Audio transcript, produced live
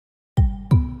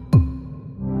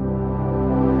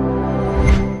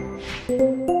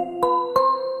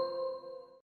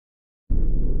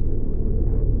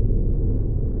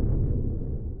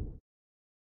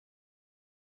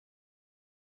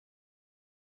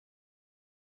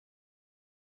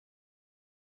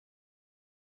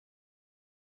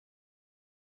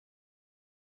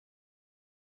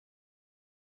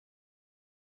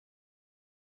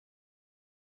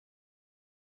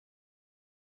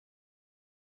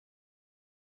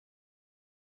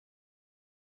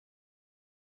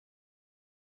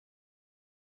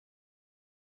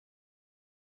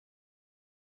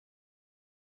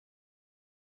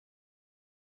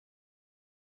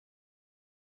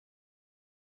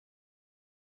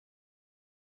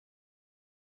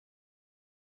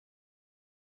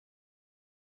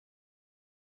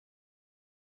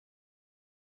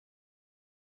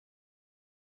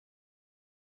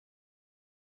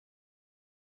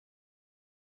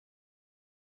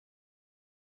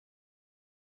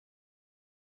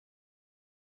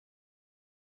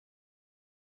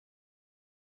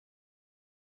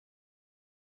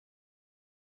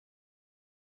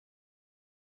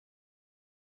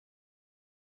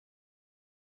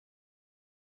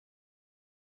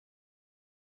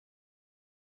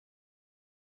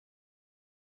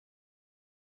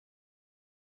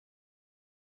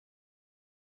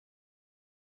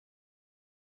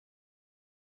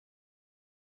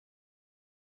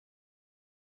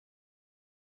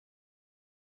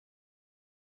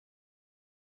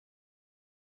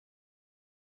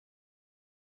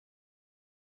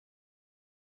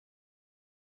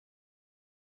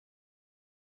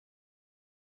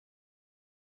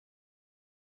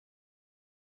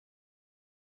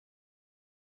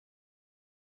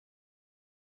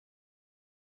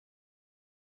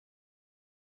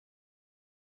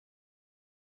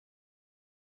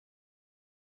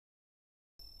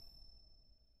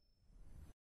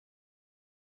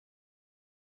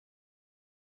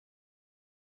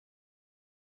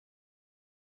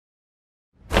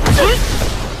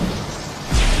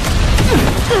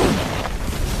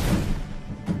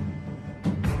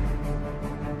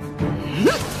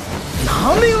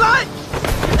拿命来！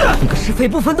你个是非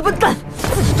不分的笨蛋，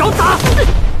自己找打！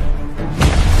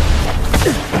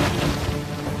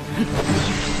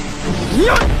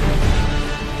呀！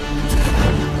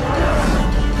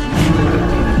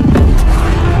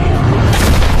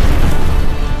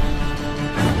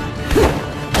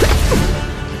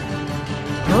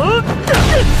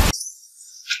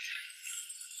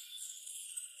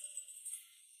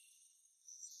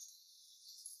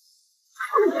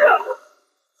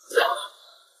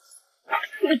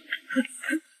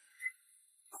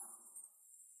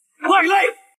 败类，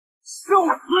受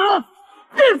死！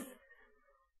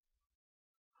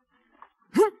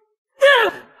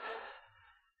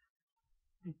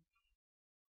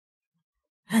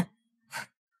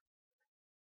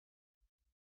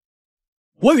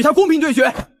我与他公平对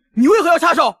决，你为何要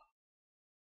插手？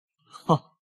哼，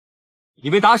你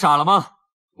被打傻了吗？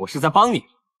我是在帮你。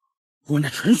我乃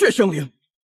纯血生灵，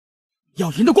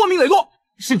要赢得光明磊落。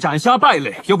是斩杀败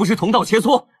类，又不是同道切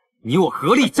磋。你我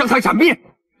合力将他斩灭，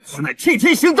此乃替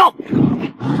天行道。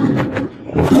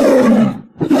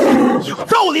有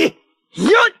道理。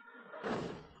呀！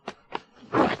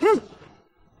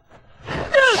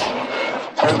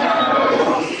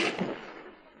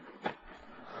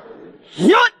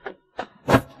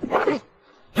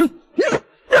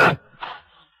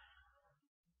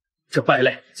这败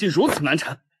类竟如此难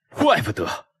缠，怪不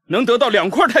得能得到2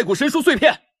块太古神书碎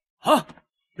片啊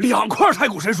！2块太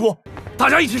古神书，大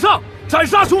家一起上，斩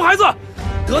杀熊孩子，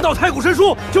得到太古神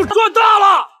书就赚大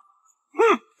了！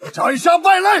斩杀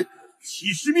败类，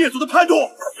欺师灭祖的叛徒，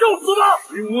受死吧！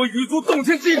令我羽族动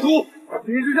天祭土，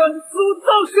今日让你死无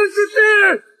葬身之地！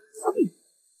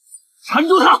缠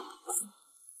住他！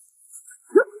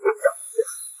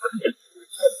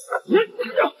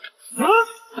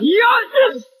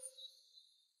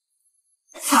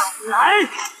再来！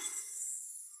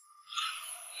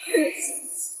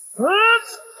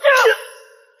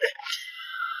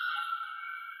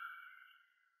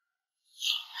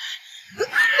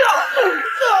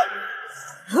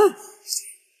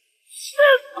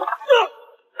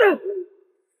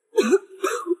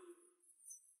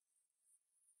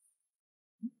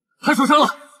他受伤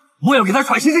了，莫要给他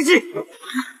喘息之机。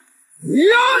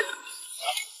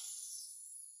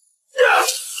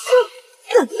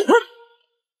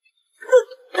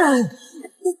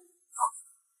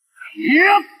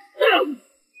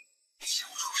交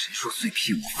出神书碎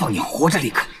片，我放你活着离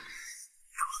开。搞了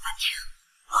半天，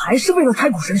还是为了太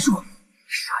古神书，杀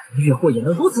人越货也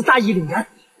能如此大义凛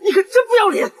然，你可真不要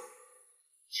脸！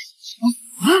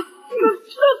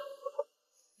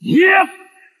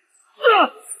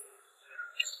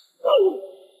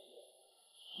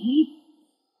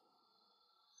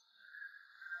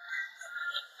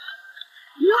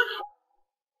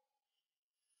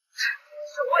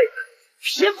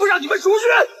偏不让你们熟血！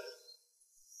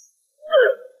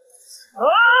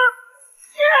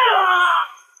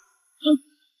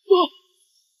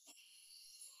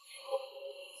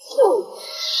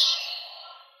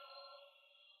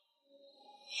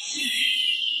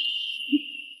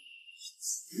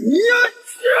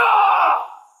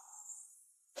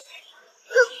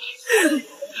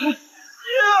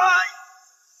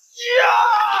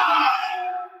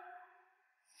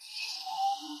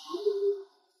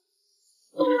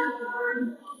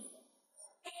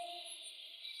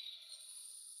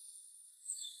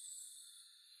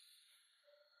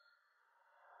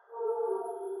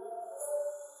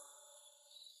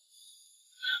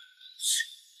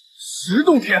石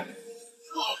洞天，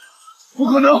不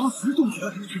可能！石洞天，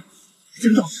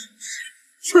真的，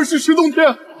确是石洞天！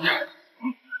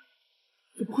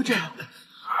怎么会这样？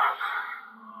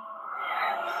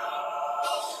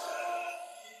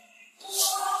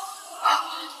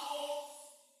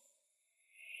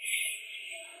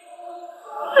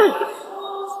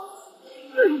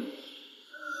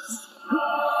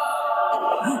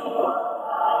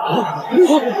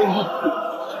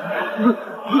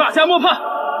大家莫怕，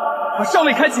我尚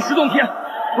未开启石洞天，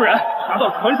不然达到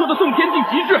传说的洞天境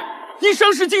极致，因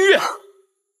伤势禁月。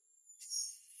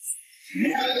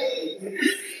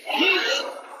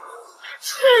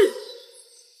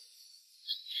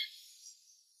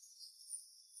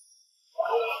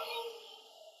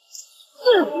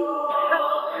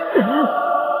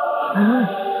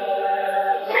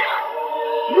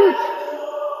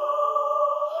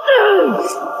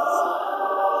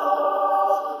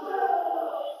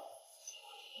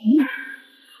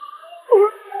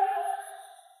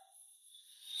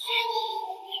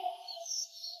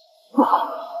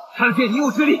看见你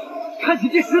我之力，开启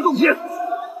第10洞天。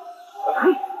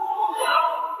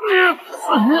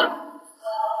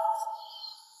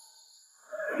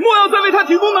莫要再为他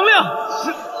提供能量，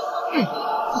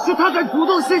是他在主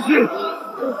动吸取，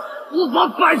无法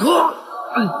摆脱。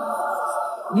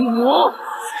我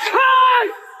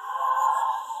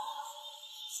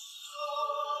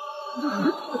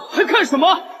还看什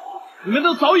么？你们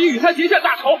都早已与他结下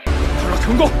大仇，他若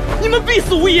成功，你们必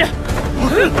死无疑。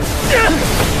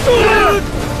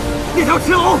那条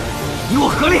赤龙，你我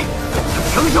合力，他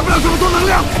承受不了这么多能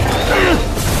量。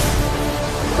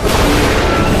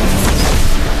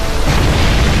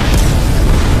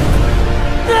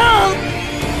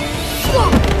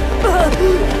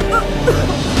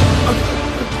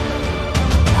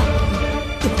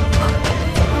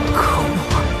可恶，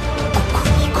功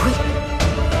亏一篑！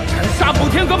斩杀补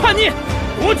天阁叛逆，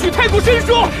夺取太古神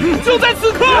书，就在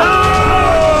此刻！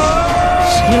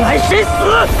谁来谁死！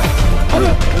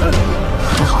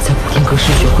还好在补天阁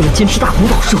时学会了坚持大鹏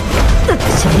宝术，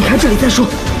先离开这里再说。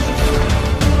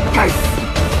该死！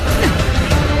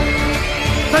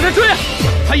大家追！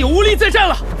他有无力再战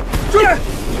了！追！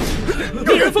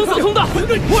敌人封锁通道，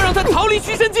莫让他逃离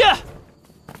虚神界！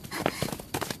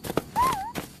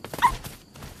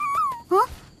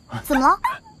怎么了？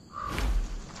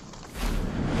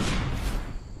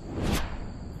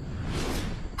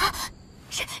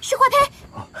是坏胚，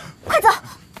快走！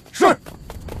是。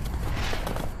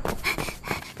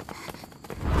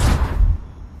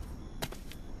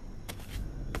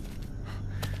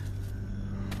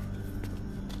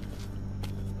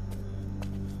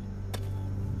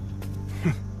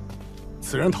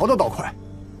此人逃得倒快，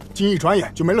竟一转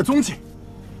眼就没了踪迹。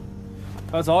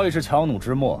他早已是强弩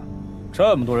之末，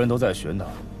这么多人都在寻他，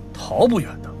逃不远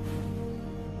的。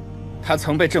他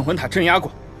曾被镇魂塔镇压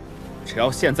过，只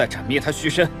要现在斩灭他虚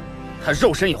身，他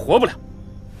肉身也活不了。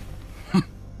哼，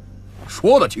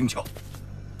说的轻巧。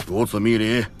如此密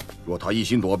林，若他一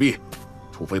心躲避，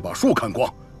除非把树砍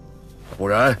光，不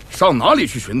然上哪里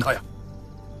去寻他呀？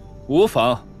无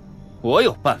妨，我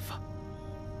有办法。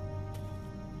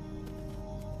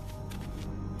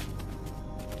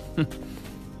哼！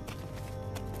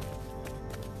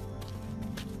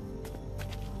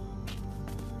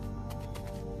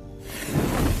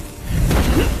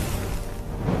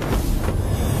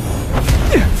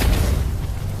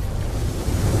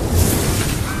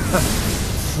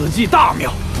此计大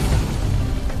妙。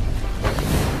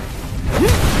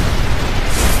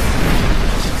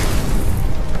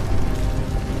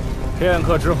片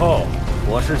刻之后，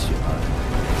火势起来，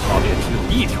他便只有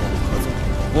一条路可走。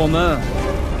我们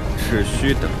只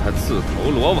需等他自投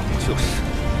罗网就是。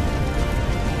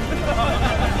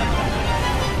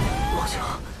老兄，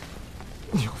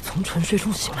你又从沉睡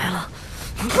中醒来了。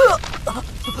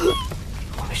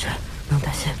我没事，不用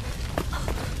担心。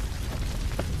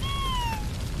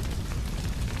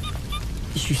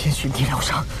必须先寻地疗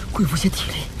伤，恢复些体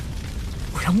力，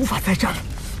不然无法再战。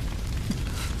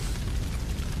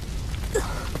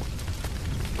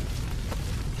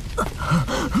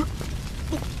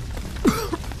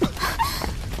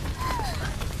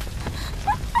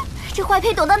这坏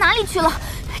胚躲到哪里去了？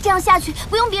这样下去，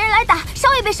不用别人来打，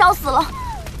烧也被烧死了。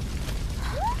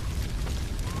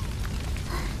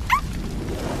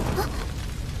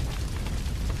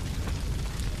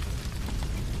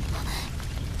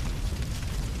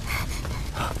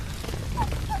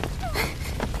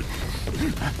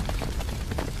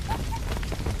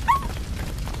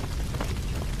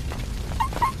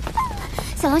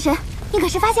小狼神，你可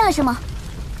是发现了什么？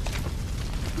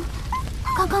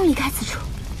刚刚离开此处。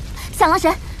小狼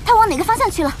神，他往哪个方向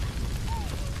去了？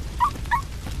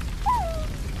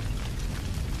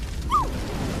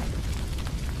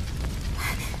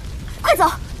快走！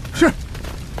是。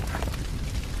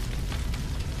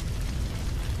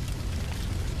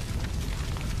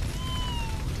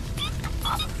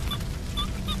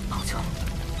老九，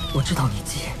我知道你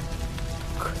急，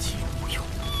可急也无用。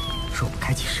若不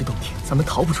开启10洞天，咱们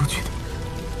逃不出去的。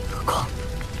何况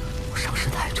我伤势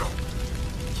太重，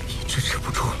也支持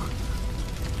不住了。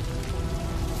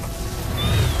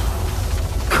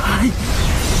开！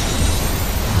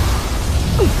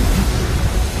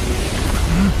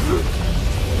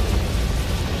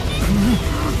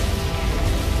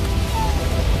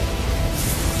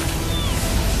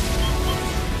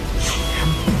全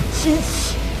部惊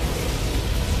起！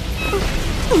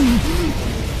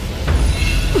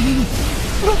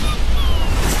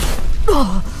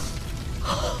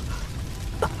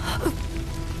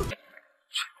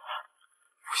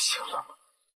不行了吗？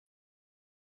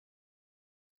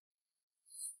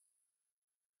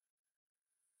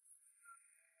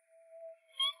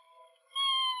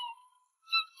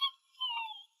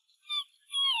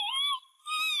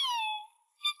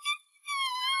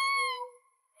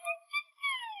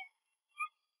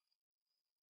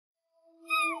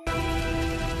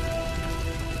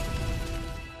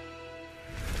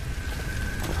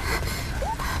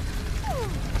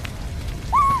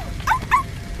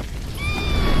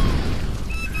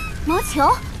情。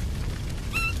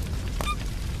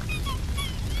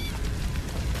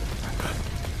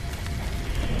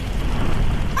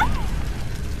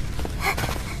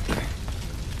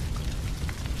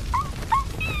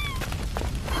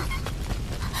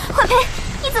坏胚，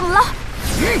你怎么了？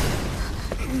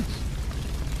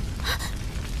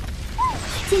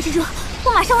坚持住，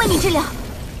我马上为你治疗。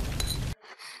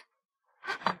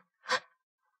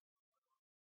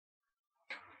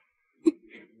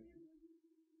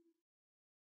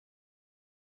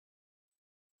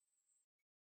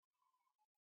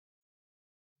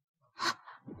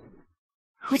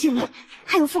我这里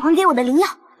还有父皇给我的灵药。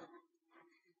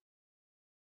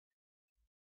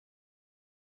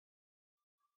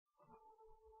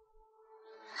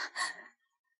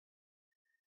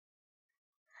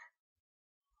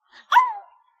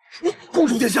公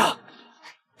主殿下，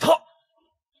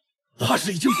他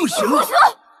是已经不行了。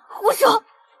胡说！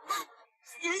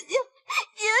醒醒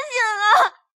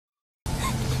啊！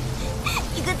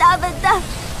你个大笨蛋！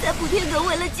在普天阁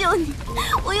为了救你，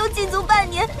我用禁足半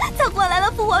年才换来了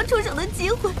父皇出手的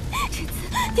机会。这次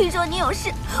听说你有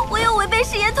事，我又违背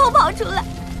誓言偷跑出来，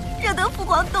惹得父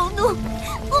皇动怒。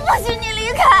我不许你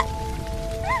离开！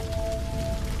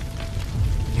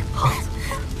女胖子，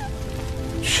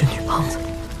是女胖子，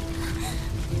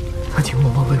她竟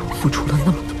默默为我付出了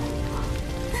那么多。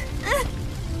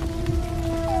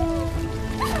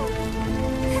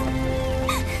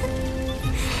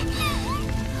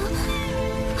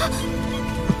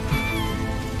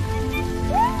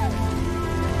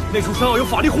那处山坳有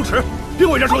法力护持，别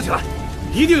为这收起来，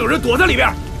一定有人躲在里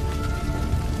边。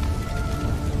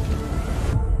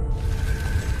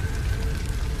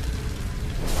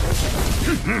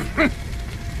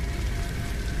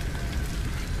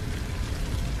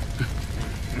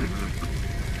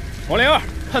王莲儿，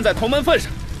看在同门份上，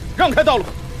让开道路，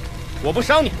我不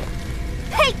伤你。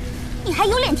嘿，你还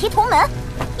有脸提同门？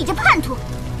你这叛徒！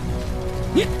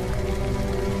你。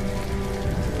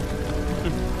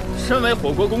身为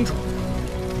火国公主，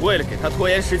为了给她拖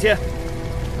延时间，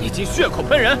你竟血口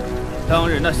喷人！当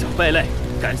日那小败类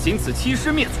敢行此欺师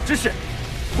灭祖之事，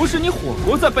不是你火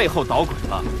国在背后捣鬼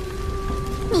吗？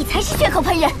你才是血口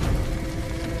喷人！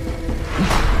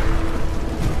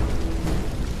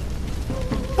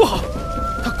不好，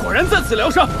他果然在此疗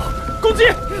伤，攻击！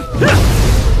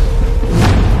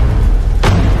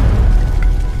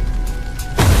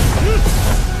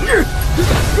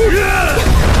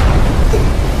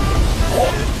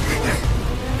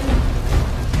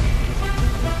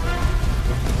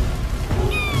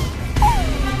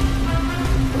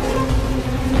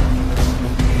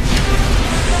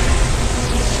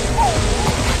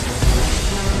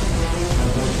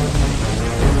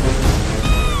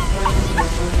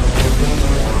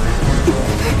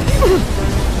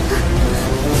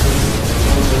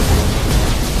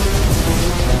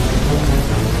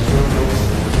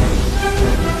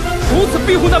如此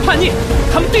庇护那叛逆，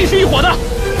他们定是一伙的，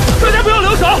大家不要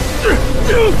留手！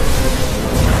石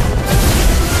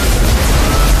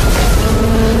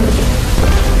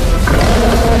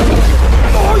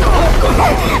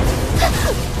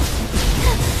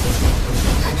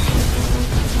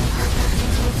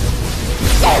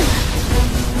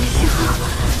昊，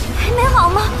还没好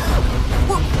吗？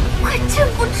我快镇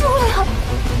不住了。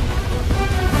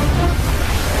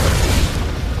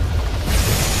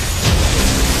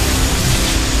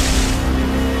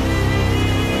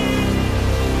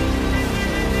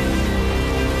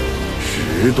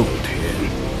石洞天，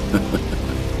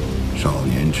少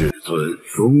年至尊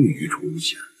终于出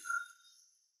现了。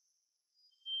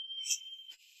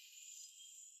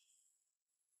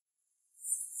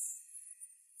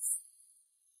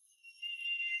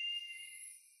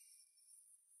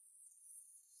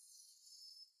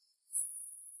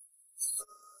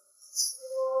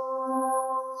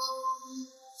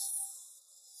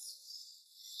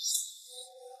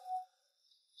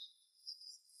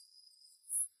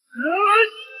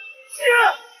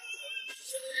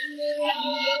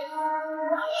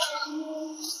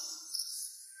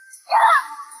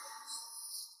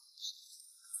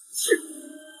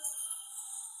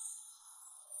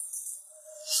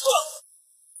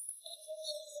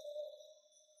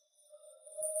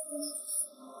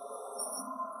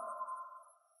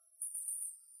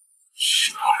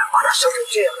是你们把他伤成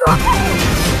这样的！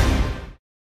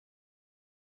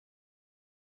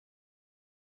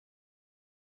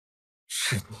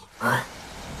是你们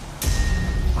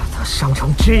把他伤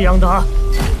成这样的！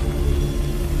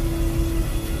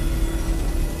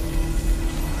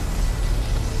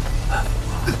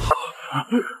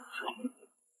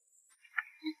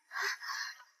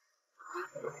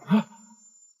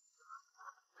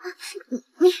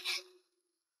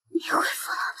你恢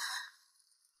复了。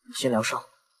先疗伤，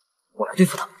我来对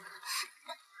付他。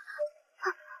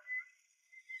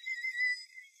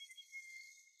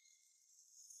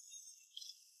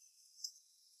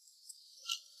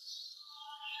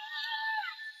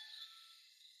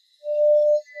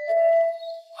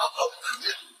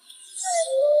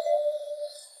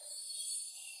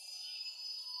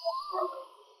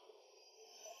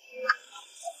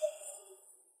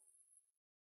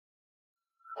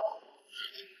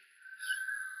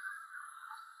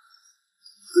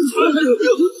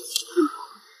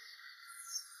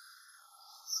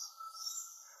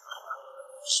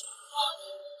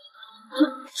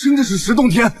真的是石洞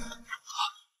天？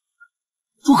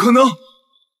不可能！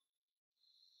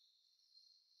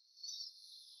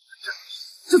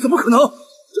这怎么可能？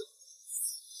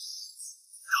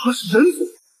他是人族，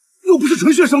又不是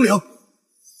纯血生灵，怎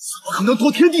么可能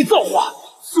夺天地造化？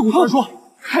自古传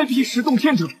说，开辟石洞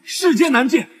天者，世间难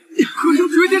见，可有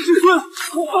绝天至尊？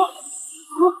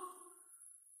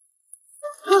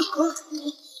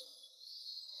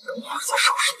等会儿再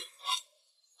收拾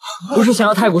你！不是想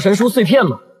要太古神书碎片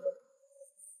吗？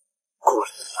过来！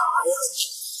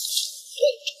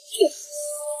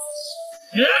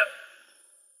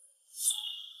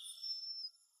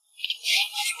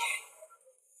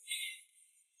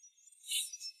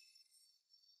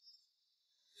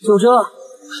就这。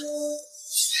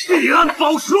弃暗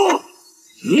保书，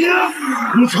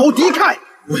同仇敌忾，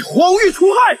为荒域除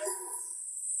害。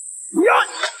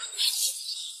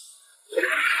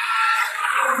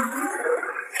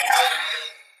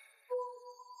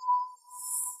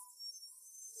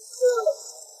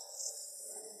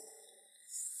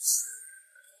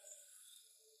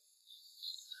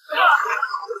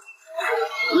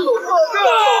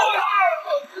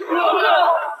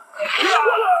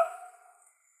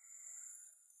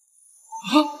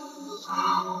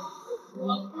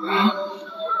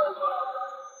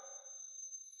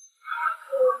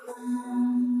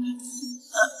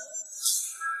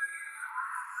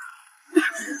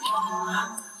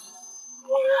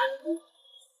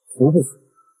服不服？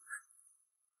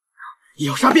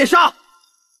要杀便杀！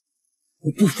我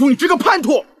不服你这个叛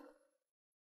徒！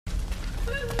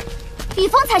雨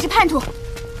峰才是叛徒。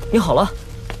你好了。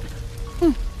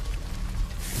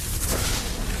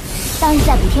当日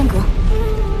在补天阁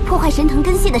破坏神藤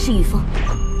根系的是雨峰，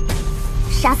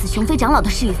杀死雄飞长老的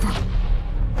是雨峰，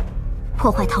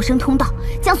破坏逃生通道，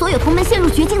将所有同门陷入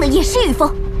绝境的也是雨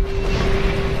峰。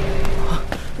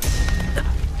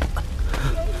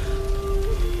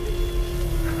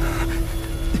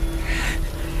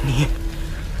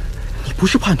你不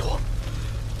是叛徒，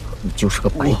你就是个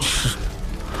白痴。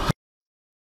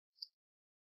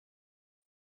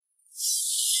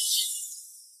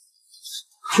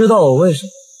知道我为什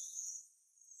么？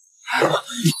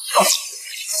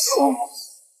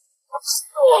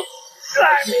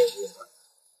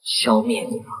消灭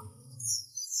你吧！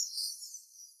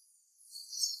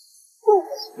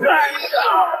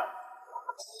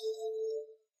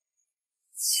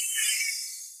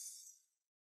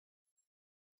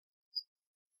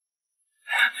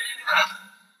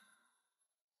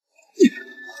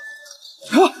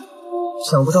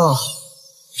想不到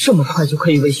这么快就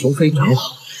可以为雄飞长老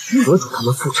阁主他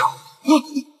们复仇。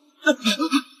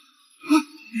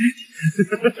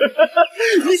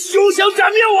你休想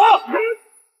斩灭我！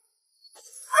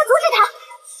快阻止他！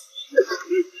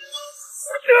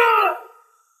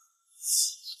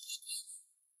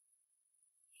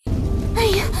哎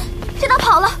呀，这他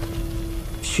跑了！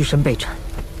虚身被斩，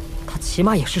他起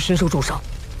码也是身受重伤，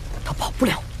他跑不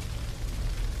了。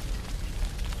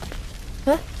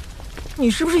哎，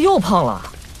你是不是又胖了？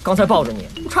刚才抱着你，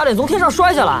差点从天上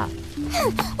摔下来。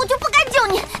哼，我就不该救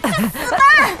你，去死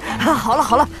吧！好了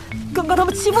好了，刚刚他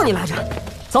们欺负你来着，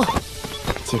走，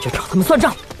接着找他们算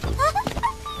账。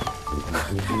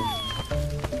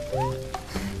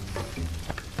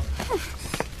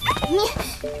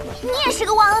你也是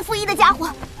个忘恩负义的家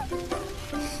伙！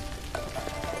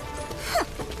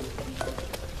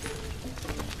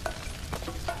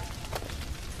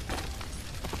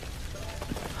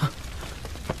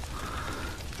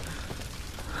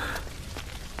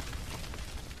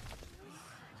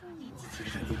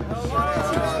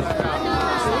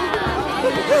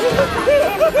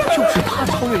就是他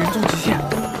超越人族极限，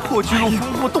破巨龙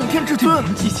封破洞天至尊，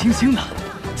年纪轻轻的，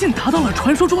竟达到了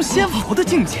传说中仙佛的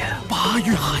境界，巴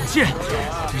域罕见，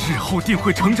日后定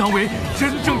会成长为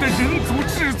真正的人族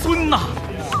至尊呐！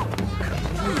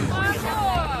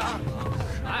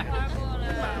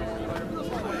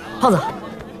胖子，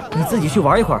你自己去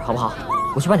玩一会儿好不好？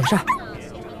我去办点事儿。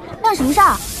办什么事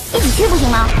儿？一起去不行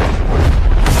吗？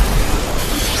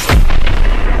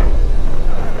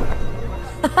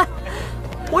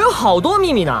我有好多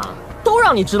秘密呢，都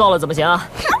让你知道了，怎么行啊？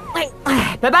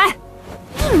哎，拜拜。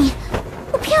秘密？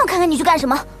我偏要看看你去干什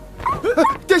么。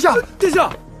殿下，殿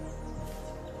下，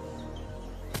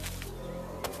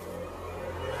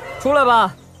出来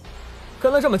吧。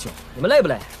跟了这么久，你们累不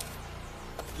累？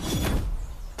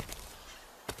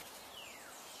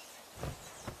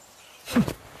哼。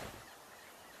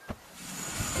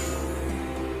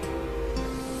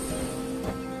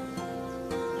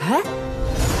哎。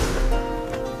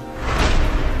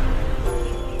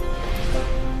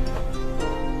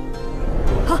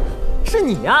是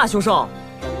你呀，凶兽！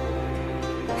你，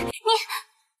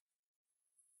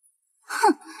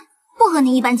哼，不和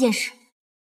你一般见识。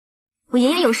我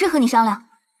爷爷有事和你商量。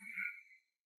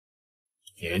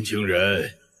年轻人，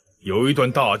有一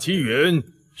段大机缘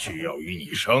需要与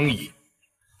你商议。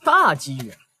大机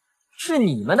缘？是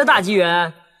你们的大机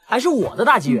缘，还是我的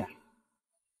大机缘？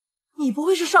你不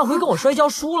会是上回跟我摔跤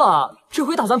输了，这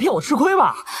回打算骗我吃亏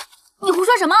吧？你胡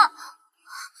说什么？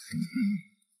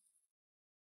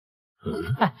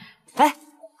哎，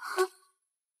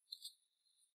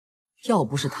要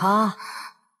不是他，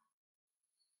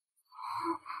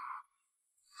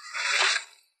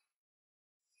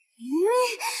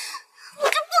我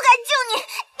就不该救你！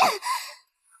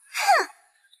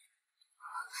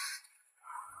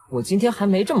我今天还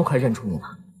没这么快认出你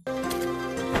呢。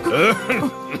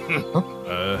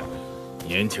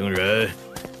年轻人，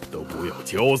都不要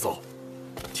焦躁，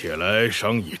且来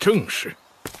商议正事。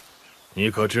你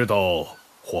可知道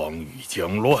荒域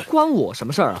将乱？关我什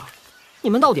么事儿啊？你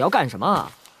们到底要干什么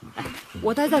啊？哎，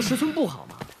我待在石村不好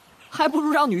吗？还不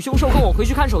如让女凶兽跟我回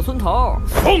去看守村头。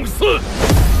放肆！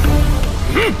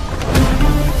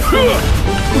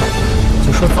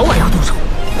就说早晚要动手。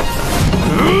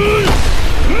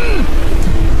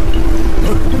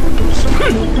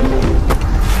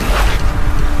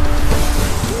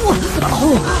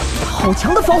好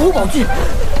强的防护宝具！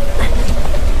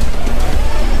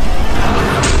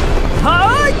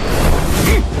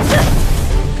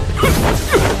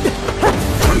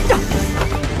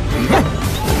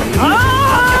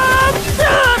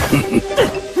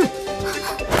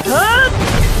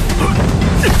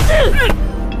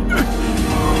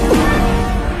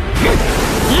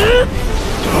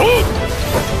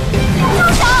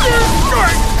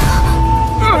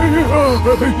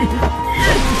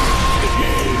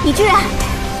你居然！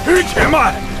且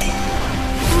慢，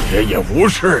爷爷无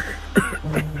事。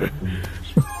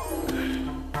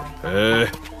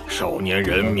少年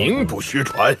人名不虚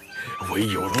传，唯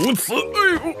有如此。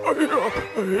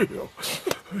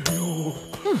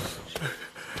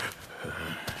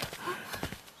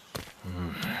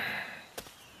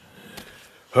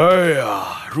哎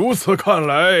呀，如此看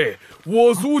来，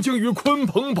我族竟与鲲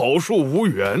鹏宝术无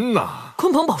缘呐。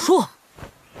鲲鹏宝术？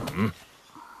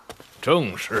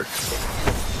正是。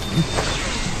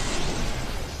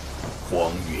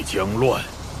荒域将乱，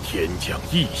天降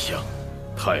异象，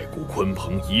太古鲲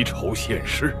鹏遗巢现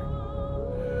世，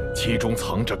其中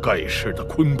藏着盖世的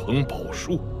鲲鹏宝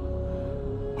术。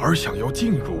而想要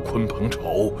进入鲲鹏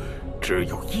巢，只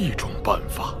有一种办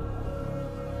法，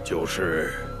就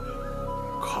是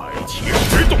开启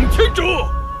十洞天者。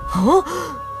啊！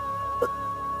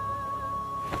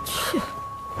切，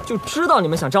就知道你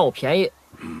们想占我便宜。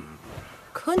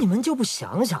可你们就不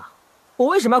想想，我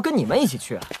为什么要跟你们一起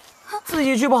去？自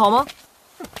己去不好吗？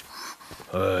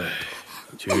哎，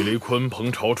距离鲲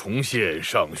鹏巢重现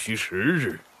尚需10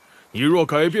日，你若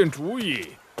改变主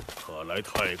意，可来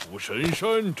太古神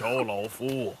山找老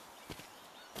夫。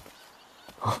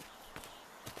啊！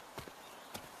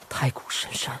太古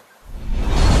神山。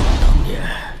当年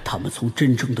他们从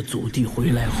真正的祖地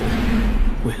回来后，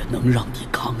为了能让你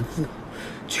康复，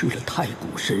去了太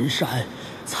古神山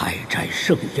采摘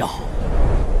圣药。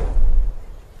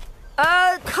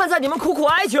看在你们苦苦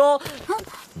哀求，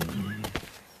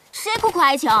谁苦苦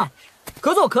哀求？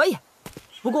合作可以，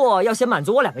不过要先满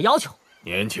足我2个要求。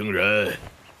年轻人，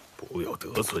不要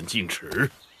得寸进尺。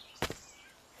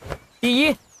第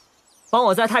一，帮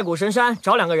我在太古神山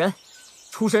找2个人，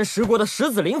出身10国的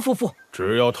石子林夫妇。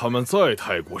只要他们在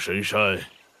太古神山，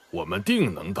我们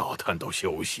定能打探到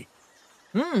消息。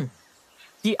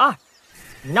第二，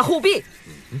你那护臂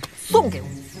送给我。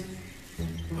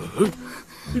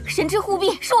神之护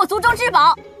臂是我族中至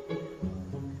宝。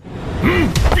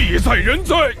必在人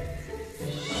在。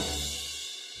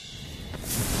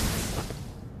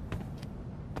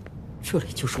这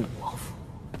里就是武王府，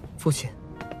父亲、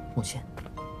母亲，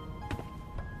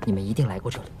你们一定来过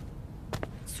这里，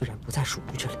虽然不再属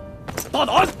于这里。大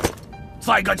胆，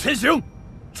再敢前行，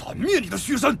斩灭你的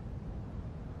虚身！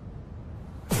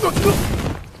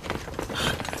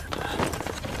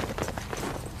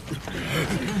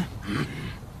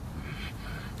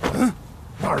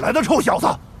来的臭小子，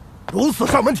如此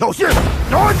上门挑衅！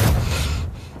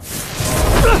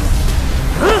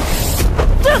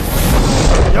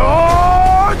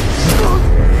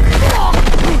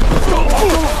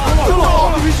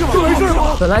没事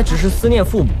吧？本来只是思念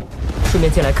父母，顺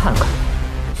便进来看看。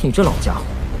你这老家伙，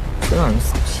真让人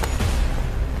扫兴。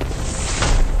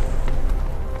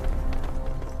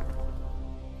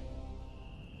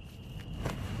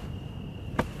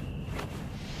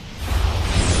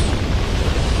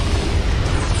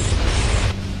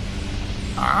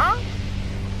啊！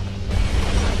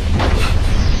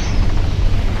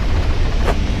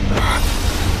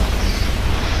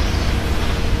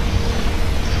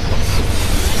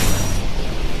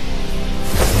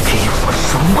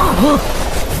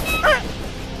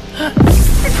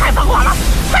太疯狂了！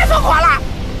太疯狂了！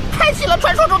开启了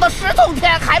传说中的10洞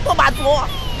天还不满足，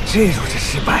这若是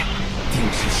失败，定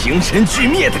是形神俱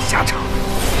灭的下场。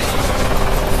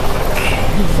给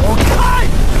我看！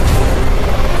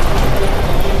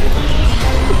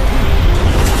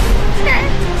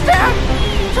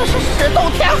这是10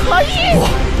洞天合一！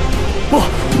不，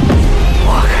我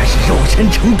看是肉身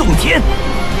成洞天。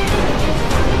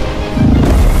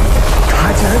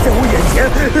他竟然在我眼前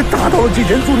达到了这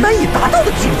人族难以达到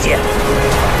的境界。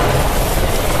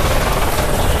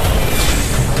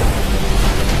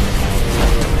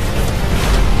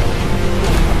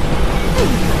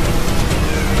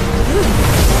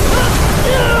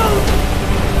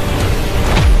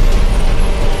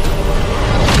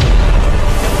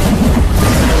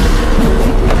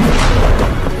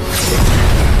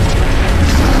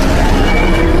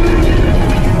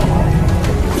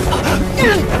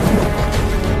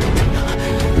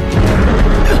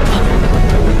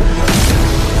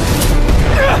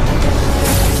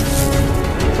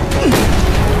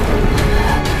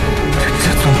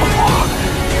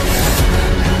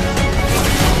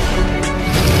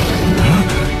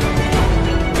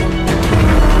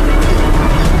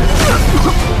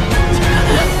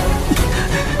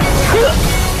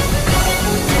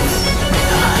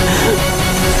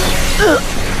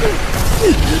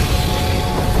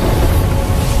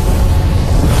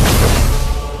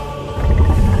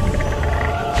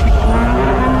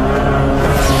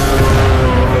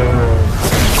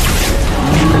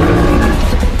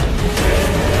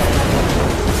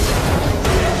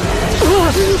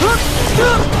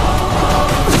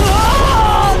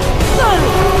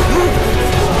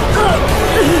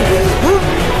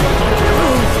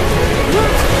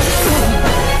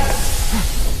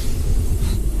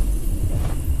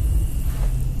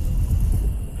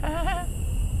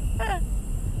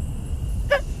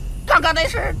刚刚那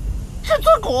是至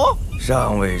尊骨，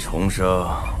尚未重生，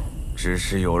只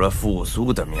是有了复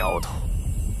苏的苗头。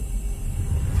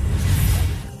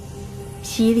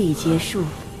洗礼结束，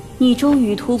你终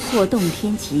于突破洞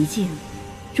天极境，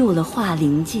入了化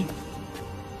灵境。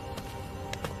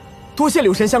多谢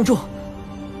柳神相助。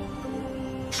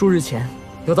数日前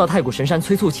得到太古神山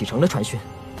催促启程的传讯，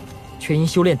却因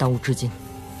修炼耽误至今。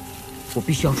我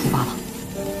必须要出发了。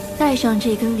带上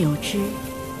这根柳枝，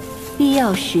必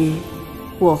要时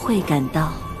我会赶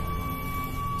到。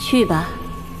去吧，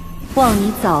望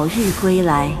你早日归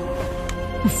来。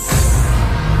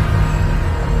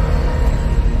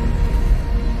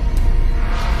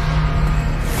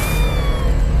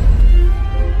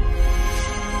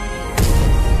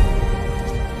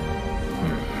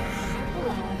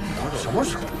什么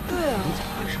事？对啊，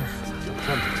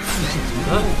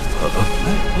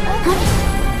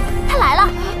他来了。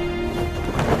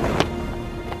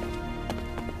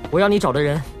我要你找的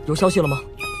人有消息了吗？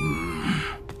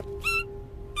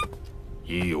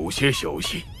已有些消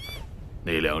息，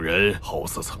那2人好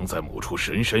似曾在某处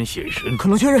神山现身。可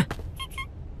能确认。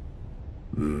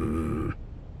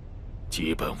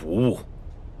基本无误，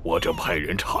我正派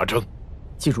人查证。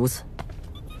既如此，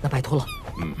那拜托了。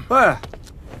喂，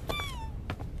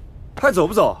还走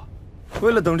不走？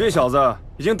为了等这小子，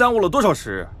已经耽误了多少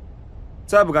时日？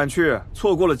再不赶去，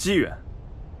错过了机缘，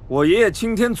我爷爷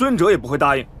青天尊者也不会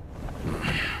答应。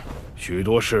许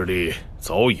多势力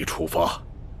早已出发，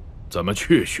咱们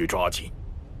确须抓紧。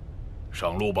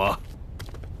上路吧。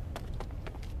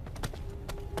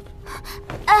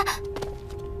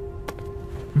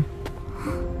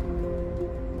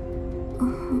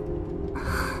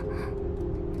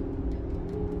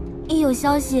一有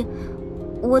消息，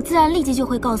我自然立即就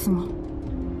会告诉你。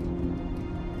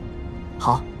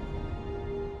好。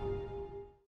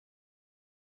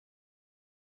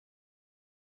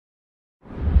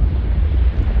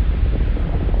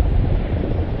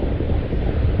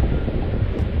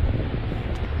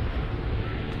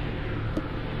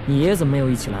你爷爷怎么没有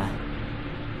一起来？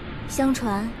相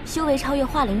传修为超越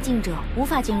化灵境者无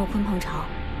法进入鲲鹏巢，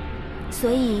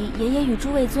所以爷爷与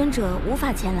诸位尊者无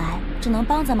法前来，只能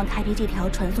帮咱们开辟这条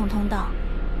传送通道。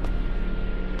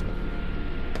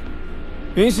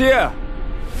云溪，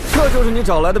这就是你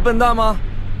找来的笨蛋吗？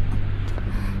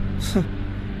哼，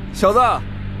小子，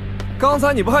刚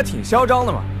才你不还挺嚣张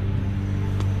的吗？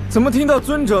怎么听到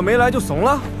尊者没来就怂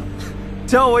了？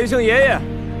叫我一声爷爷，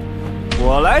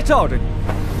我来罩着你。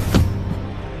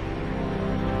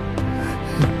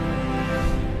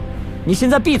你现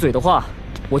在闭嘴的话，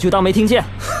我就当没听见。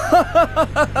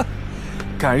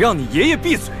敢让你爷爷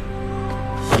闭嘴，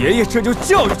爷爷这就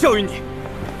教育教育你。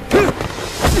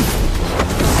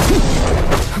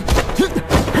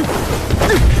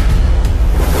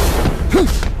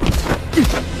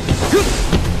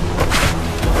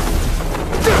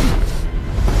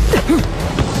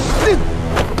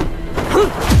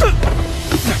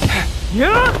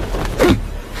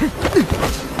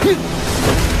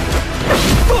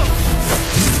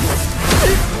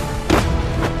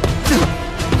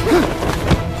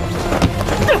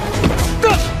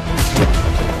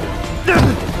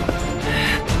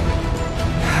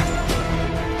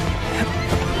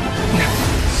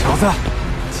小子，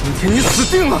今天你死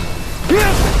定了！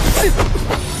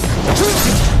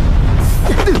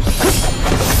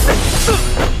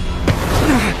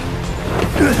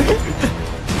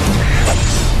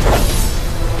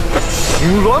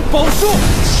青鸾宝术！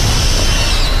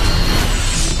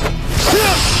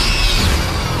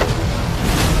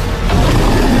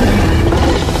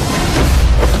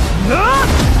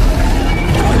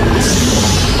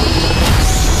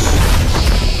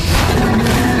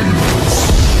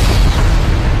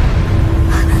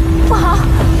不好！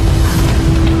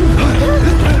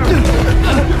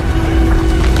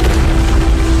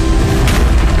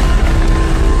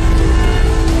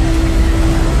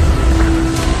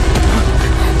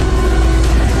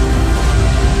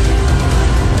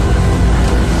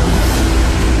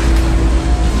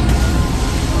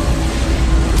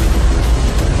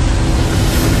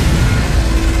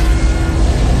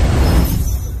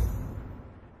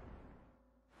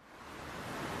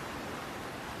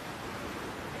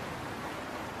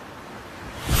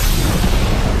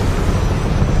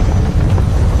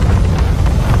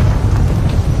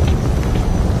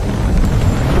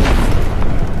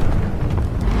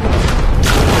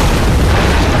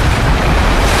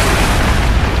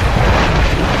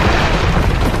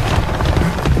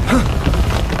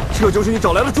这就是你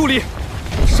找来的助力，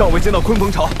尚未见到鲲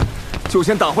鹏巢，就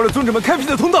先打坏了尊者们开辟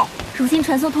的通道。如今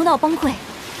传送通道崩溃，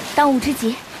当务之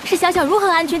急是想想如何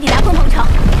安全抵达鲲鹏巢。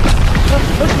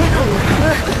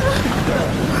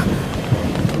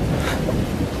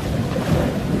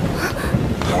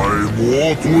百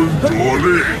魔尊者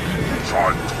令，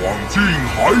擅闯境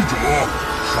海者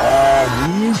杀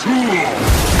无赦。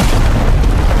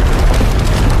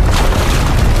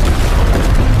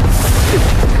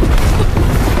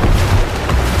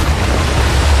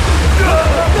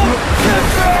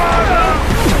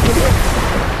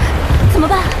怎么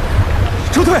办？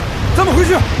撤退，咱们回去。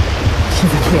现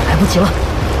在退也来不及了，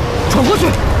闯过去！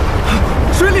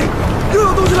水里又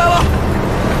有东西来了！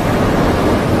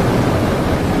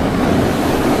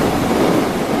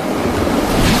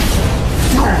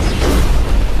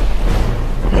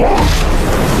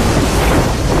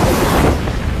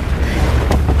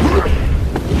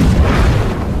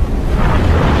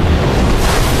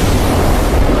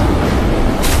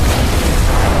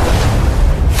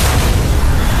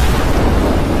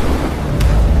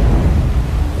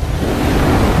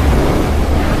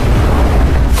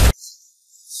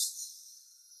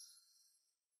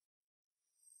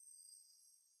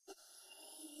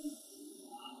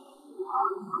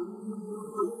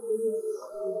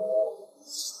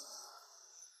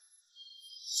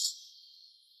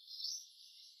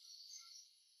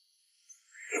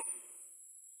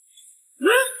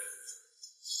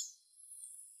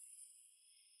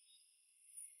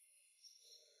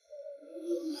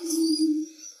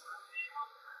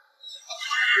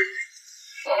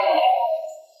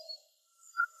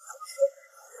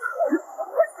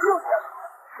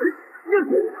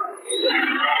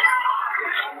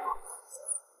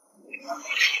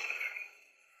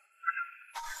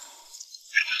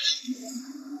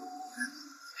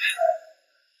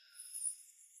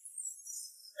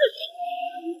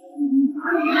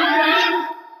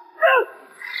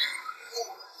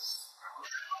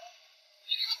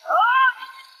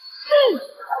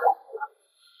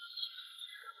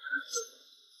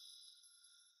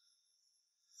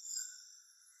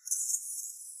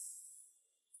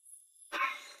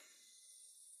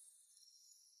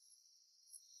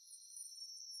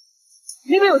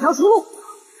那边有条出路。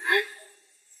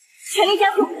全力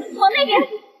加速，往那边。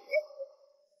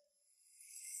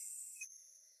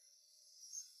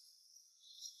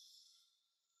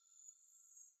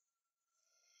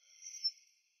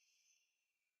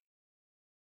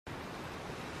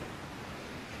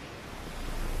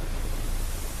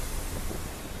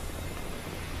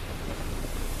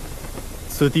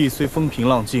此地虽风平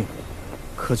浪静，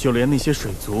可就连那些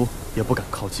水族也不敢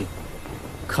靠近，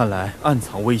看来暗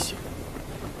藏危险，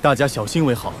大家小心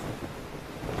为好。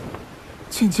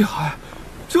禁忌海，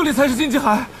这里才是禁忌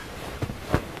海。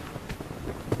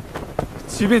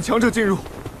即便强者进入，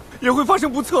也会发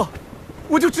生不测。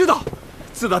我就知道，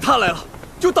自打他来了，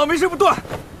就倒霉事不断。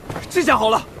这下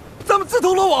好了，咱们自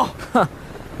投罗网。哼，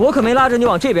我可没拉着你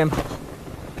往这边跑。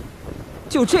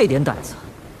就这点胆子，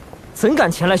怎敢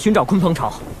前来寻找鲲鹏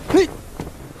巢？你，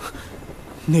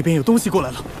那边有东西过来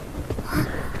了。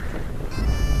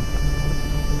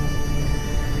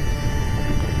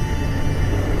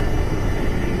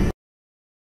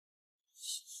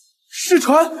失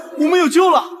传，我们有救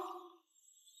了！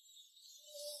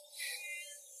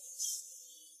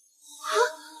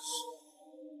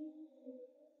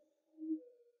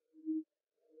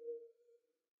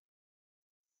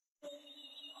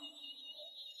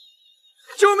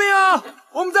救命啊！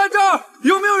我们在这儿，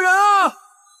有没有人啊？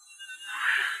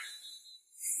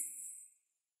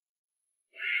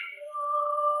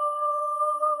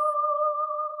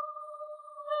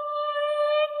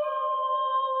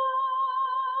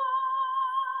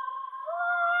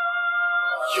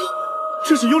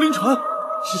这是幽灵船，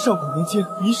是上古年间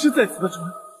遗失在此的船。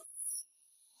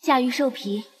驾驭兽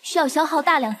皮需要消耗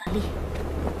大量法力，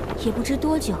也不知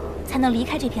多久才能离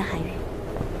开这片海域。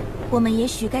我们也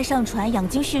许该上船养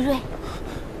精蓄锐。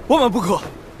万万不可！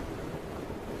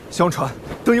相传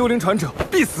登幽灵船者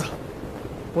必死。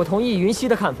我同意云溪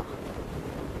的看法。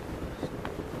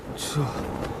这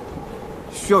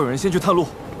需要有人先去探路。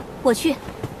我去。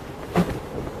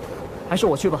还是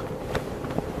我去吧。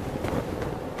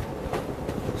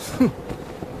哼！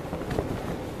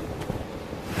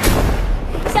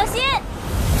小心！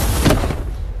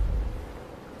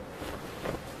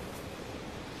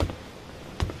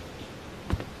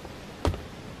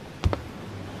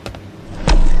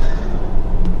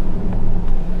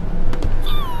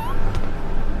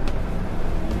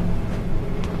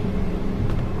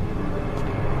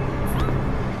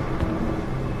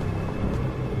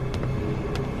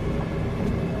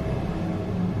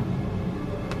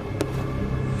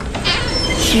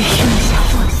只剩下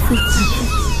我自己。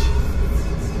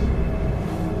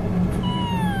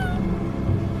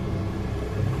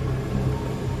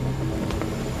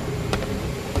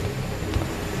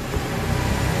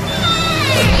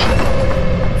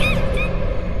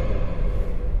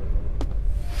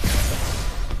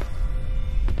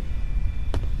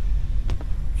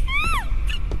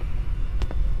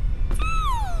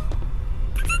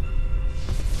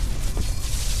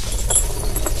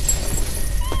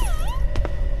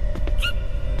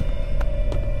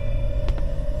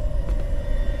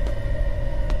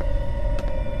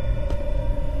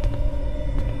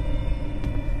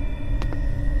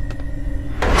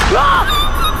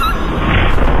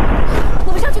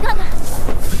我们上去看看。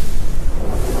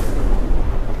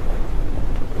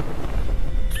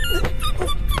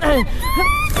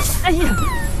哎呀！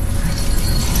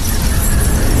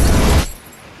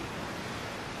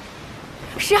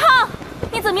石浩，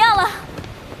你怎么样了？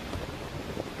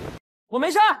我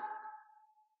没事。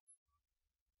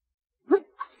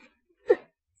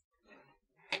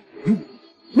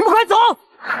你们快走！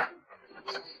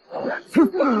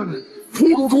出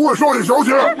都诸位少爷小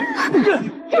姐！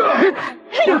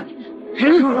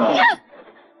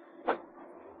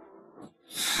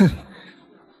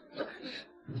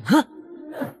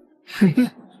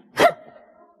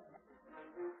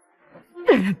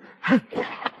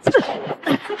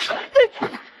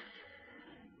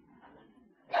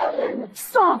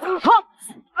上好，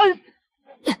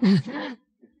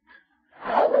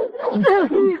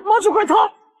毛球快逃！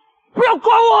不要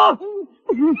管我！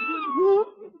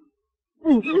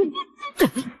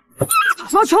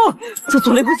毛球，这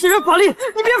左雷不信任法力，你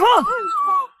别碰！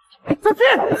再见！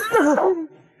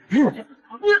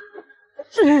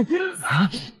是你，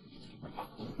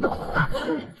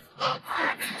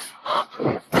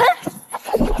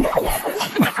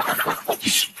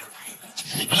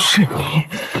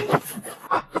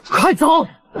快走！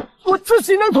我自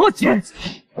己能脱险，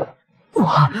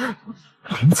我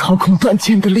连操控断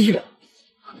剑的力量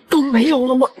都没有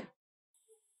了吗？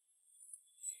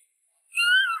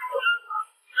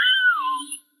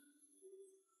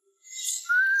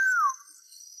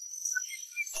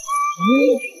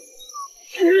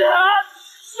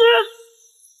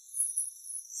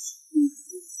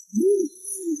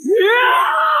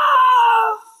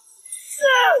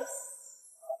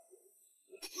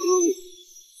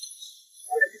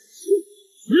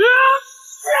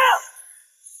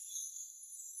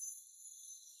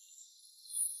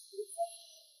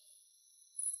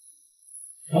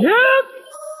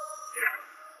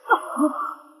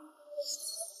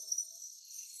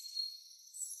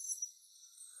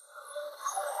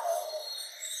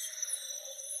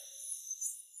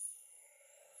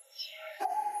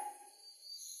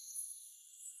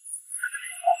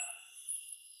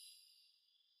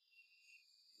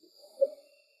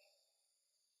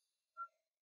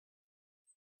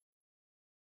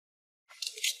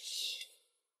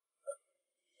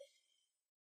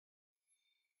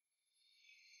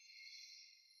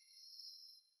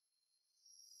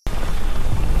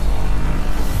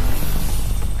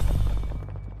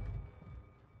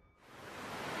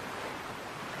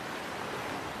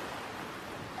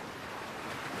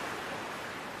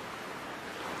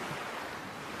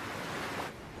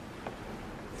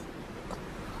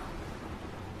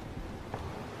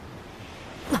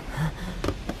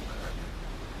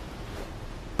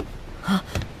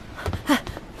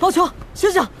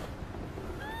学长，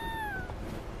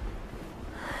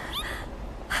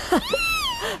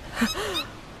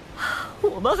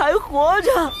我们还活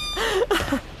着。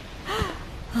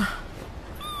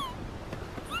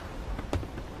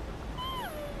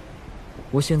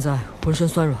我现在浑身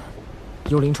酸软，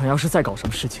幽灵船要是再搞什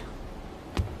么事情，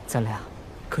咱俩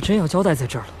可真要交代在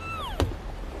这儿了，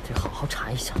得好好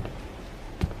查一下。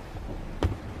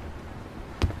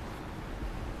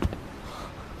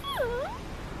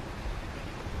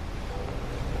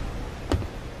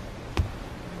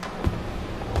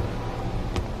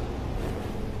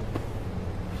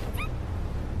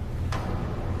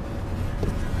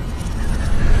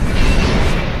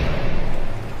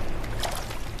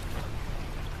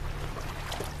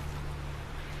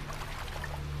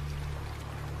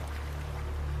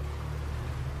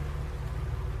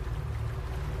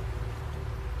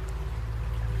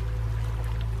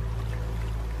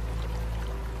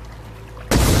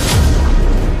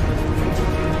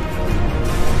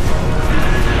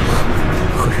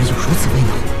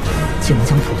竟能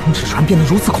将普通纸船变得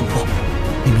如此恐怖，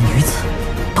那名女子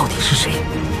到底是谁？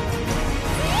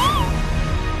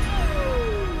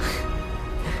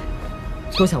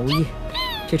多想无益，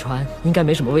这船应该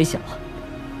没什么危险了，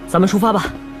咱们出发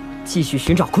吧，继续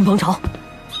寻找鲲鹏巢。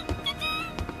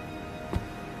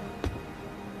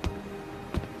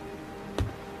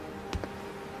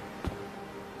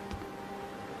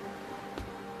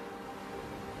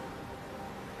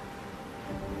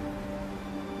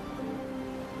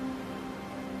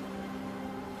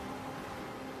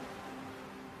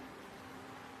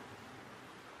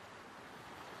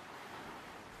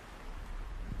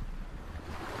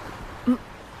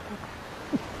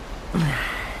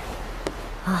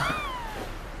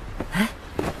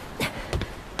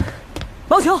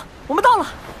毛球，我们到了。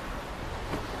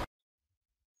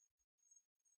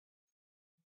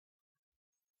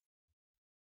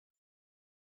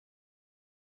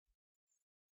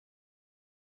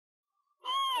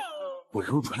果然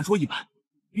如传说一般，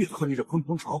越脱离这鲲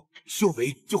鹏巢，修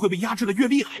为就会被压制的越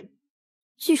厉害。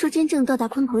据说真正到达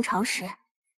鲲鹏巢时，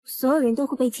所有人都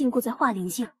会被禁锢在化灵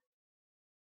境。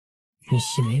云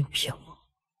溪没有骗我。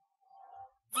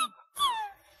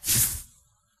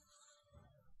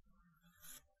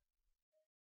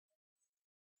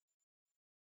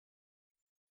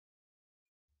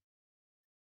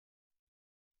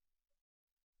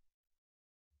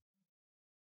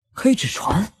黑纸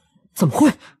船？怎么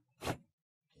会？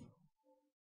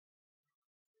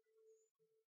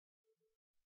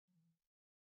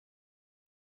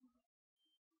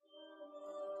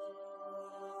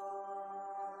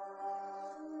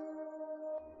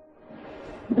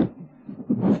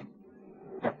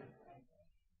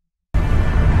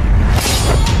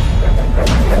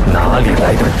哪里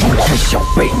来的无知小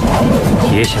辈，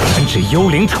也想染指幽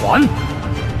灵船？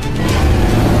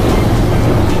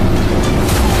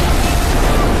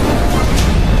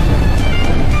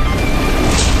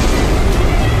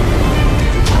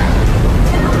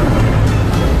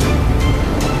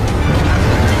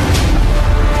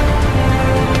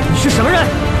你是什么人？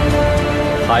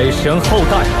海神后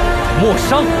代莫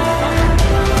伤，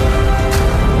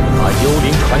把幽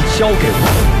灵船交给我，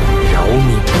饶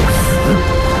你不死。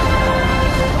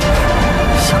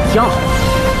想要？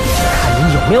看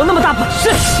你有没有那么大本事！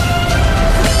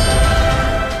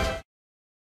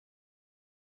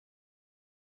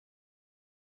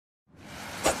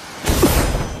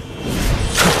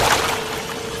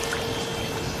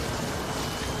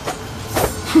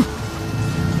哼！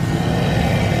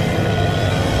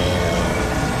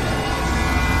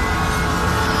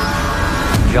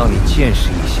让你见识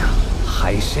一下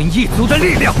海神一族的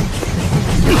力量。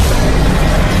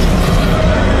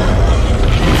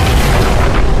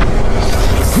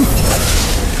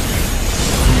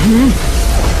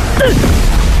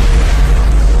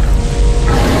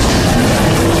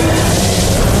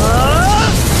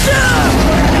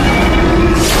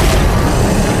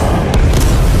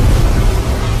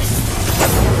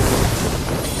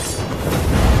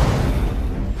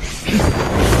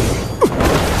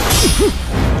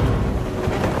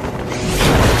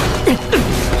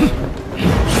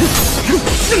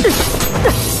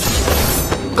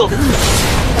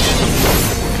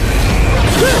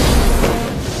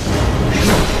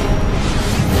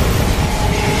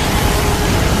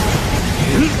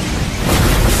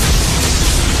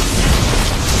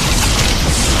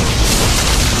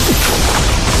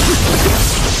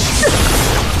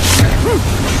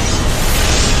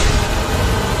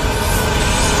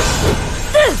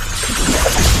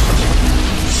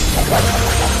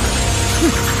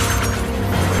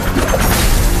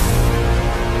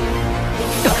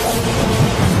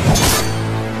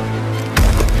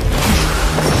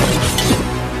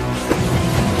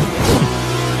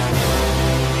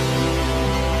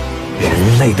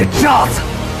类的渣子！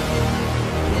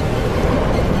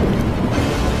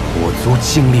我族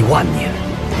经历万年，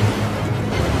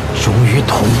终于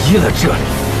统一了这里。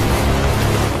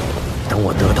等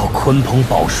我得到鲲鹏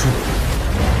宝书，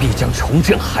必将重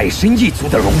振海神一族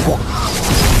的荣光。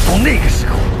到那个时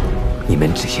候，你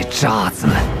们这些渣子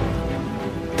们，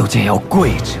都将要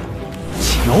跪着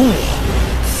求我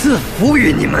赐福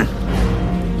于你们。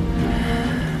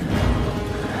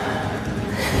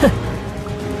哼，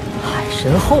海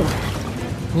神后人，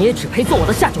你也只配做我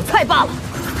的下酒菜罢了。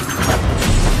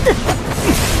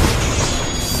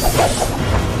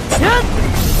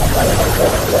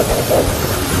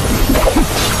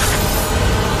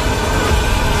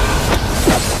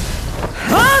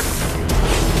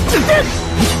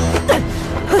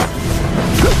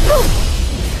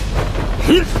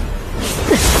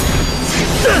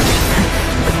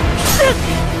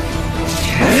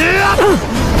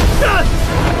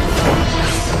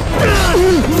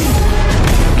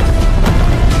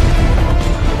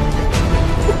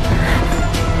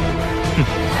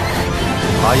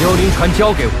把幽灵船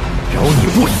交给我，饶你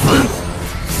不死。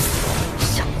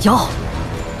想要，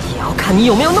也要看你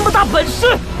有没有那么大本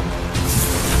事。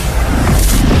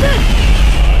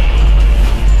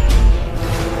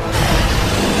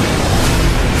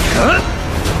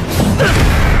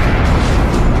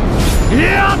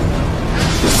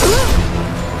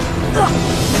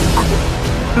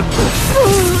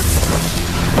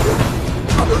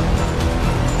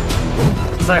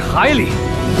在海里，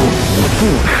你不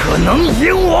可能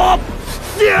赢我！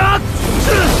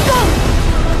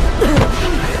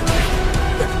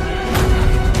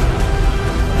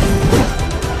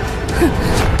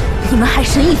你们海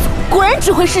神一族果然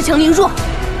只会恃强凌弱。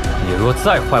你若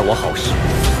再坏我好事，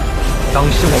当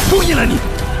时我封印了你。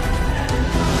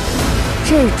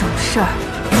这种事儿，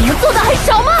你们做的还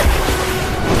少吗？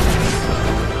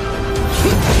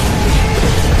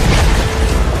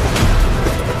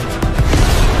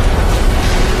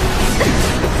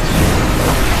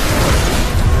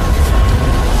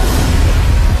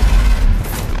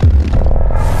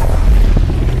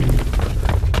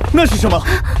那是什么？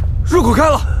入口开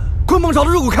了，鲲鹏巢的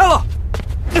入口开了。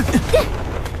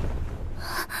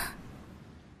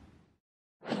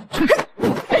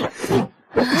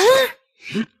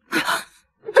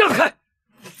让开！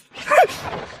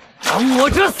当我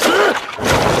者死！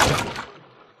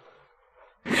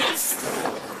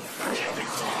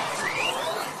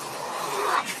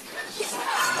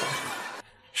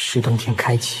石洞天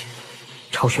开启，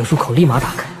巢穴入口立马打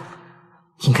开，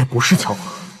应该不是巧合。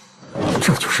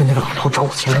这就是那个老头找我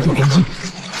前来的原因。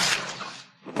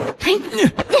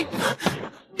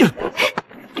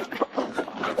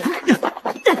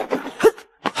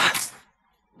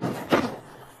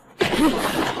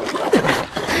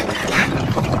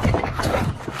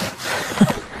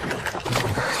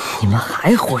你们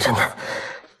还活着呢，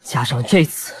加上这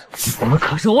次，我们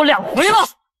可是我2回了。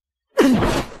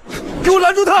给我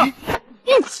拦住他！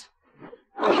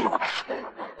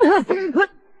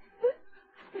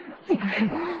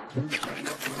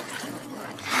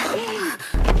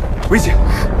危险！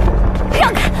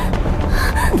让开！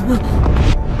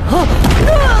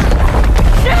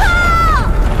石昊！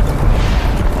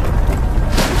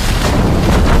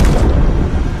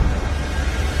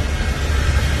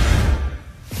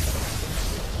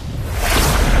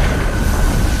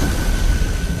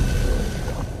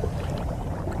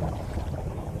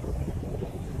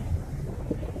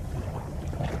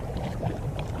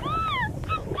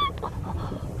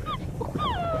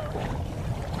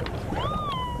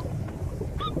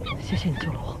谢谢你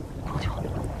救了我，王九。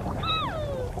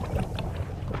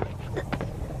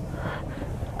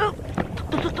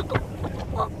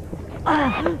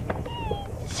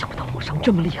想不到魔伤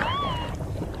这么厉害，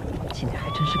今天还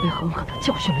真是被狠狠的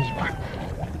教训了一番。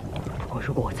不过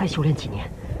如果我再修炼几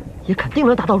年，也肯定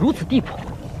能达到如此地步。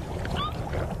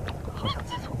好像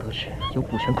自从得知有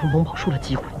补全鲲鹏宝书的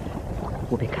机会，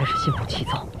我便开始心浮气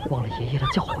躁，忘了爷爷的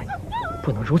教诲。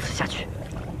不能如此下去，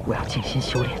我要静心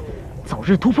修炼，早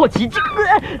日突破极境。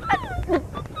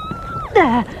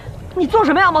你做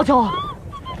什么呀，毛球？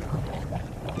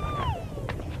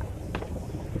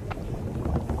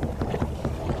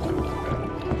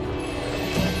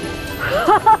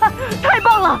哈哈，太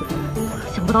棒了！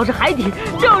想不到这海底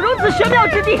就有如此玄妙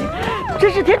之地，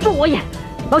真是天助我也！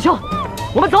老球，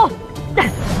我们走。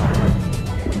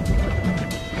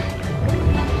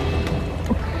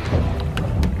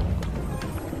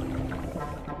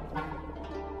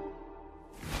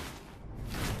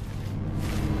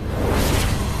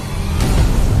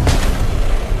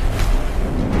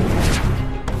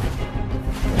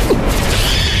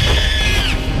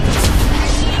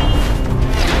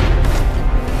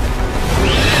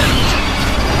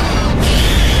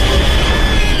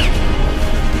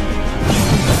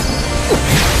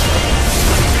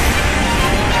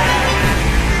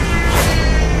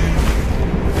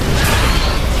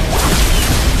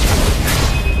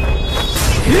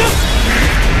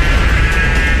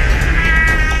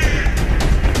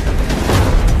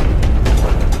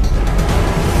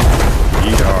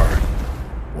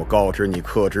早知你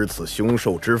克知此凶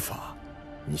兽之法，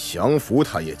你降服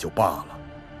他也就罢了，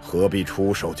何必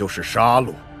出手就是杀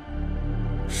戮？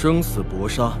生死搏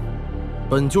杀，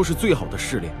本就是最好的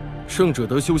试炼。胜者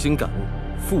得修行感悟，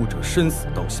负者生死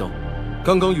道消。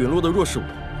刚刚陨落的若是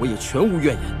我也全无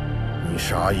怨言。你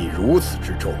杀意如此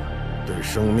之重，对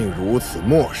生命如此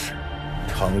漠视，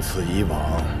长此以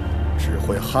往，只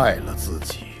会害了自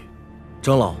己。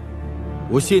长老，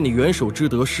我谢你元首之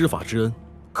德，施法之恩，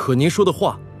可您说的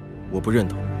话，我不认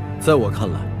同。在我看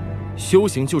来，修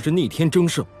行就是逆天争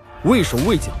胜，畏手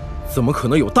畏脚，怎么可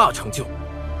能有大成就？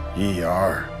一言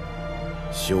儿，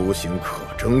修行可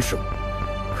争胜，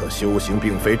可修行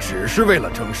并非只是为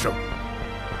了争胜。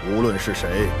无论是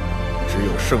谁，只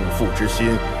有胜负之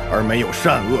心，而没有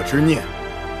善恶之念，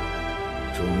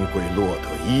终归落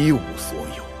得一无所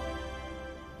有。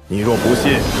你若不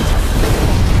信，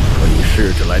可以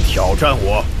试着来挑战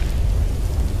我。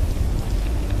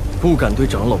不敢对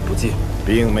长老不敬，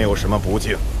并没有什么不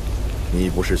敬。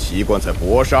你不是习惯在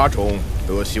搏杀中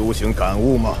得修行感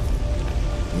悟吗？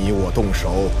你我动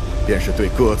手，便是对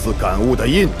各自感悟的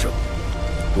印证。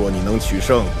若你能取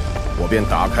胜，我便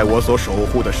打开我所守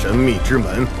护的神秘之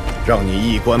门，让你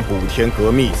一观补天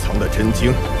阁秘藏的真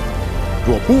经。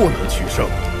若不能取胜，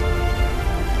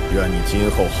愿你今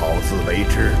后好自为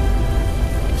之，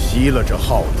息了这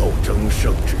好斗争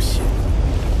胜之心。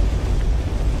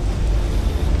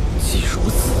既如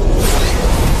此，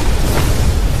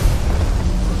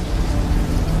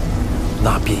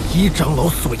那便依长老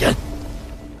所言。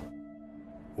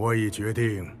我已决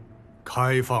定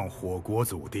开放火国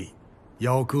祖地，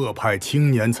邀各派青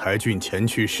年才俊前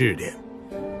去试炼。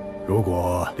如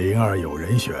果灵儿有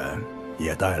人选，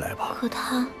也带来吧。可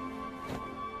他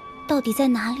到底在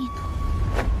哪里呢？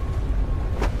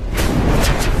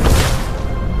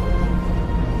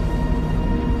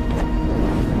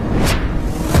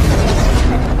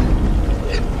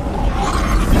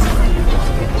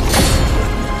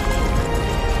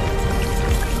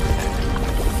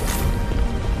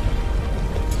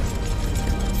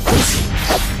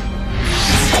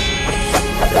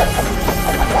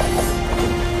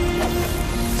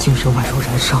精神宛如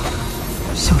燃烧，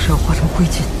像是要化成灰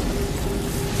烬，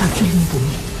但真灵不灭。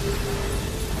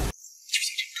究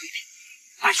竟这个对比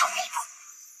迈出了一步，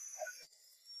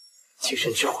精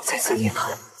神之火再次涅槃，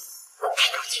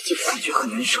使他极尽死绝和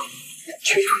难受，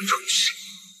却又一种事，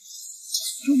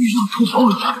终于要出头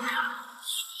了。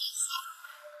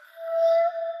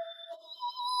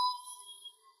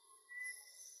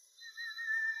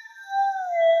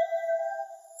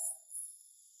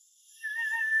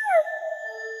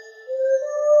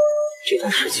这段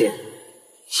时间，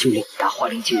心灵大化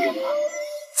临近人马，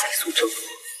再速征服，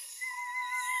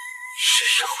是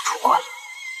时候出关了。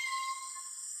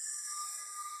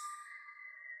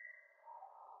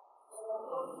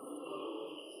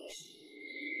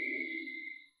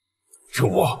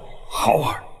主，浩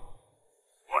儿，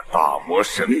我大魔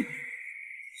神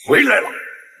回来了！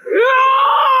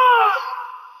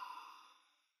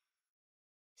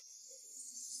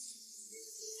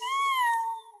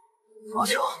老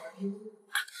九，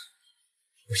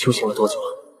我修行了多久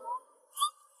了？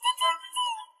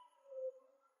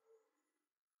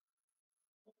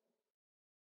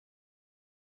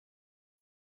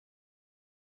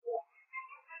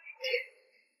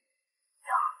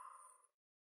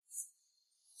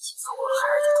走过了孩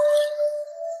儿的童年，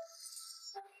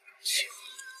希望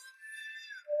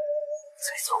再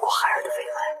走过孩儿的未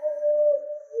来。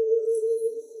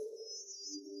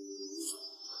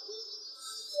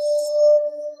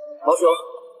老九，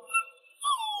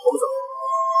我们走。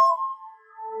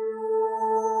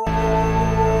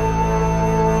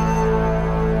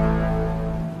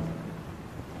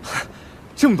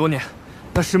这么多年，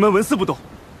那石门纹丝不动，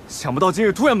想不到今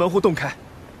日突然门户洞开。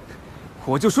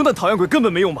我就说那讨厌鬼根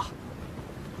本没用吧。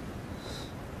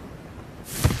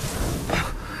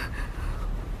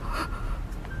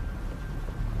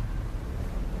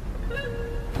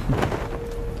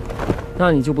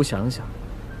那你就不想想，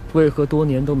为何多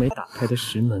年都没打开的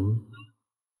石门，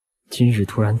今日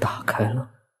突然打开了？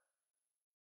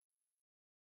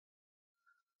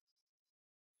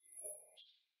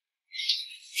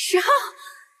石昊，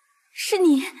是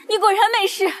你，你果然没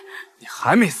事。你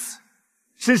还没死，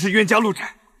真是冤家路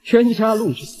窄。冤家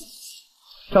路窄，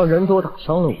让人多打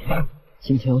伤了我，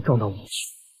今天又撞到我去，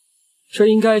这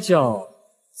应该叫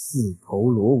自投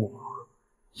罗网。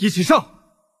一起上！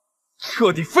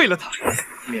彻底废了他，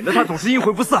免得他总是阴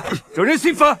魂不散，惹人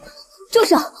心烦。住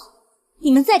手！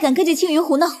你们再敢跟着青云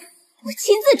胡闹，我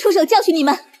亲自出手教训你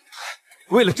们。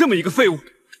为了这么一个废物，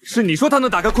是你说他能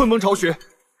打开鲲鹏巢穴，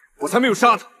我才没有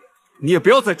杀他。你也不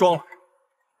要再装了，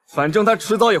反正他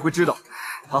迟早也会知道，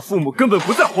他父母根本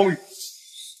不在荒域。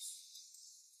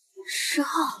石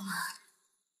浩，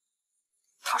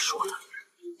他说的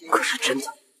可是真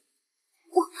的。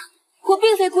我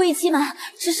并非故意欺瞒，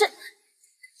只是……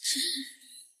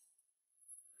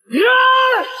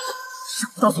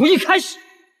想不到从一开始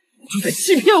你就在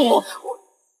欺骗我，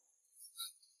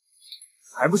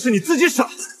还不是你自己傻。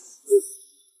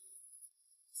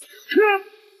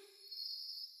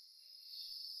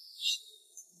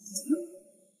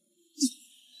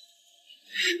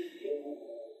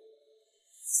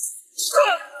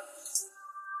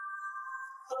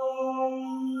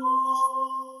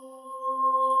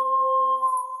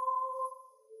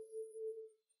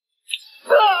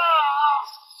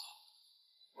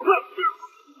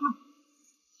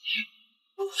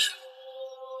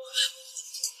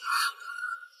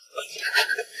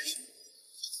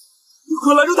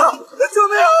快拦住他！救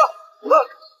命啊！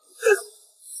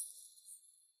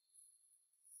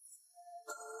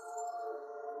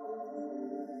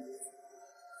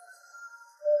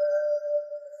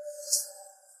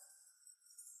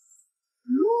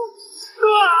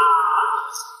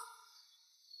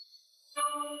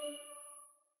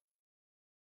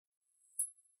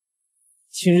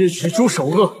今日蜘蛛首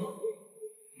恶，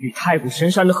与太古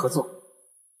神山的合作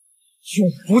永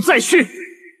不再续。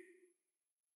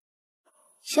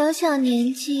小小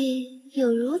年纪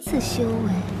有如此修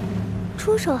为，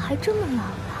出手还这么老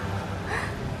了，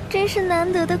真是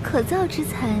难得的可造之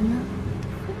才呢。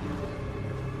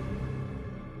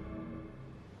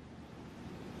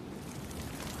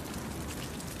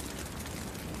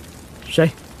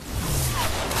谁？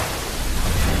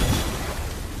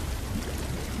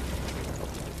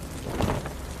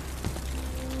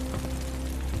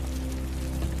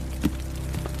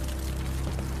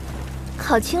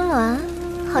烤青鸾，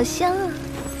好香啊！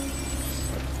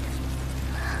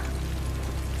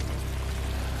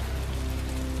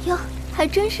哟，还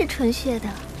真是纯血的，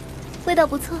味道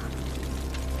不错。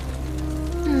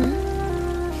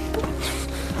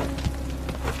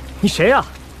你谁呀？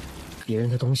别人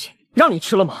的东西让你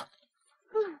吃了吗？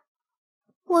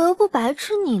我又不白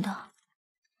吃你的。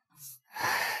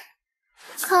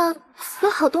看，有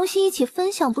好东西一起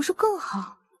分享不是更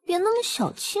好？别那么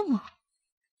小气嘛。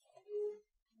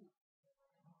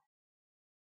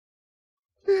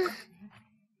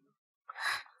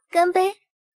干杯！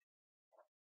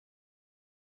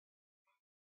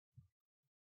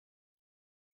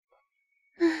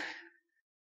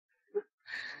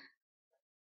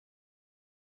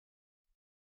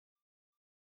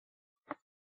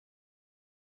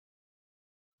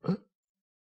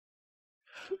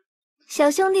小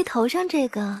兄弟头上这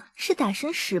个是打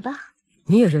神石吧？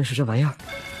你也认识这玩意儿？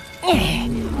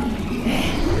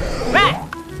喂，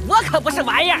我可不是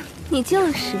玩意儿。你就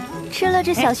是吃了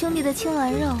这小兄弟的青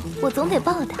鸾肉，我总得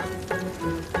报答。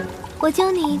我教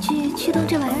你一句驱动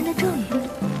这玩意儿的咒语，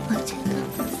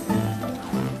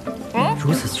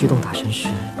如此驱动打神石，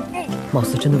貌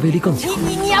似真的威力更强。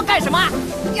你要干什么？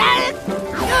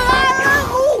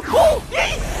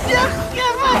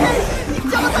你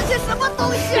教了他些什么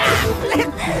东西啊？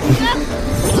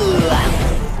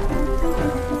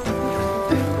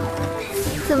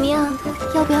怎么样？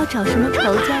要不要找什么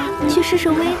仇家去试试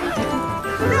威呢？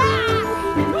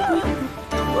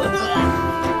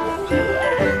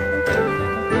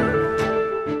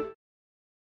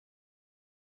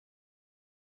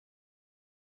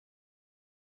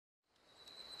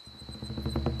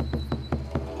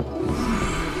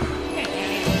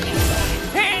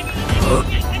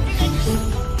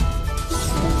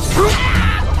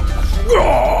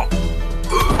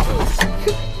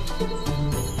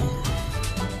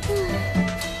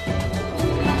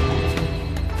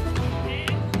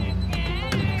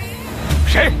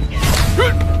谁？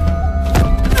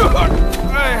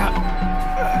哎呀！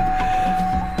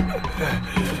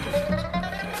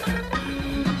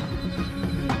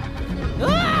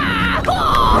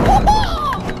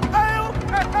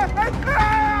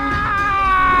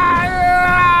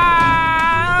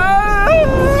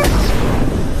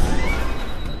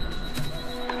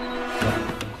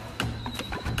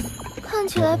看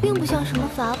起来并不像什么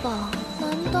法宝，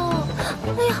难道……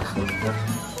哎呀！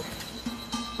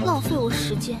浪费我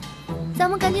时间，咱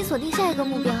们赶紧锁定下一个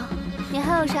目标。你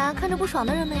还有啥看着不爽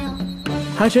的人没有？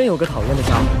还真有个讨厌的家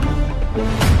伙。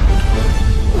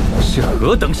是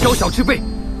何等宵小之辈，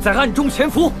在暗中潜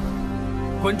伏！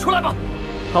滚出来吧！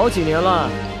好几年了，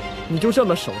你就这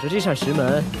么守着这扇石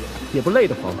门，也不累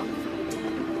得慌吗？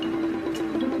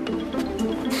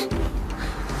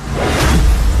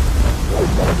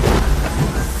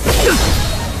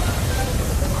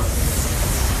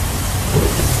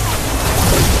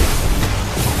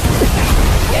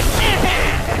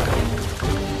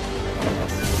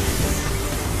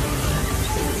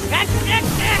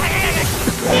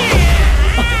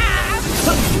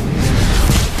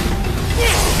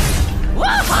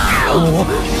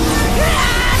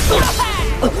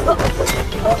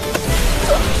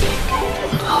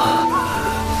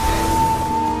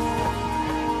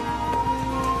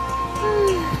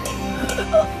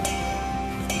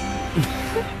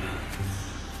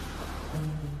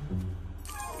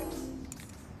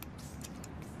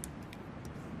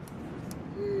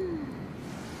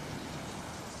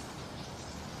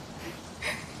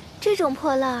这种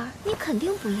破烂儿你肯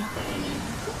定不要。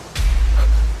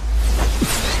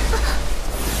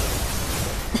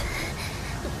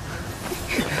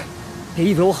别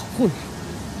以为我好护你，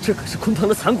这可是鲲鹏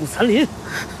的残骨残鳞。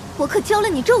我可教了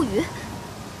你咒语。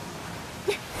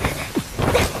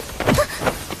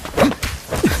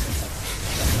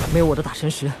没有我的打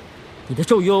神石，你的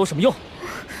咒语又有什么用？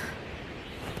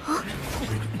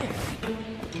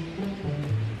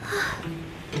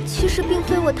其实并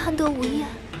非我贪得无厌，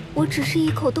我只是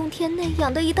一口洞天内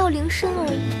养的一道灵参而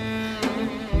已。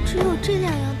只有这2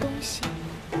样东西，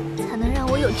才能让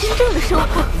我有真正的收获。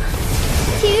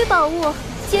其余宝物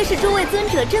皆是诸位尊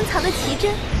者珍藏的奇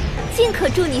珍，尽可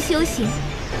助你修行。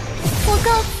我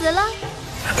告辞了。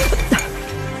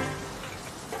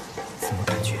怎么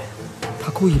感觉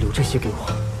他故意留这些给我？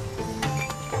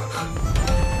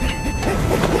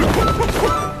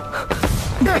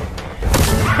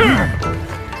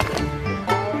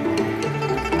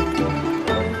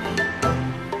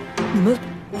你们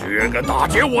居然敢打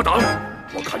劫我党！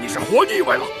我看你是活腻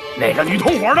歪了。那个女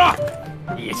同伙呢？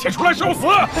一起出来受死！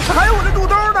还有我这肚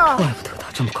兜呢！怪不得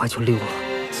他这么快就溜了，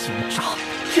奸诈！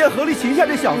先合力擒下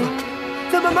这小子，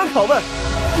再慢慢拷问，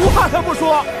不怕他不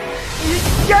说。你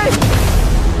先。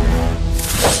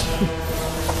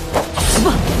什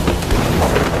么？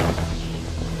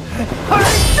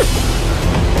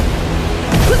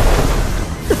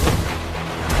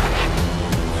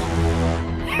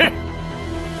哼！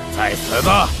在此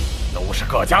的都是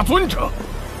各家尊者，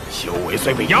修为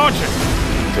虽被压制。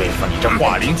对付你这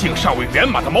化灵境尚未圆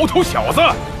满的毛头小子，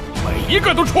每一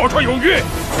个都绰绰有余。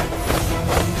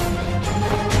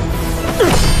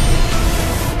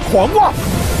黄瓜！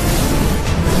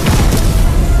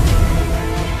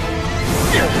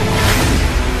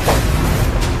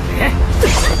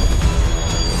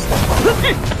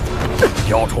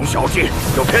雕虫小技，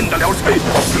又骗得了谁？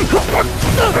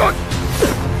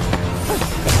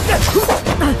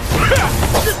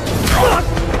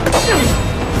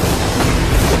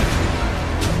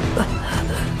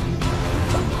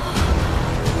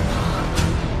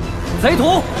贼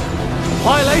徒，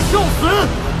快来受死！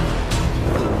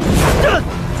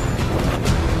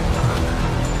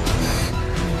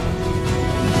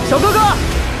小哥哥，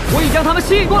我已将他们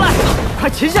吸引过来，快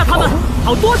擒下他们，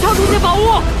好多抢这些宝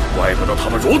物。怪不得他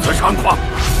们如此猖狂，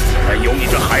原来有你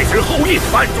这海神后裔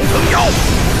暗中撑腰。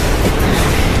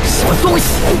什么东西？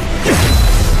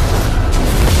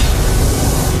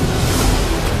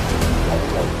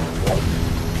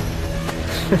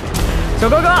小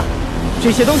哥哥，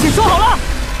这些东西收好了。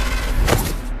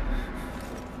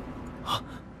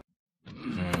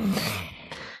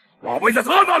宝贝在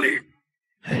他那里。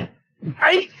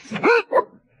哎，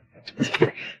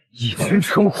一群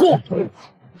蠢货！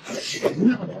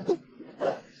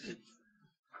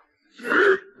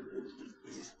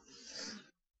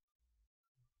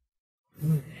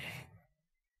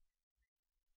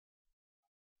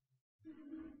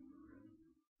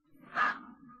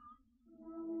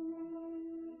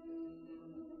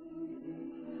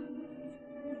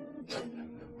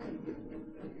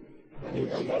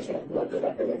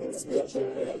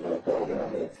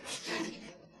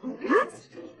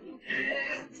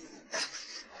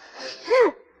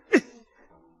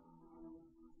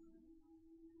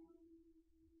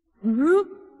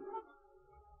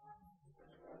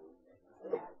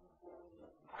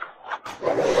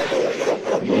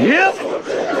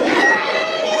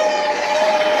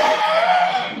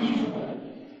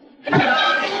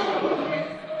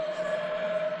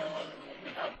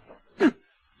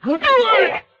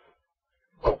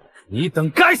你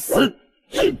等该死！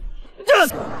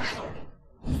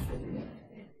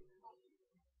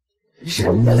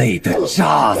人类的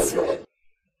渣子，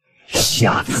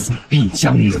下次必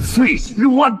将你碎尸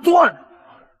万段！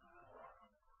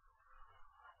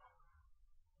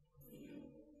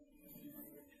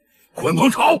鲲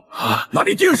鹏巢啊，那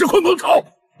里定是鲲鹏巢！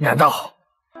难道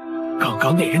刚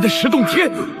刚那人的石洞天？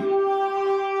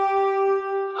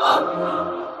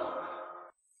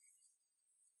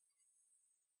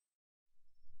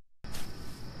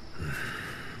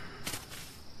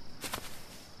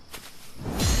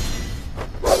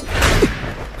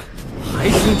还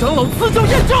请长老赐教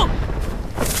验证。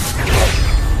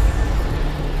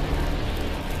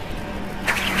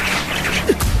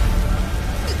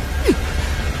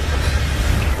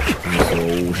你所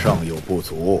悟尚有不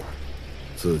足，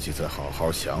自己再好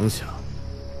好想想。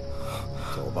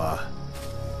走吧。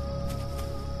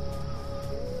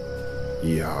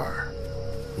一儿，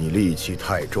你戾气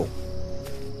太重，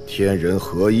天人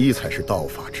合一才是道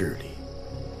法治理。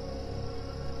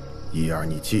一儿，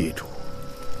你记住，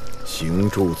行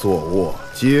住坐卧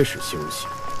皆是修行。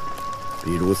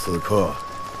比如此刻，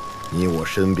你我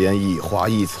身边一花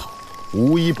一草，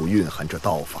无一不蕴含着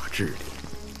道法治理。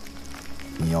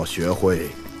你要学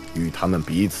会与他们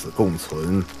彼此共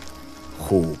存，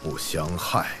互不相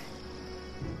害。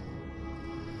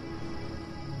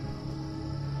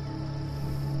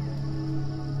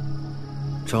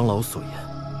长老所言，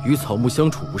与草木相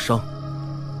处无伤，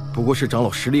不过是长老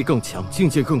实力更强，境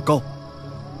界更高。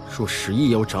若实亦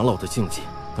有长老的境界，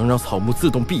能让草木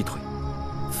自动避退，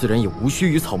自然也无需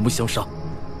与草木相杀。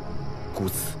故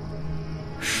此，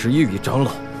实亦与长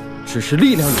老只是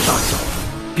力量有大小，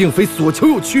并非所求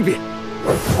有区别。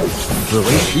此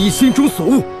为实亦心中所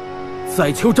悟，再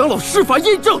求长老施法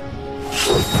印证。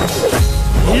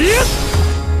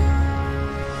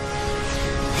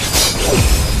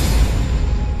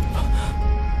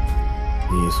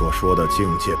你所说的境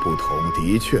界不同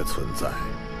的确存在，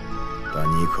但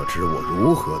你可知我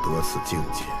如何得此境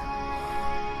界？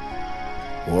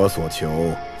我所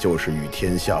求就是与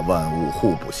天下万物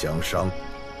互不相伤，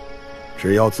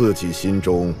只要自己心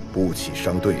中不起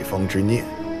伤对方之念，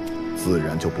自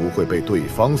然就不会被对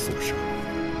方所伤。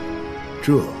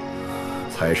这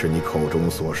才是你口中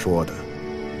所说的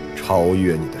超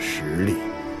越你的实力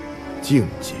境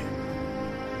界。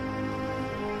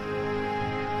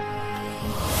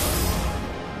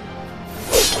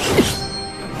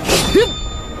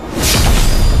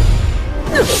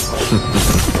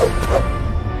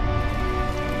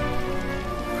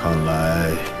看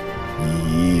来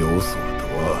你已有所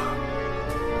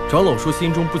得。长老说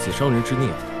心中不起伤人之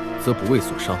念，则不为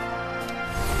所伤。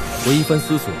我一番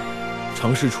思索，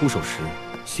尝试出手时，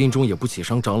心中也不起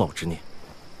伤长老之念，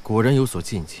果然有所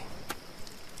进境。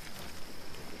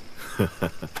呵呵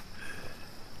呵。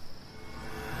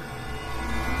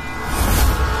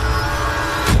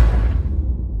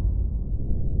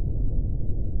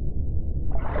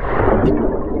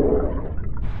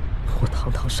我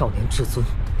堂堂少年至尊，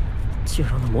竟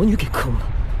让那魔女给坑了，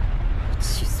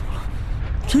气死我了，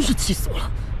真是气死我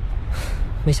了！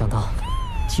没想到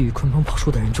觊觎鲲鹏宝术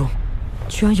的人中，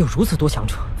居然有如此多强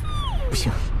者。不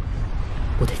行，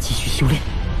我得继续修炼。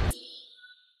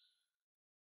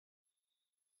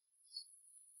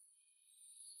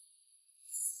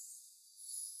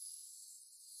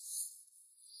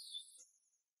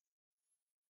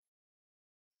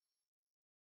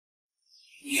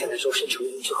原来肉身成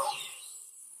灵之后，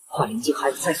化灵境还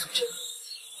有再所证，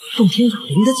洞天有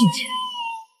灵的境界。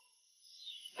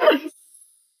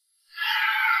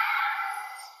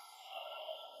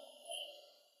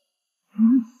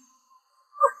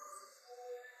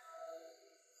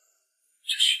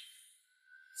这是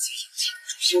在阳气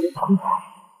中修炼的鲲鹏，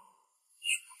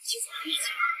与我结在了一起，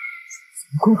咱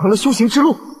们鲲鹏的修行之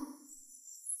路。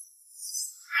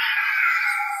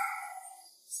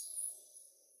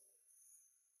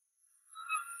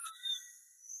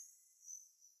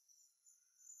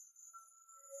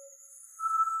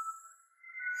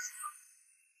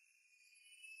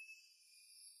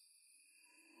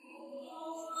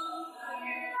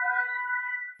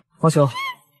黄兄，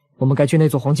我们该去那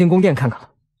座黄金宫殿看看了。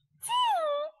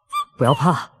不要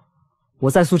怕，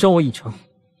我在苏州我已成，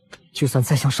就算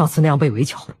再像上次那样被围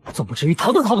剿，总不至于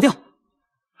逃都逃不掉。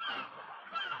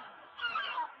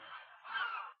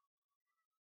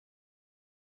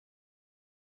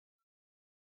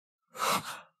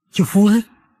有符文。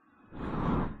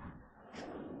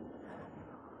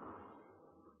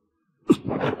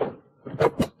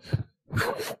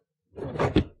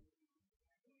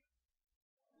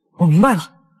我明白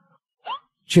了，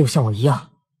只有像我一样，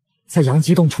在阳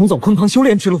极洞重走鲲鹏修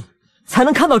炼之路，才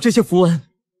能看到这些符文，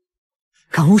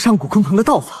感悟上古鲲鹏的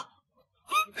道法。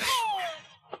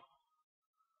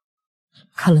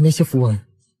看了那些符文，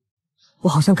我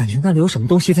好像感觉那里有什么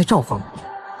东西在召唤我。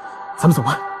咱们走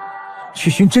吧，去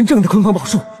寻真正的鲲鹏宝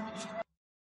术。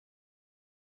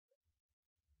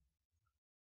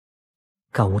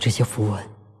感悟这些符文，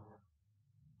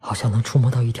好像能触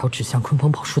摸到一条指向鲲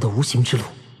鹏宝术的无形之路。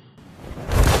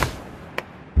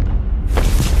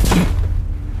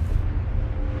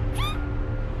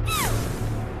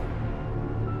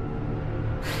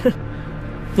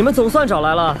你们总算找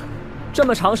来了，这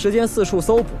么长时间四处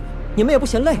搜捕，你们也不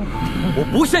嫌累？我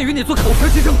不屑与你做口舌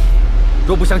之争。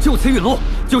若不想就此陨落，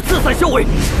就自散修为，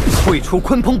退出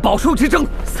鲲鹏宝树之争。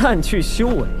散去修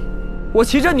为？我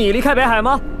骑着你离开北海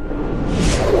吗？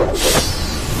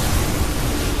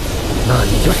那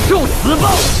你就受死吧！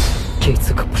这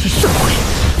次可不是盛会，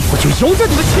我就由着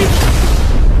你们骑。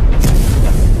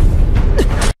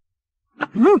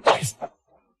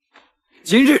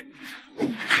今日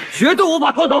绝对无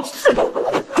法脱走。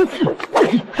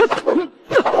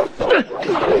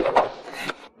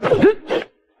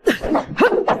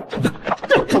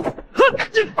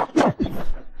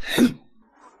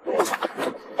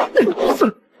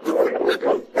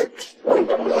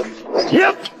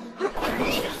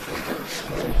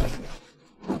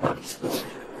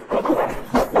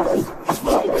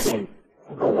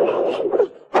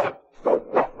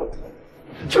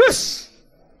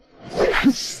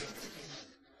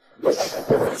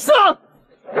上！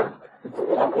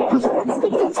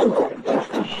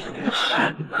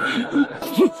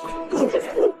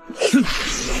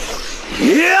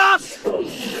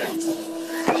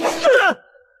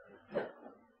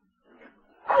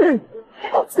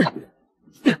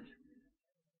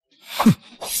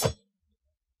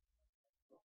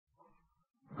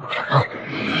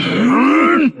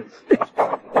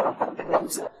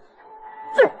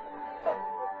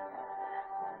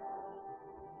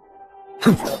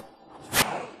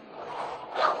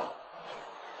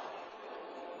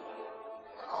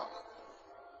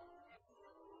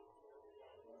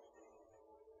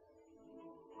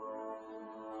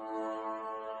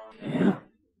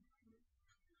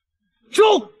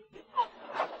中！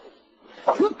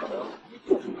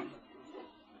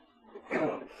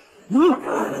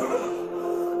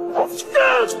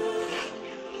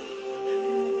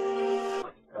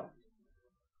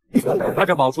他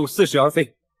这宝柱似是而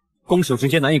非，攻守之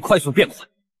间难以快速变换。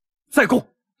再攻，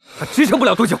他支撑不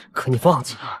了多久。可你忘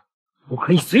记了，我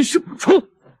可以随时补充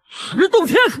石洞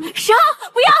天。石昊，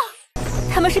不要！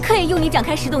他们是刻意用你展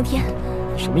开石洞天。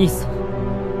什么意思？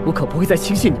我可不会再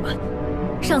轻信你们。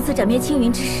上次斩灭青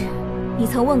云之时，你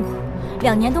曾问过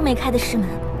，2年都没开的石门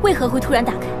为何会突然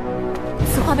打开？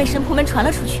此话被神仆们传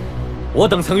了出去。我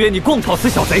等曾约你共讨此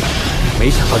小贼，没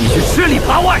想到你却吃里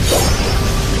扒外。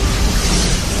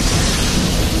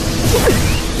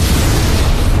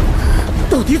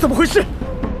到底怎么回事？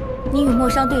你与莫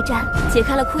商对战，解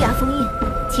开了枯崖封印，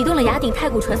启动了崖顶太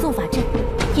古传送法阵，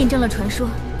印证了传说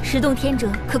石洞天者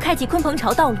可开启鲲鹏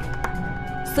巢道路，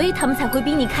所以他们才会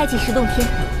逼你开启石洞天，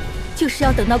就是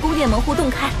要等到宫殿门户洞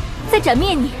开，再斩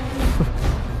灭你。哼，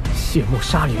卸磨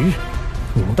杀驴，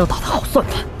你们当打的好算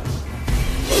盘？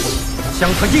将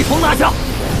他一同拿下！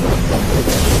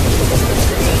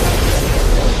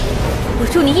我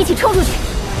助你一起冲出去。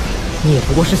你也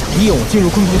不过是想利用我进入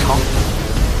鲲鹏巢，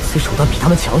此手段比他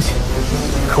们强些，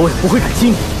可我也不会感激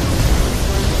你。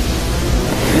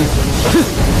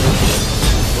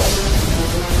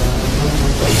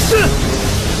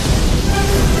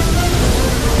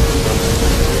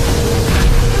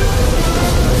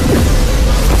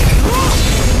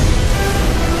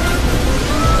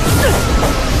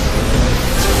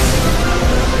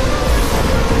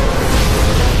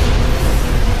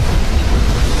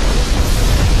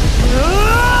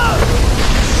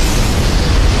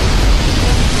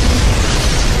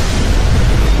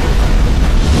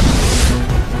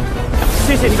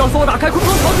谢谢你告诉我打开鲲鹏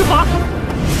巢之法。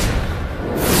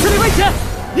这里危险，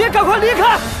你也赶快离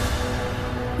开！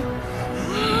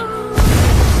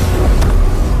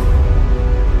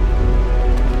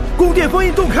宫殿封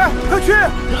印洞开，快去！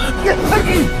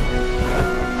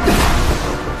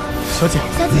小姐，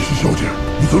云溪小姐，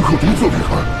你怎可独自离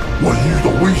开？万一遇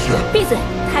到危险……闭嘴！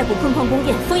太古鲲鹏宫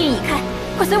殿封印已开，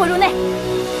快随我入内。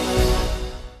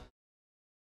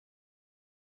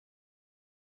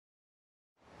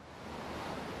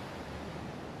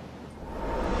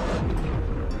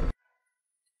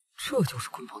这就是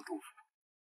鲲鹏洞府。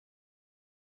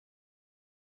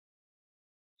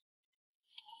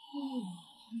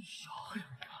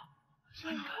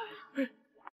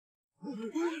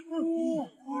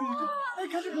哎，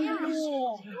看这个！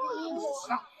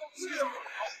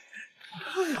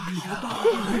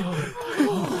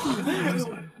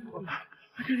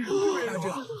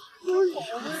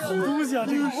好东西啊，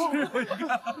这个是！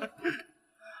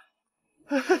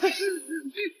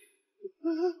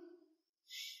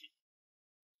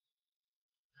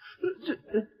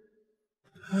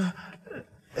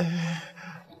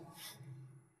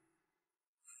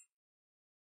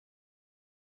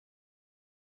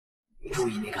注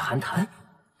意那个寒潭，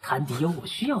潭底有我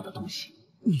需要的东西。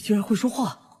你竟然会说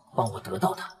话，帮我得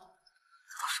到它。得到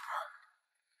什么？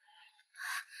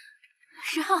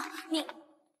石昊，你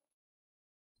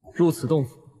入此洞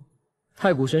府，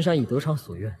太古神山已得偿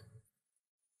所愿。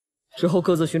之后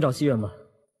各自寻找机缘吧。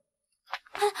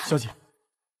小姐，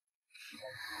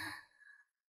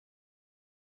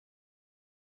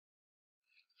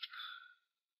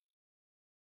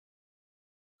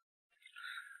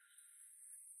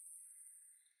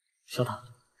小塔，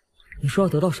你说要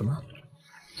得到什么？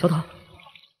小塔。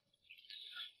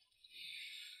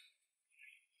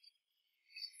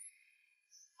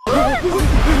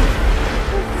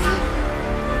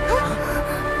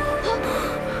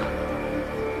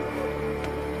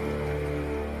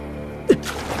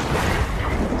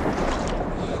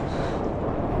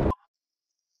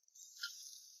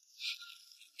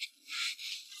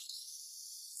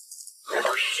 难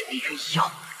道与美人一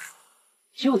样，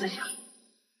就在下？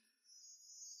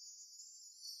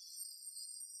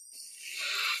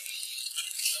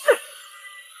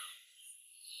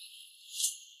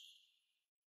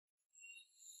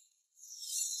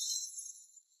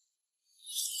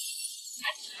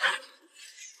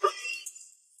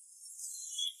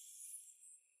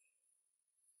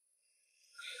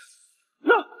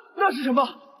那是什么？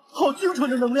好精纯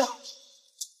的能量！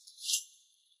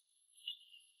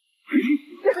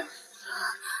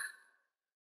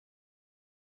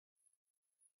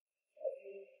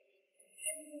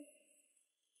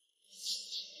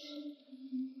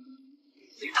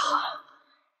雷塔，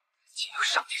竟有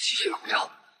上天气息笼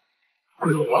罩，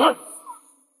归我了！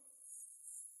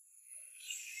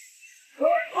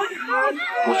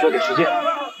我需要点时间，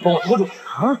帮我拖住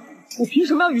他。啊！我凭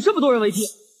什么要与这么多人为敌？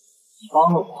你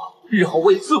帮了我，日后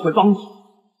我也自会帮你。 你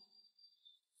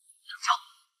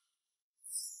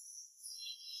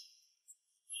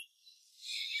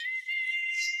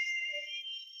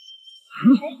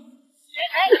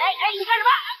干什么？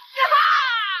干嘛？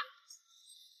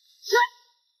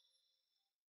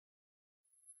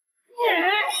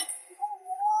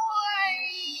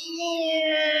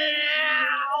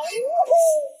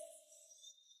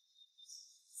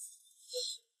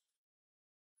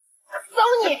走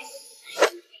你！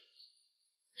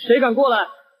谁敢过来，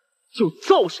就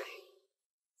揍谁！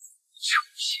臭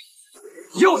小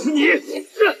子，又是你！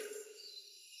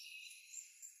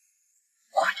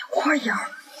快点，快点！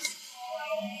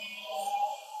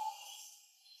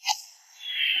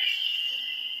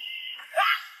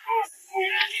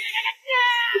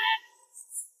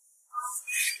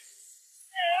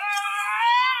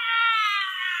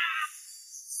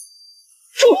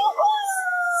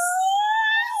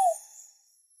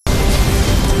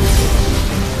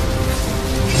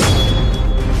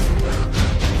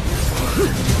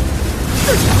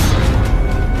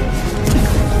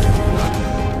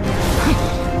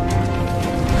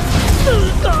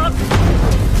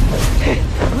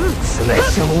 此乃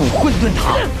生物混沌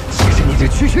塔，岂是你这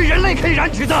区区人类可以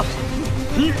染指的？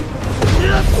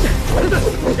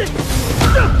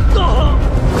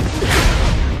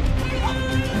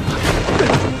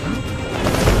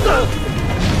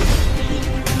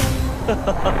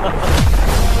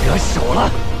得手了，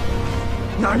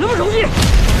哪那么容易？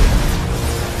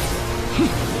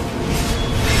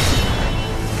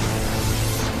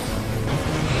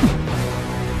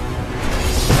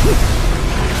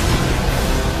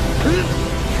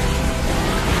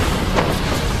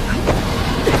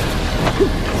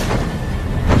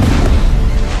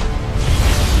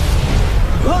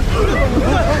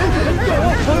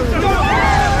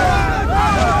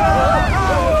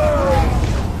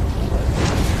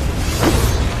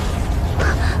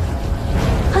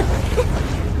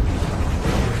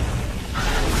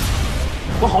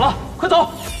我好了，快走！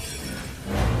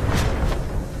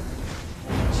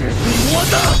这是我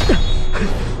的。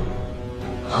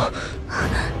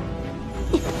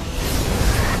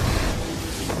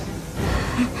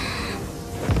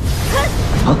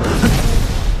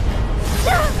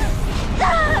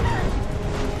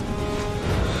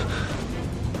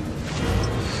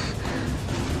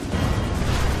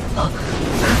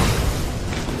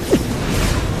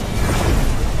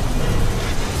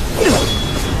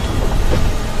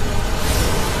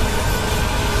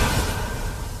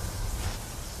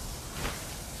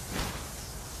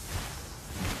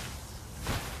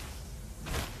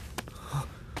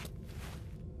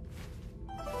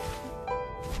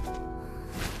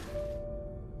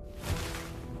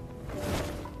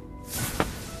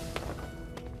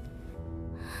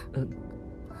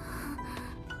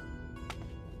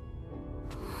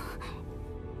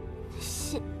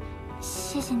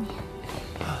 谢谢你。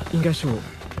应该是我。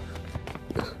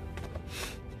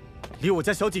离我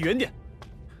家小姐远点。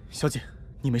小姐，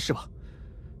你没事吧？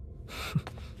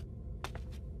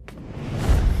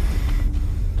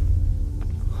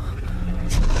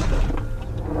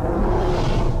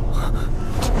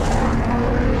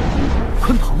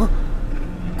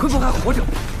活着。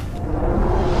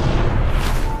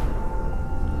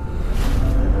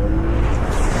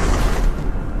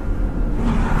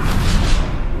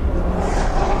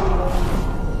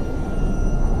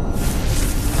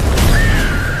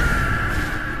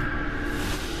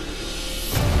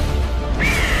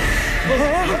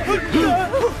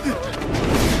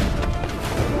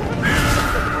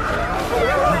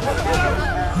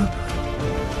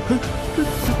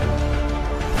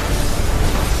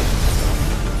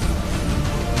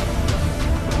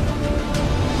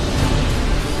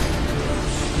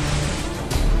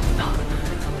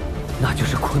那就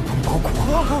是鲲鹏宝骨。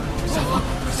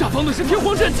下方的是天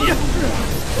皇战戟。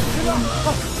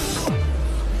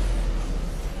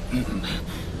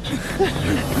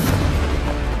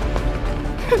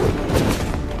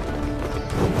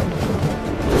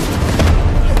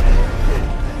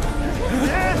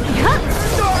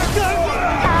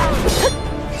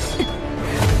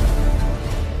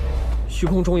虚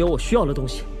空中有我需要的东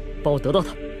西，帮我得到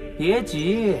它。别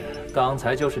急，刚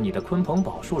才就是你的鲲鹏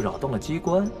宝术扰动了机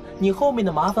关，你后面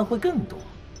的麻烦会更多。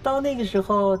到那个时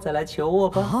候再来求我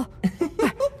吧。啊！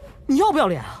哎，你要不要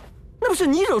脸啊？那不是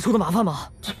你惹出的麻烦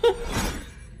吗？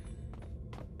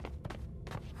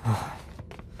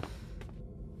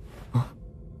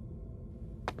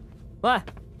喂，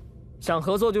想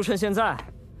合作就趁现在，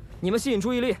你们吸引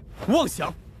注意力。妄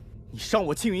想！你伤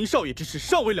我青云少爷之事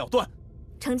尚未了断。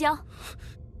成交，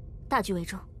大局为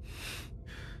重。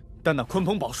但那鲲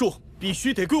鹏宝术必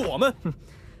须得归我们。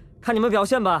看你们表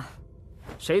现吧，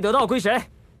谁得到归谁。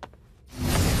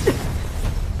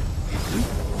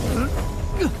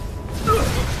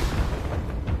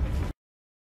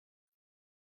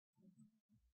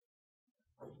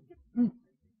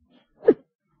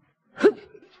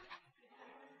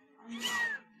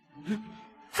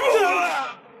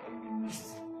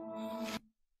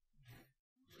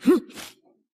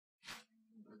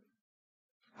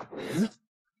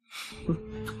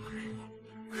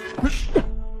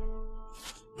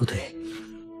不对，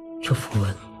这符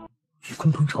文与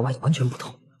鲲鹏朝外完全不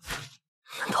同。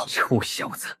难道臭小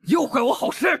子又坏我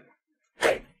好事？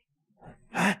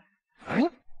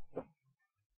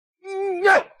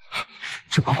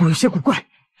这宝物有些古怪，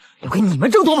留给你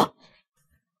们争夺吗？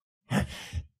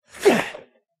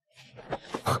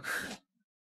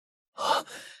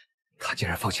他竟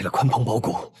然放弃了鲲鹏宝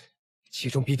骨，其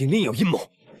中必定另有阴谋。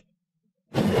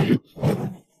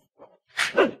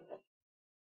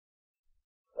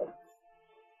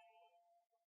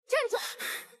站住！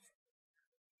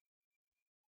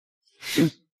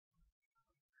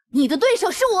你的对手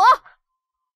是我。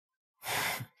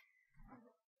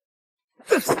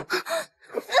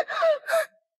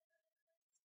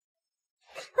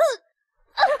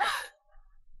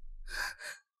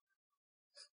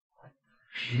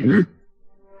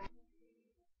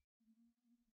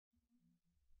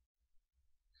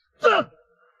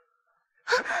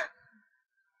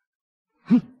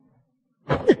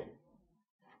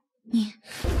你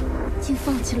竟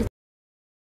放弃了。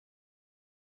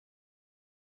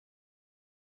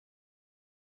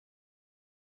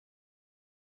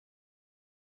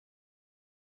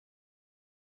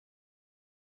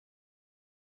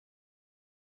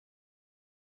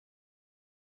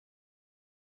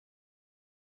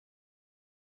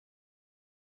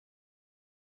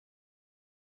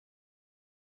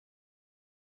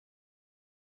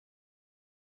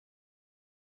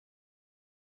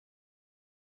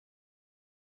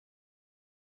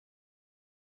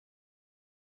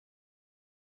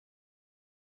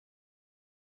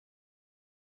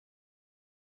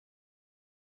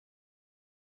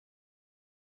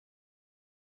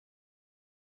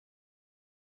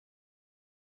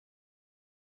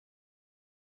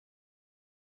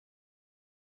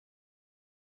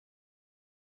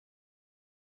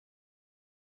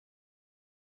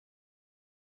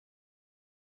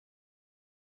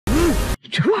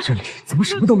这里怎么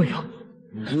什么都没有？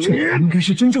这里应该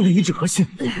是真正的遗址核心。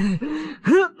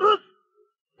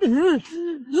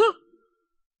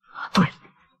对，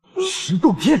石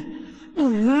洞天。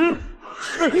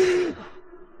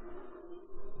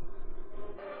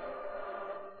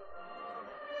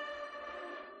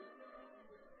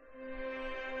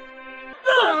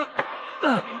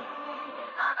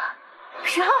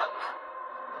石昊，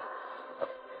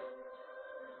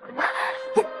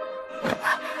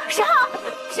石昊，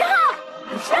石昊，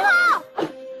石昊！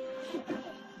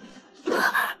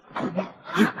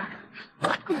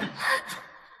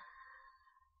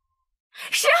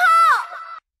石昊！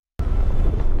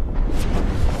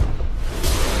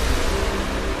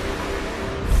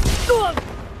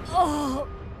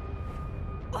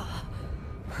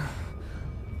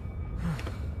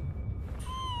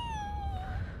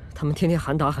他们天天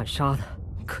喊打喊杀的，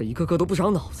可一个个都不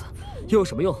长脑子，又有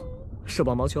什么用？射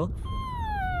爆毛球？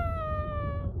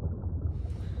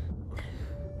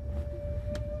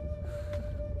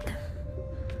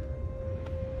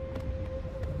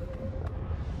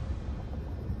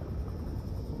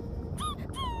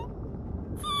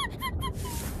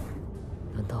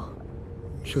难道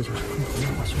这就是昆鹏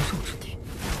炼化凶兽之地？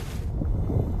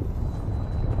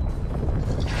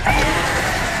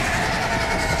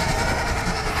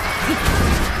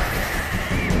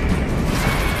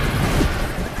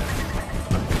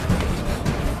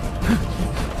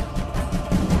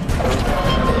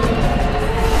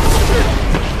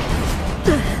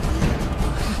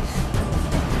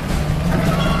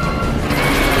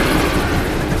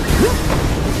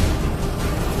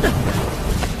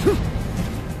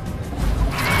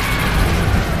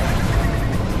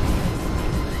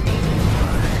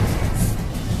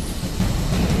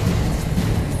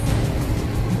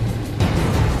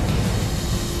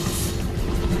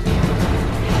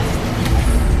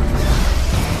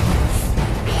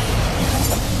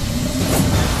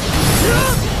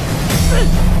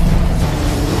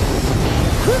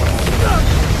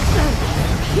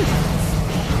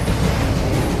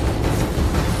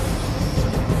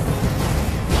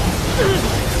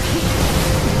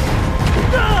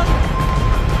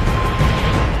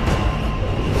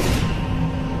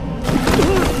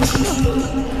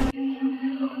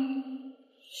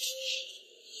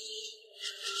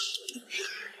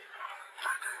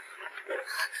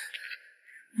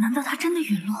 难道他真的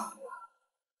陨落？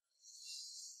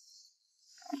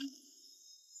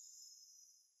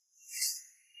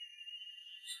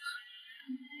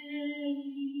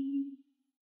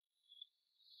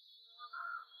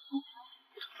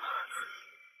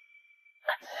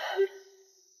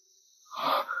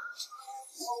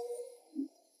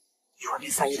若年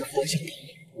3亿的佛像里，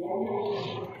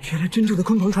原来真正的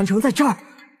鲲鹏传承在这儿。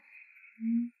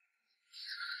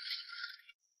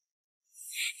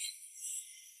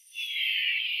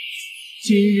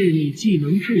 今日你既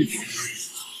能至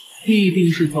此，必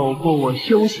定是走过我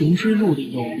修行之路的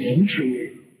有缘之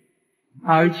人，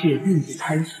而且并不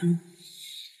贪心。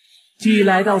既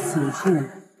来到此处，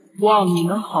望你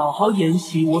能好好研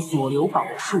习我所留宝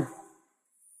术。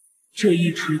这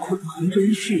一池鲲鹏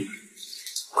真血，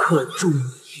可助你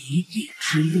一臂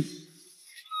之力。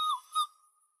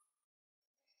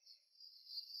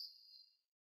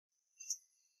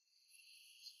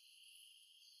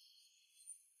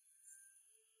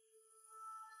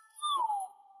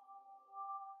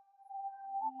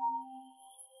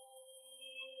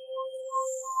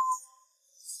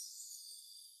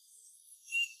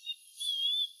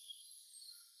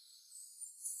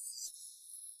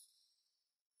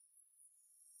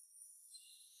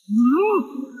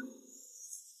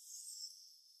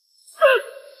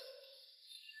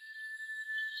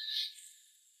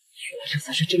 原来这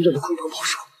才是真正的鲲鹏宝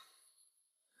术，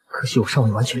可惜我尚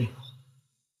未完全领悟。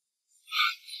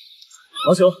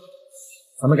毛球，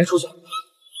咱们该出去。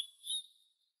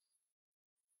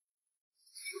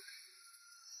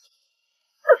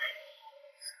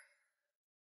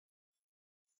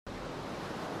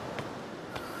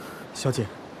小姐，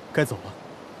该走了。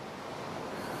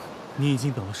你已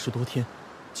经等了10多天，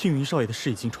庆云少爷的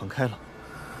事已经传开了，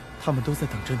他们都在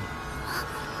等着你。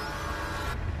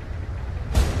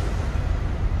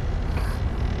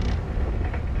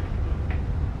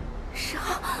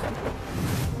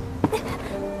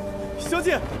 小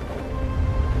姐，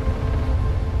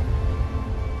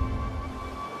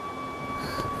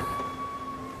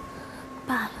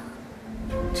罢了，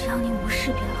只要你无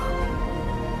事便好。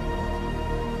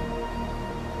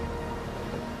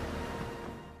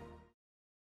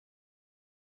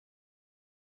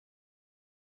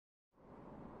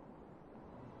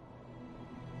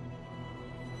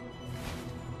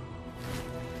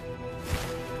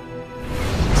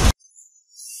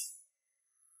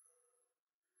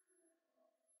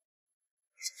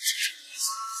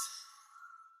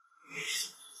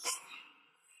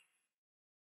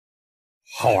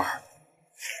浩儿，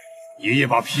爷爷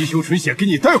把貔貅纯血给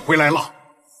你带回来了。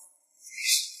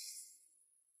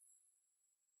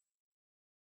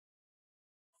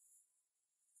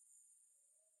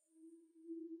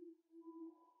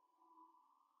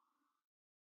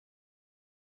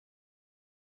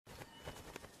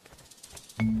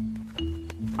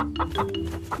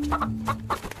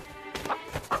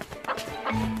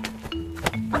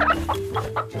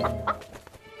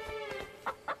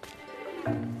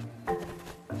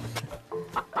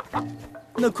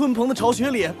那鲲鹏的巢穴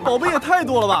里宝贝也太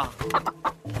多了吧！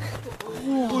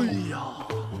哎呀，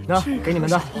那给你们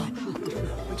的，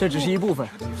这只是一部分。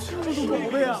这种宝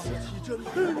贝啊，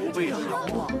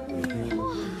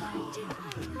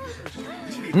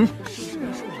嗯。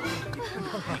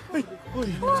会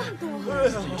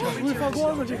发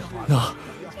光啊！这个。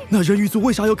那人鱼族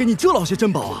为啥要给你这老些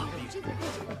珍宝啊？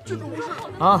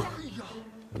啊！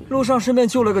路上顺便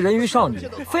救了个人鱼少女，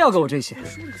非要给我这些，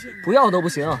不要都不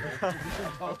行。哇，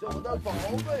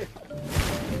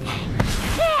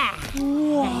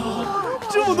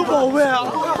这么多宝贝啊！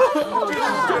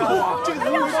这个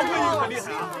很厉害啊！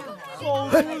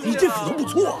哎，你这斧头不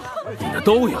错，你的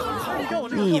刀也很好。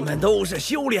你们都是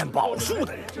修炼宝术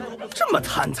的人，这么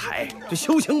贪财，这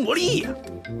修行魔力呀！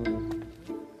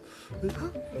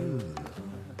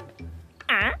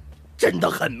真的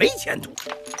很没前途。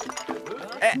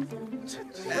哎，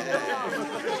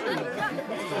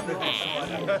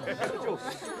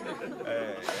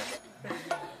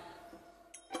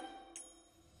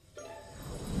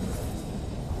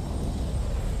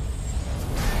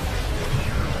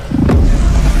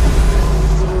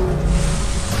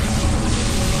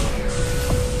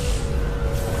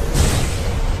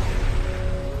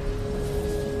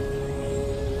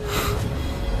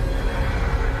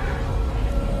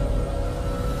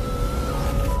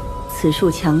此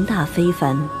术强大非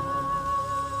凡，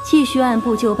继续按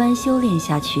部就班修炼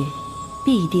下去，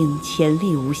必定潜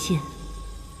力无限。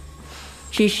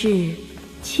只是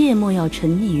切莫要沉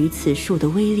溺于此术的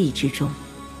威力之中。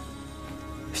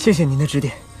谢谢您的指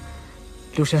点，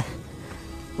刘神，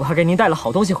我还给您带了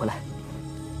好东西回来。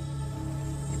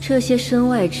这些身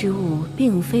外之物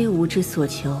并非无之所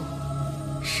求，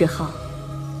石浩，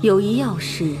有一要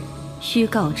事需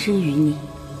告知于你：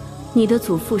你的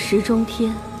祖父石中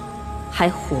天还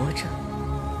活着。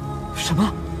什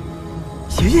么？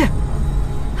爷爷？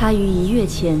他于1月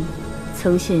前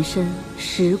曾现身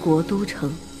石国都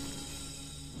城。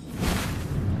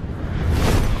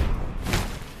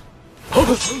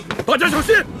大家小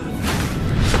心！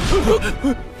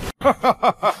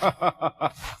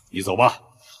你走吧，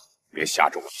别吓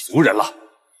着我族人了。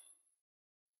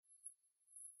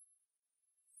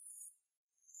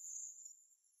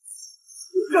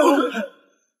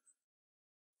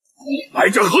来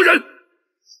者何人？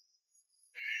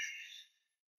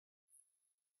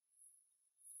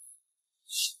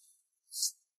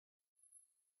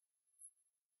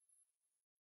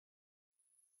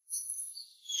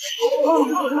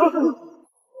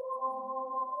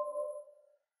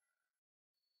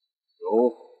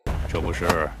哟，这不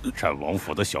是战王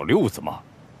府的小六子吗？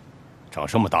长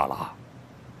这么大了，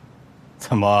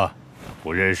怎么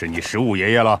不认识你石五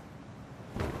爷爷了？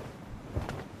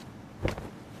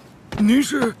您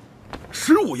是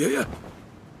石五爷爷，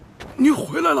您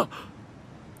回来了。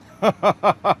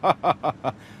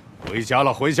回家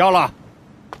了，回家了。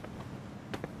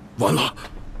完了，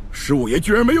石五爷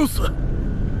居然没有死，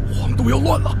皇都要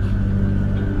乱了。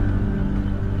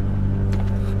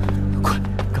快，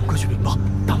赶快去禀报，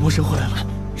大魔神回来了。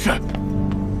是。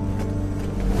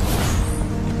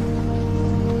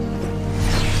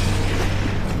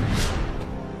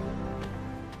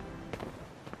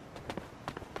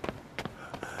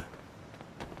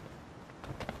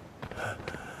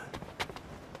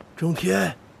中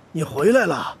天，你回来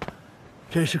了，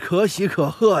真是可喜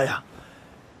可贺呀！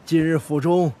今日府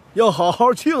中要好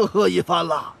好庆贺一番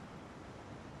了。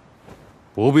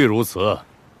不必如此，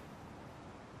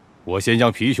我先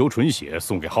将貔貅纯血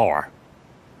送给浩儿。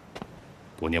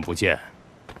多年不见，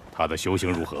他的修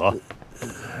行如何？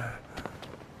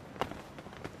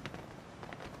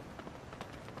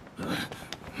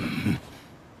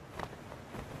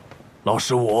老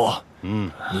师傅，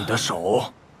你的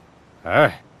手，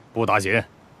哎。不打紧，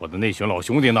我的那群老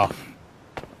兄弟呢？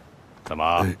怎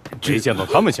么没见到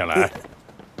他们前来？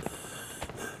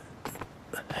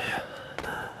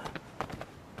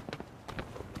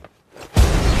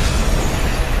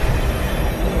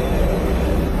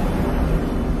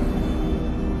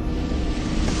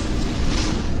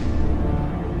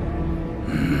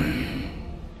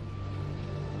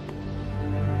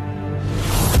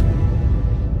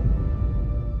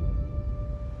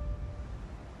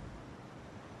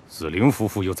子灵夫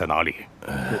妇又在哪里？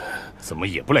怎么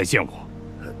也不来见我？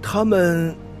他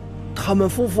们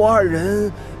夫妇2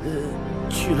人，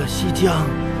去了西疆。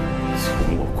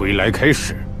从我归来开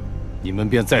始，你们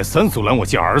便再三阻拦我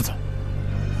见儿子。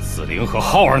子灵和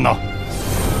浩儿呢？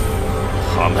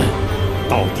他们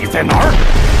到底在哪儿？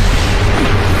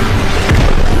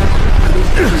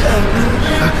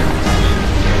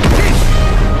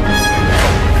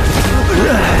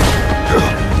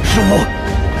师父。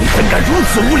你怎敢如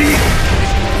此无礼！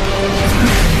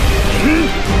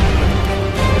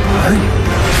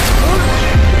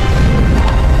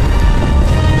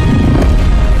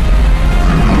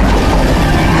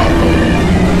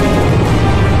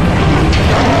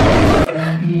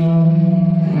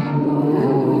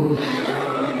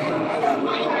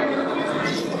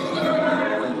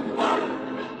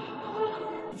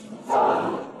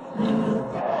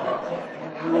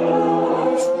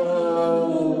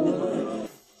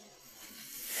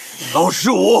老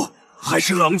十五，还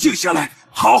是冷静下来，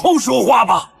好好说话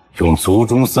吧。用族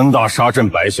中3大杀阵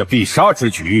摆下必杀之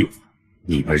局，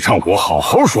你们让我好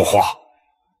好说话，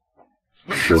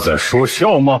是在说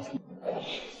笑吗？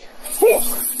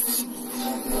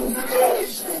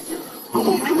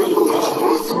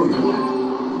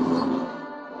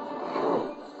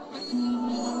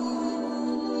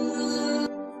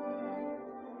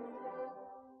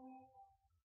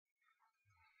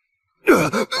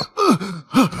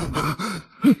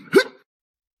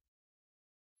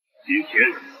今天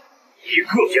一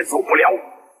个也走不了。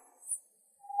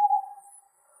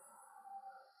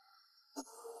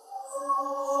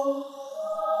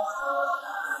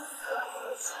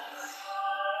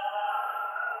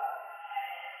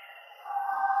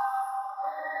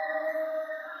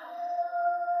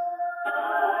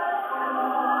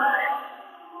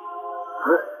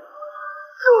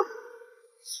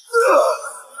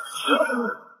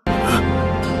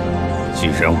既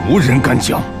然无人敢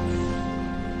讲，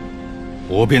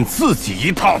我便自己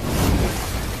一趟。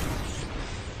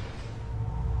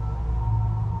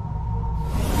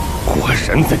果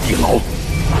然在地牢。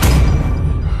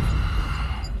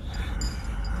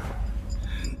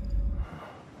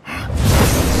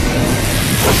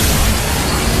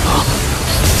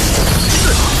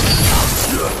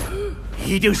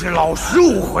一定是老十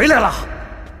五回来了。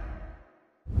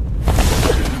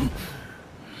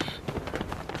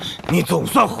你总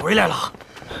算回来了，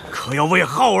可要为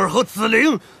浩儿和紫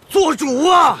菱做主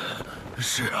啊！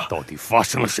是啊，到底发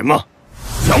生了什么？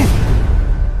讲。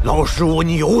老十五，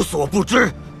你有所不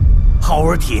知，浩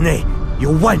儿体内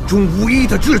有万中无一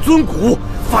的至尊骨，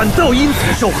反倒因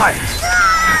此受害。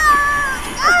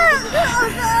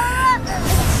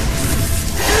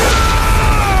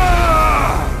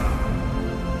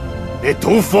那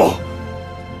毒妇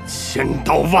千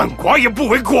刀万剐也不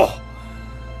为过。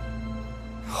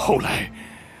后来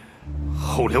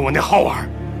我那浩儿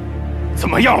怎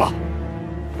么样了？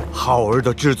浩儿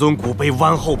的至尊骨被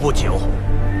剜后不久，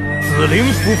紫菱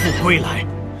夫妇归来，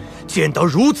见到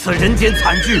如此人间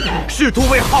惨剧，试图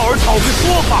为浩儿讨个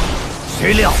说法，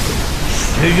谁料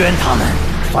学渊他们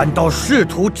反倒试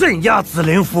图镇压紫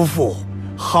菱夫妇，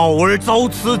浩儿遭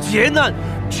此劫难，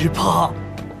只怕……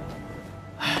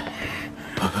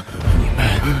你们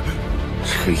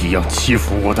这样欺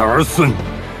负我的儿孙，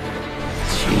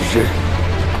今日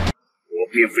我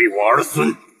便为我儿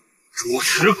孙主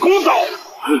持公道。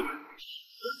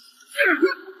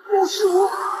老十五，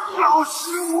老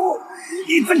十五，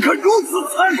你怎可如此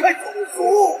残害宗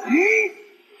族？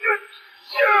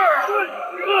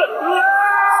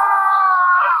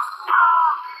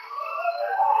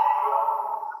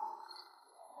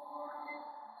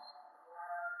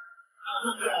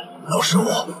老十五，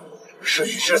事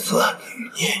已至此，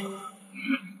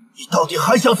你到底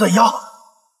还想怎样？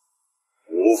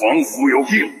国王府有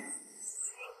病，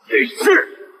得治，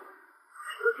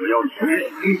我要执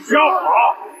行家法。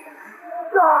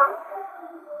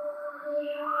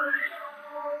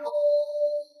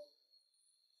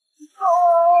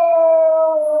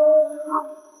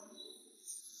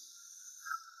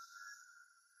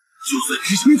就算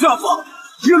执行家法，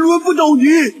也轮不到你。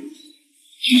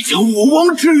你将我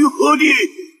王置于何地？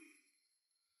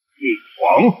一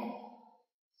王，我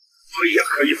也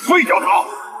可以废掉他。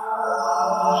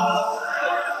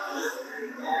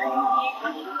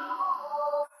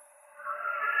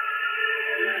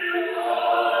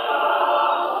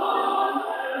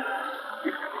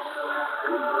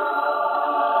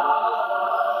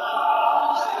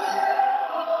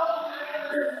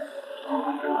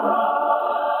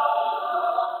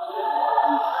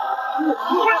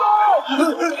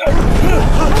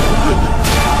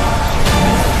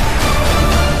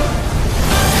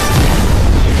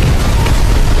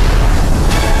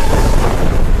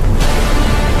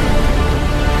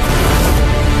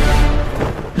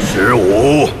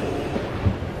15，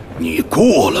你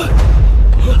过了。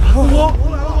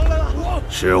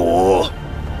15，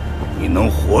你能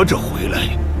活着回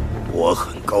来，我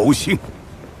很高兴。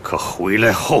可回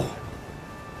来后，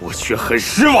我却很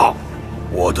失望。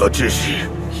我得知时，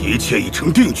一切已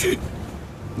成定局。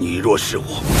你若是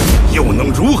我，又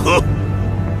能如何？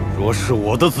若是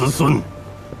我的子孙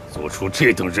做出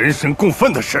这等人神共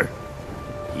愤的事，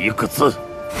一个字：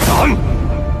斩！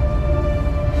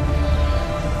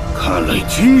看来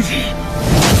今日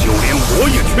就连我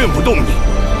也劝不动你。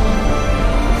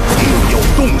你要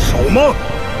动手吗？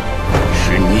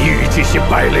是你与这些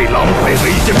败类狼狈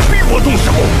为奸逼我动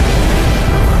手，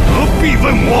何必问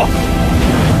我？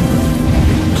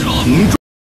城中。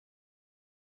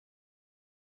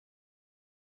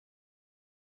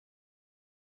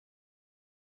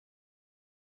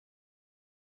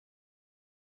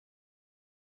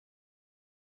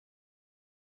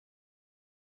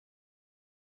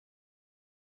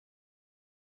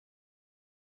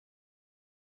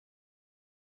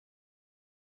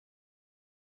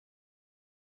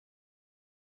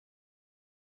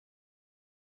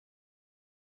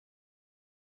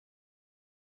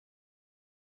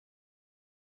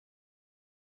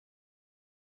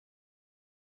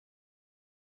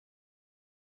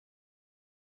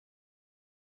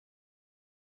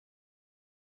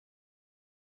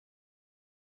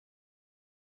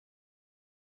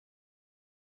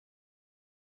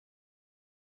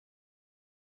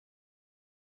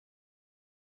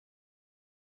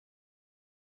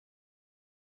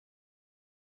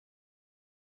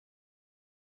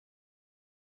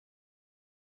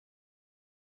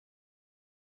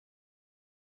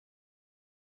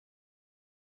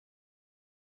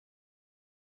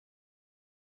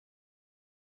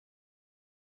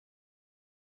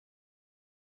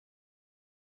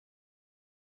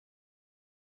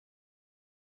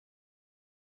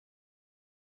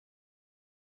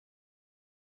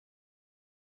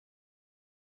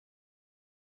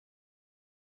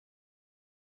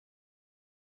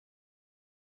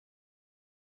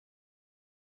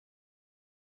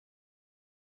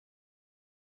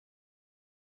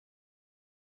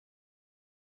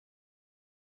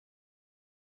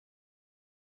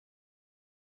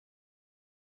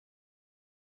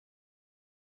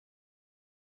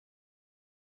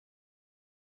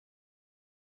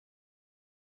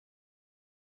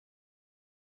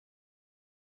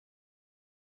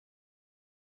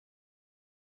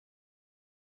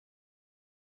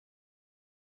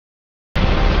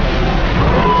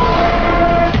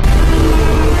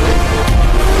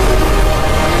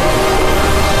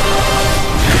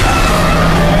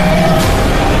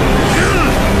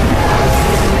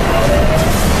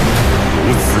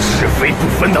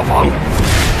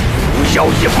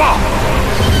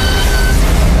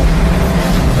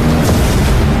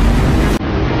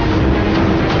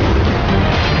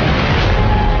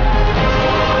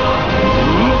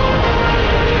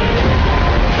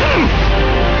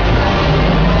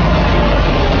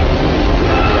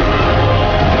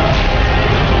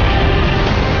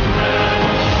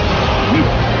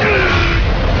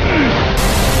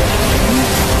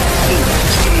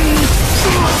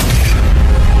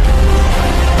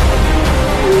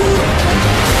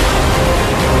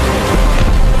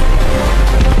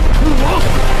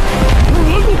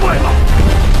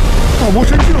魔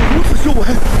神竟有如此修为，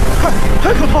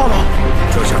太可怕了！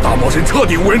这下大魔神彻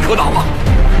底无人可打了，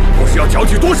不是要搅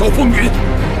起多少风云？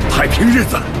太平日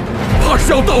子，怕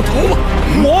是要到头了。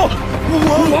我，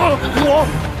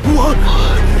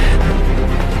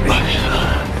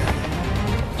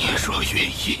你若愿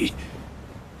意，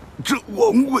这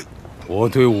王位，我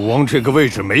对武王这个位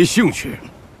置没兴趣，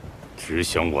只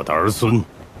想我的儿孙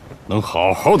能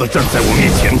好好的站在我面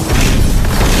前。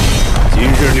今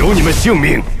日留你们性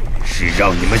命，是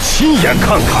让你们亲眼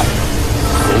看看，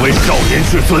所谓少年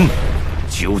至尊，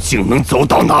究竟能走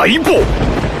到哪一步。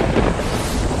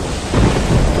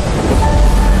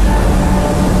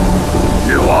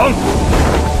日王，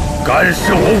干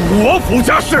涉我武王府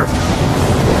家事，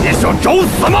你想找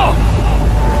死吗？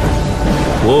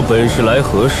我本是来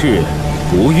何事，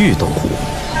不欲动武，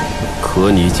可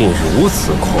你竟如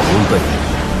此狂奔。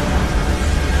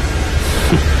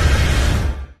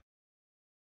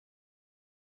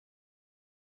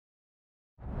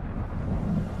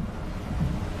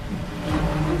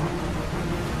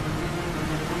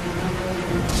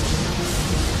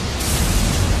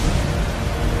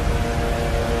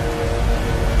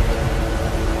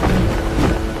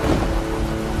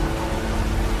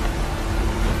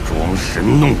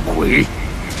神弄鬼，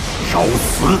找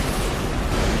死！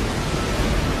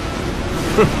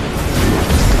哼，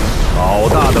好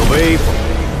大的威风！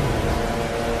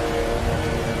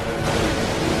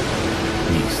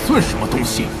你算什么东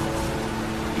西？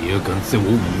也敢在我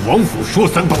武王府说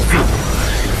三道四！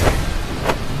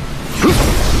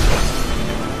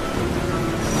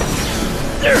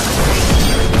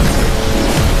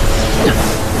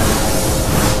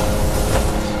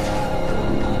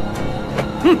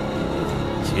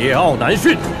桀骜难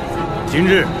驯，今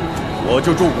日我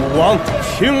就助武王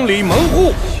清理门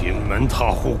户。亲门踏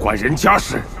户管人家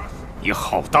事，你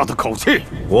好大的口气！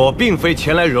我并非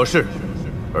前来惹事，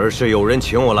而是有人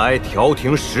请我来调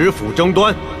停食府争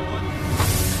端。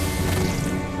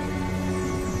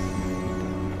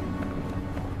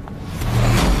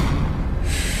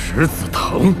石子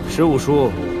腾，石五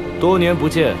叔，多年不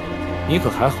见，你可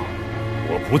还好？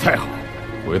我不太好，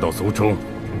回到族中。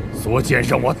所见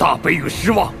让我大悲与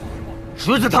失望。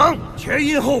石子腾，前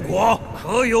因后果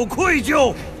可有愧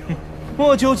疚？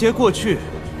莫纠结过去，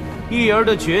一儿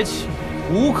的崛起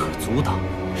无可阻挡。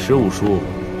石五叔，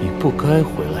你不该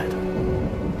回来的。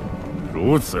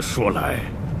如此说来，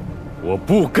我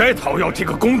不该讨要这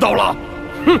个公道了。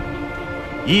哼，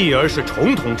一儿是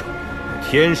重统者，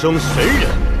天生神人，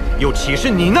又岂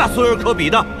是你那孙儿可比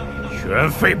的？全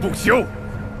废不休，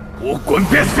不滚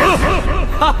便死！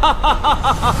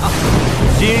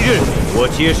今日我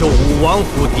接受武王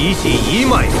府嫡系一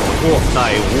脉所托，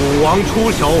待武王出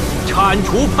手，铲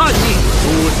除叛逆，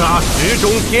诛杀石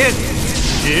中天，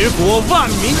使国万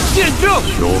民见证。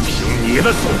就凭你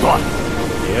的手段，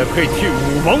也配替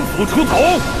武王府出头？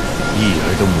一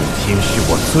儿的母亲是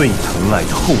我最疼爱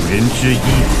的后人之一，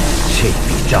这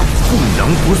笔账不能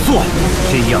不算，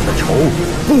这样的仇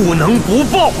不能不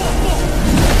报。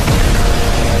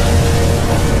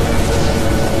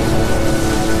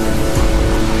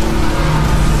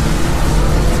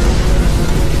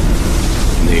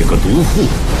那个毒妇，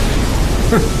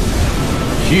哼，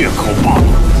借口罢了。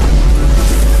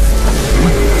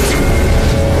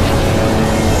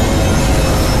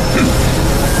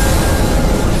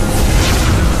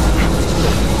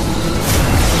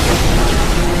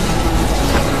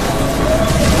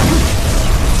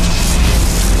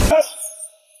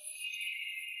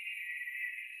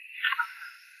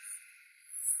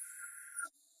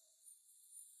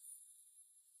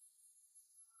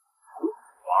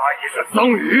这脏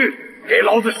鱼，给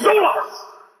老子收了！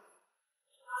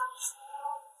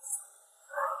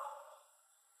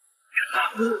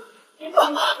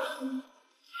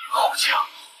好强！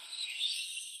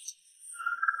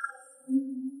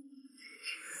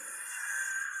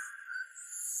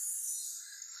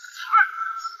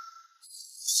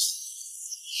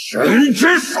神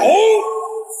之手！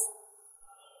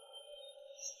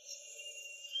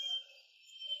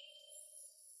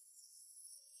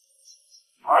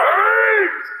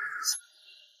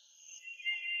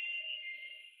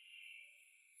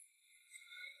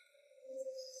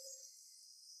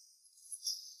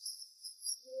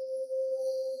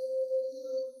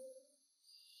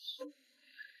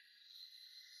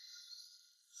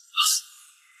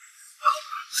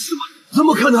怎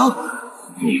么可能？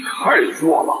你太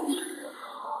弱了！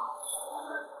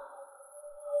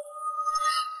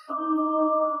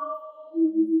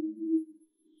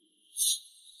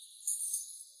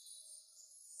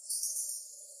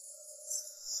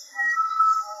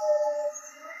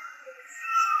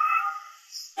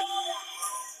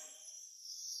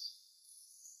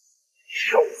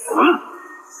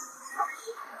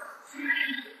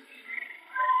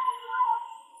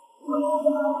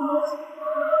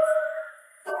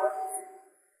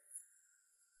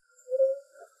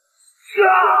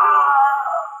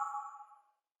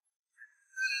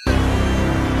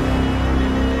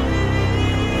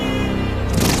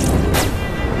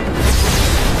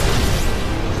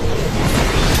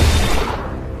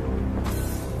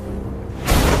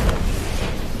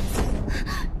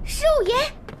十五爷，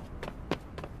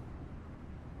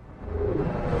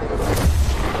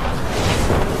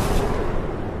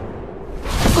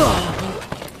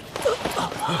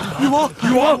羽王，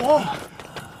羽王，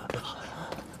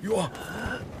羽王，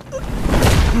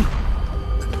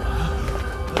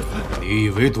你以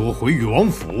为躲回羽王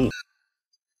府，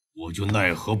我就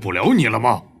奈何不了你了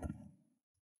吗？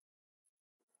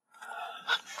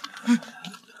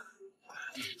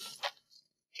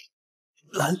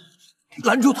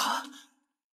拦住他！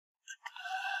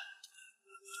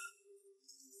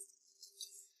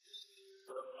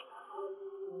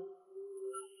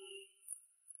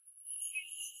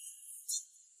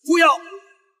不要！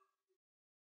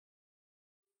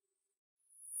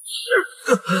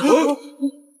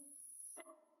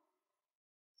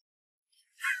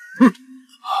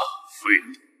废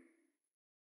物！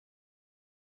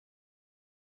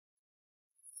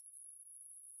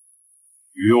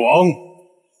羽王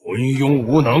昏庸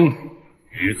无能，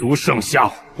狱卒剩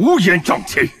下乌烟瘴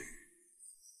气。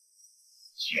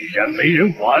既然没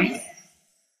人管，那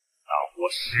我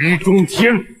石中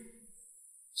天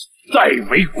代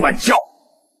为管教。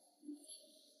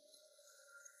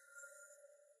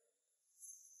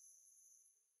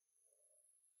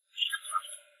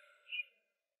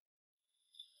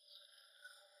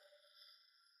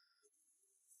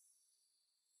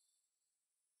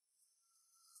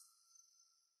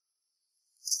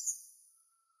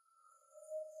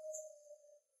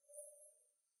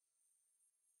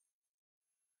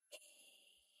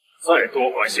再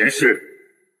多管闲事，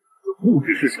就不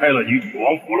只是拆了你羽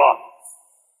王府了。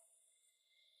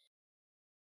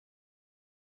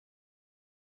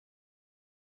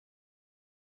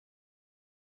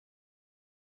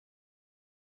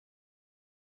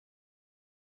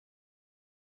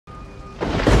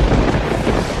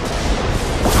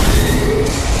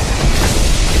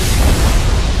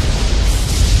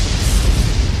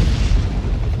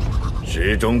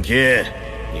石中天，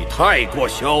你太过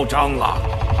嚣张了。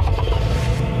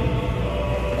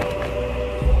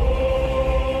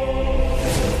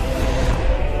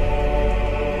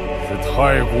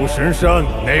太古神山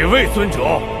哪位尊者？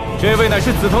这位乃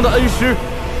是紫藤的恩师，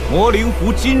魔灵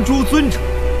湖金珠尊者。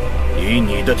以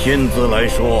你的天资来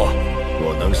说，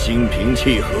若能心平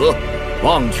气和，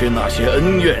忘却那些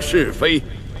恩怨是非，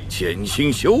潜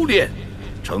心修炼，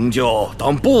成就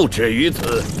当不止于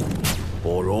此。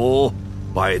不如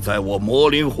拜在我魔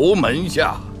灵湖门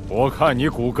下。我看你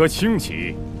骨骼清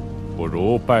奇，不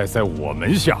如拜在我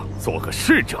门下做个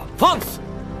侍者。放肆！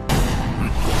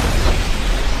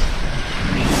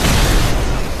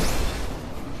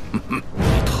你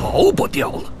逃不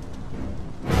掉了。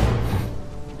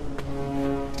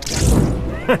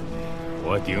哼，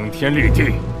我顶天立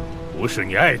地，不是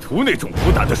你爱徒那种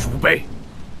不大的鼠辈，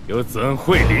又怎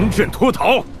会临阵脱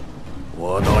逃？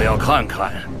我倒要看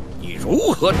看你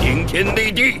如何顶天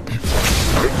立地。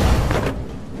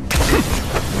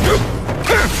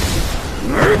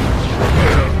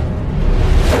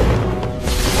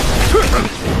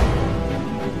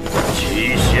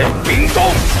七弦冰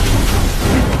冻，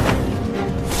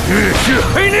日式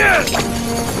黑炼。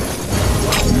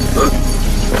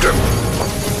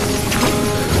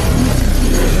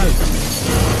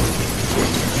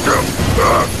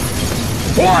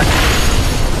换！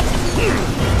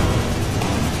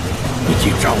你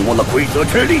既掌握了规则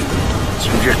之力，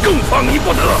今日更放你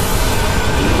不得。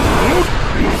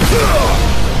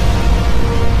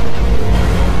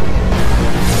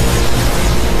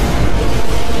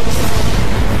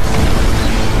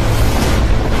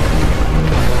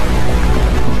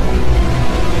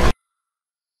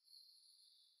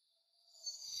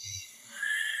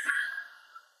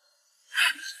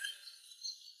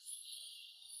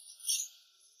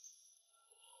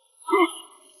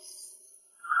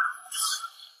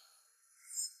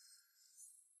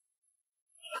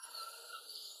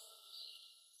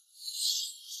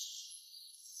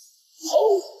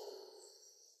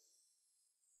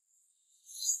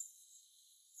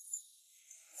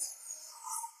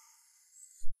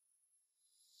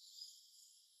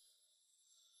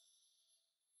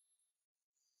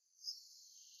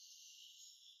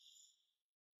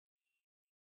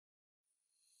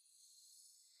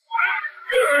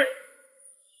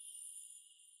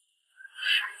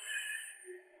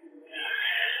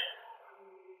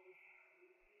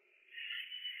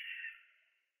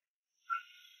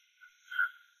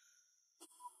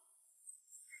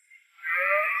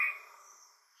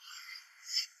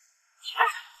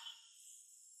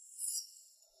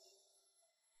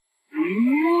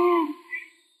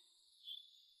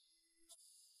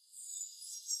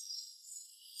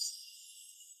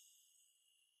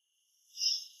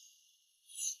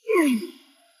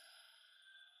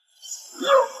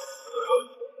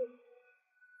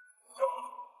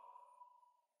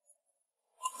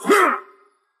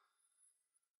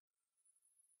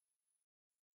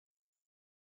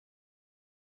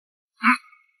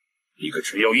一个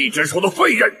只有一只手的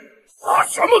废人，拿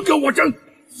什么跟我争？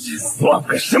你算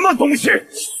个什么东西？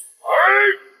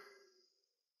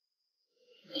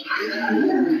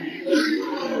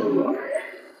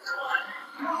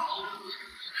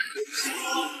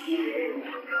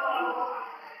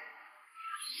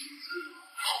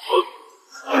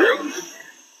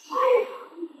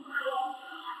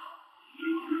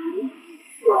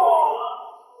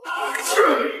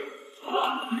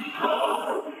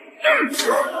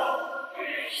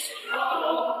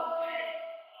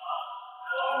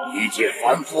一介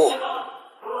凡夫，竟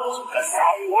敢丧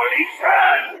我灵身！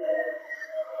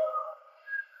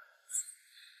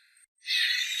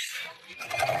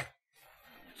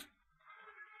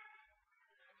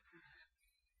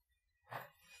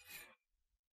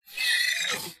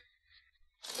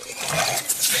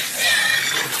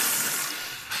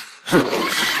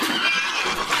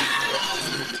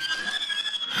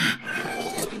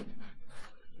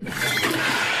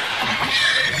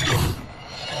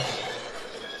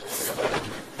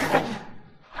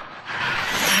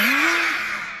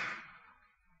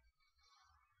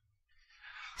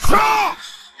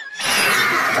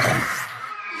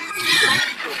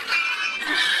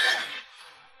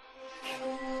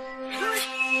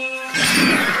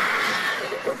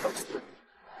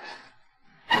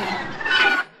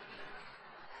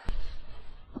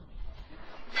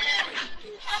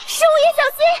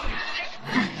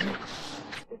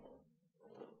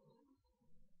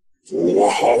做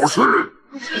好事，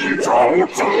你找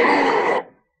死！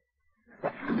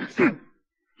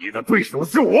你的对手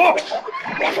是我。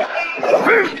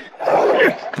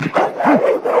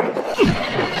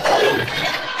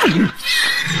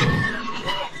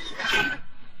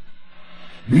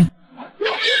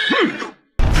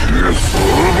去死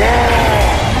吧！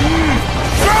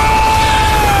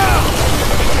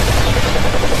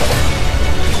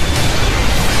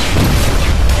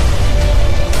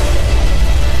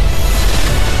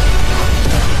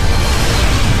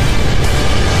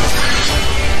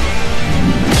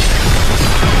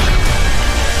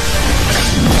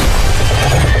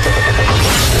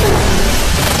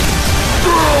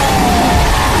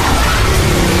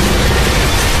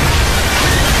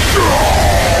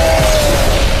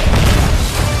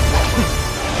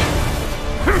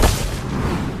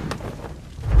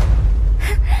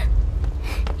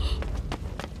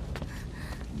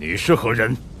你是何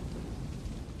人？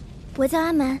我叫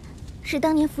阿蛮，是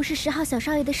当年服侍10号小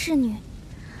少爷的侍女。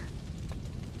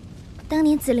当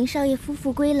年紫菱少爷夫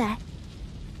妇归来，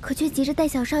可却急着带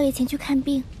小少爷前去看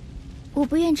病，我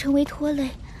不愿成为拖累。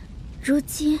如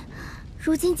今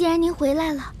既然您回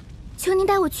来了，求您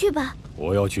带我去吧。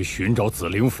我要去寻找紫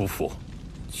菱夫妇，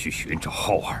去寻找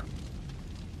浩儿。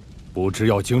不知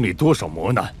要经历多少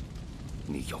磨难，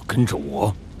你要跟着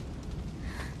我。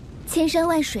千山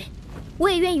万水，我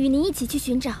也愿与您一起去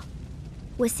寻找。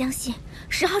我相信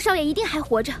10号少爷一定还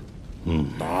活着。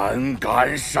胆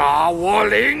敢杀我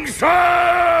灵身！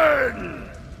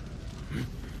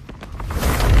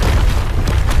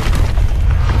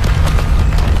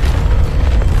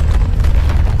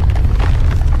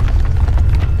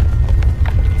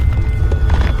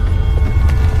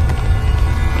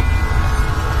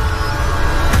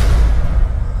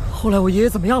后来我爷爷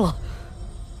怎么样了？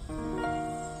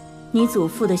你祖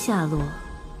父的下落，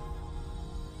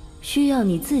需要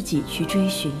你自己去追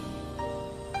寻。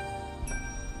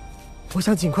我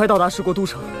想尽快到达十国都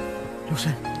城。刘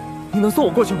深，你能送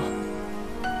我过去吗？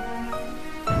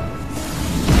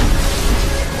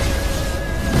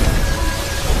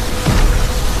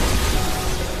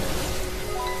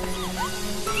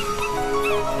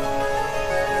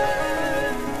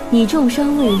你重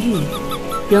伤未愈，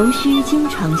仍需经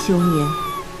常休眠，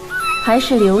还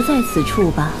是留在此处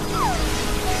吧。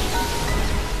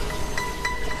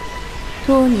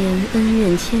多年恩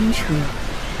怨牵扯，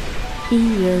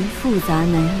因缘复杂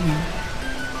难言。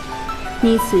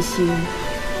你此行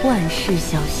万事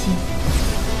小心。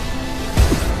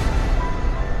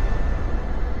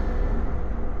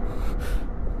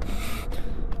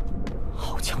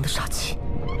好强的杀气！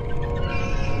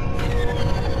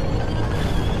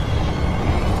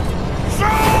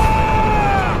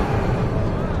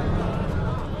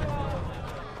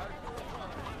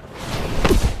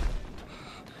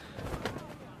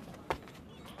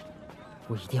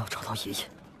我一定要找到爷爷。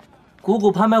古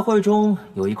古拍卖会中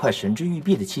有一块神之玉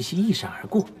璧的气息一闪而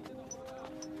过，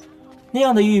那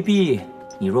样的玉璧，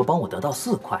你若帮我得到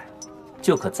4块，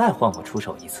就可再换我出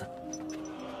手一次。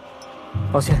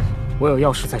抱歉，我有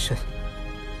要事在身，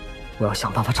我要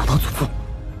想办法找到祖父。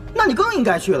那你更应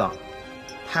该去了，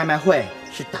拍卖会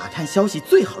是打探消息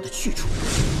最好的去处。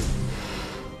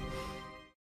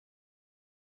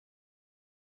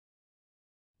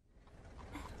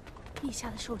陛下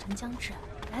的寿辰将至，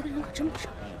来的人可真不少。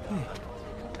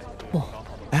哦，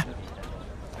哎，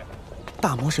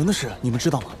大魔神的事你们知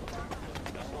道吗？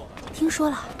听说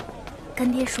了，干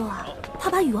爹说啊，他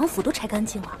把禹王府都拆干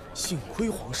净了。幸亏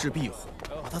皇室庇护，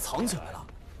把他藏起来了。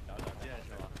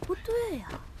不对呀，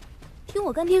听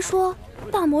我干爹说，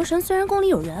大魔神虽然宫里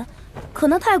有人，可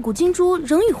那太古金珠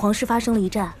仍与皇室发生了一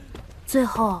战，最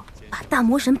后把大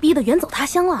魔神逼得远走他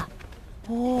乡了。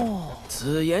哦，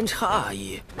此言差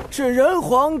矣。是人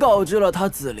皇告知了他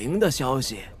子陵的消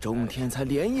息，中天才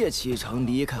连夜启程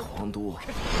离开皇都。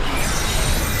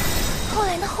后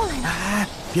来呢？后来呢？哎，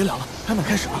别聊了，拍卖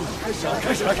开始了！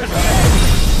开始了！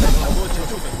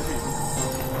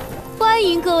欢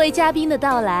迎各位嘉宾的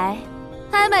到来。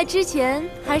拍卖之前，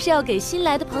还是要给新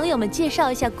来的朋友们介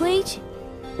绍一下规矩。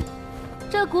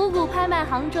这古古拍卖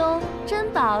行中，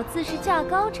珍宝自是价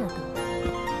高者得。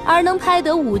而能拍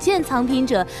得5件藏品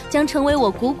者，将成为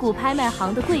我古古拍卖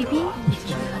行的贵宾，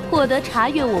获得查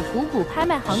阅我古古拍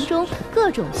卖行中各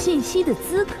种信息的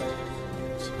资格。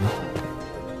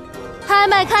拍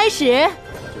卖开始，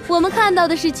我们看到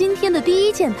的是今天的第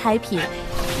一件拍品，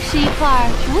是一块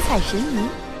五彩神泥。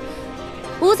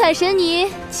五彩神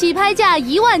泥起拍价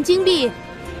1万金币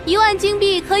，1万金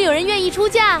币，可有人愿意出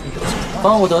价？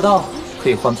帮我得到，可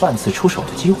以换半次出手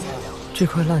的机会。这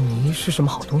块烂泥是什么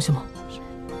好东西吗？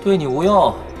对你无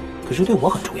用，可是对我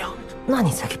很重要。那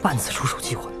你才给半次出手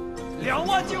机会。2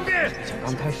万金币。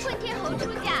刚开始。混天侯出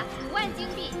价5万金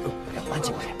币。2万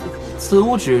金币。此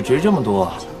物只值这么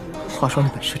多。话说你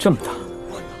本事这么大，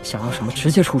想要什么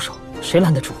直接出手，谁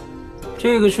拦得住？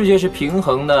这个世界是平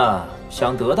衡的，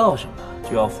想得到什么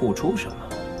就要付出什么。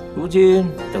如今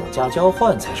等价交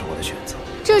换才是我的选择。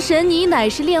这神泥乃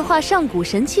是炼化上古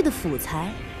神器的辅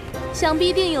材，想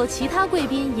必定有其他贵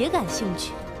宾也感兴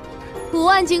趣。5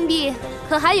万金币，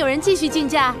可还有人继续竞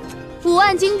价？5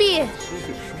万金币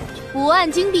，5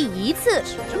万金币一次，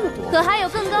可还有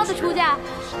更高的出价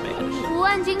？5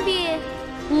万金币。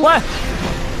喂，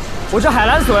我这海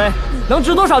蓝水能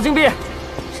值多少金币？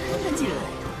真的假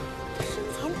的？深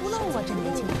藏不露啊，这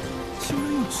年轻人！竟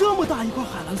然有这么大一块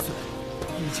海蓝水，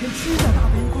以前指甲大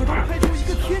的一块都拍出一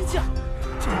个天价，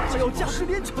这块要价值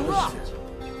连城了。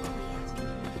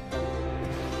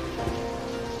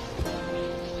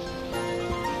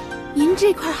您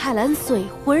这块海蓝水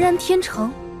浑然天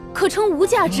成，可称无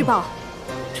价之宝。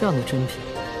这样的珍品，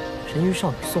人鱼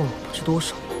少女送了我不知多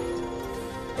少。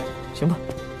行吧。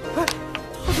哎，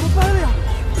他怎么掰了呀？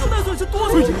这蓝水是多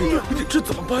少金币？这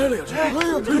怎么掰了呀？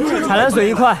这海蓝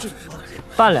水1块，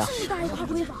半两。这大一块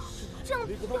瑰宝，这样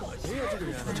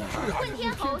混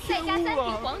天侯再加3瓶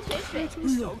黄泉水。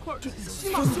小块，这起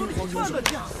码合理半的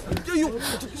价。哎呦，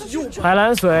海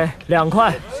蓝水2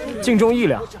块，净重1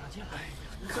两。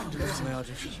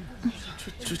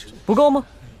不够吗？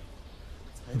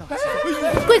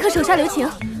贵客手下留情，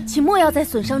请莫要再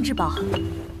损伤至宝。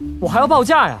我还要报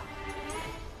价呀。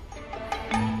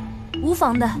无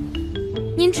妨的，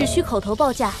您只需口头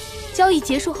报价，交易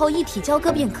结束后一体交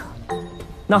割便可。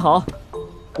那好，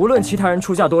无论其他人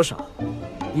出价多少，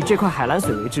以这块海蓝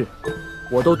水为质，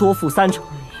我都多付3成。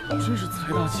真是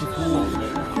财大气粗啊！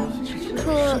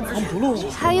可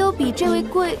还有比这位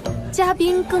贵嘉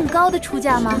宾更高的出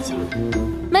价吗？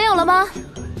没有了吗？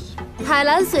海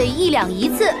蓝水1两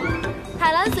1次，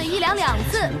海蓝水1两2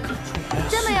次，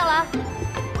真没有了。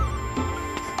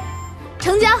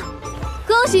成交！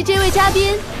恭喜这位嘉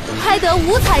宾拍得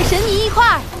5彩神泥1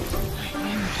块。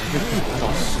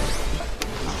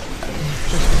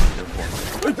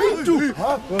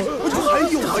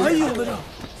还有的呢。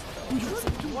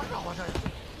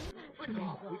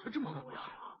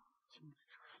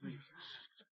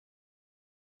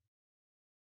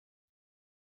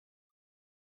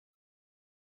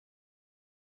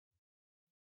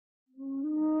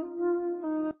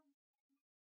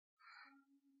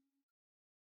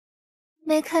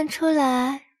没看出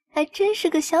来，还真是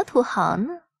个小土豪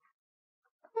呢。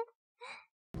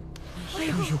哎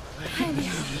呦，太厉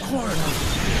害了！1块呢。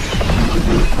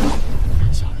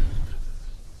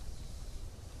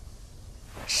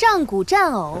上古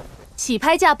战偶，起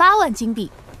拍价8万金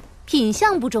币，品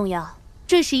相不重要，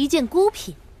这是一件孤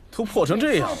品。都破成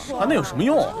这样了，还能有什么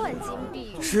用？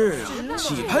是啊，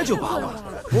起拍就8万，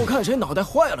我看谁脑袋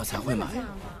坏了才会买。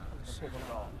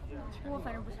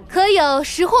可有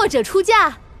识货者出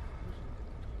价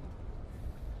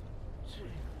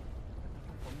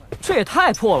这也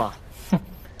太破了。哼，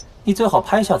你最好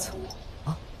拍下此物。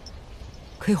啊，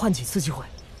可以换几次机会？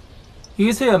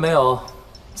一次也没有。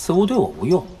此物对我无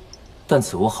用，但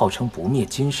此物号称不灭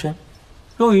金身，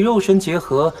若与肉身结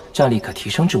合，战力可提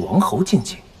升至王侯境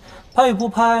界。拍与不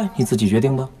拍，你自己决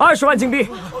定吧。20万金币。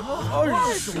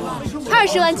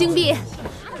20万金币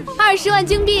，20万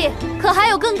金币，可还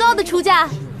有更高的出价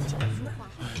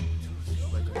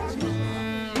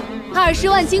？20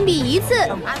万金币1次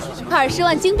，20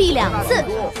万金币2次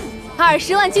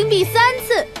，20万金币3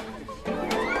次。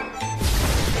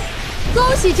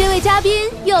恭喜这位嘉宾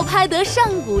又拍得上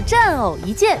古战偶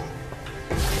一件。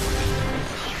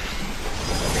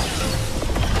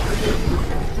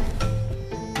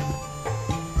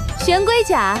玄龟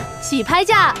甲起拍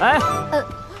价，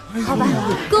好吧，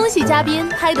恭喜嘉宾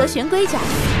拍得玄龟甲，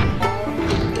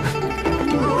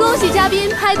恭喜嘉宾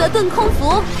拍得遁空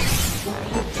符，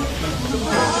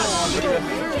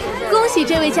恭喜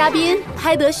这位嘉宾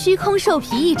拍得虚空兽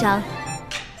皮1张。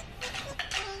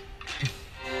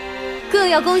更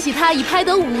要恭喜他已拍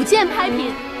得5件拍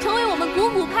品，成为我们古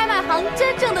古拍卖行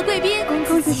真正的贵宾。公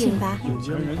子请吧。有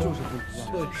钱人就是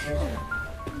不一样。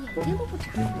眼睛都不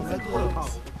眨。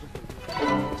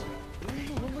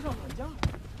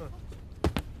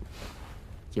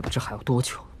也不知还要多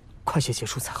久，快些结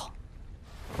束才好。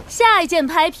下一件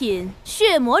拍品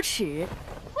血魔尺，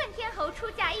混天猴出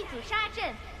价1组杀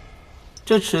阵。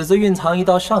这尺子蕴藏一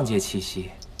道上界气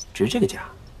息，值这个价。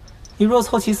你若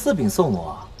凑齐4柄送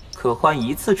我，可换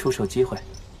1次出手机会。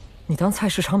你当菜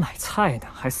市场买菜呢，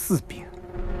还4柄？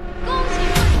恭喜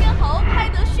混天猴拍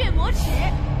得血魔尺。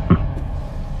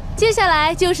接下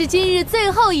来就是今日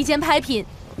最后一件拍品，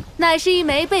乃是一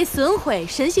枚被损毁、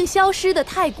神性消失的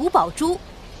太古宝珠，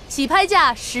起拍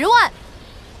价10万。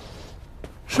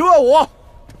10万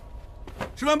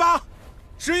5，10万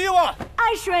8，11万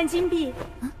，20万金币。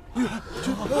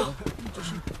这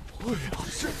是。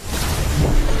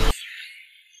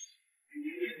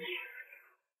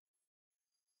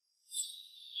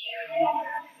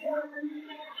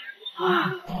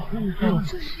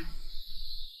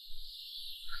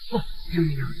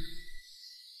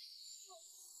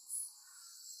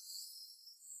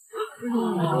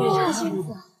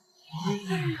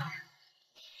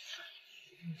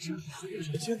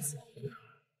这仙子，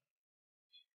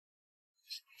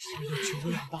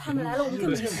他们来了，我们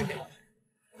更进去。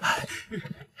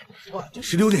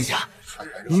16殿下，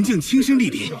您竟亲身莅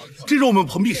临，真让我们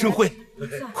蓬荜生辉。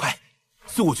快，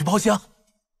随我去包厢。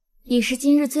已是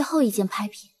今日最后一件拍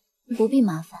品，不必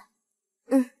麻烦。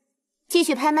继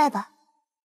续拍卖吧。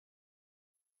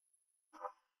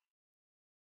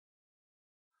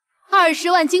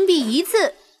20万金币1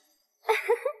次。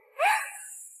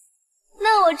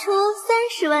那我出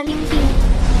30万金币。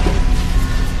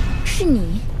是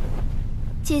你？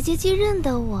姐姐既认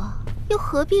得我，又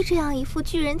何必这样一副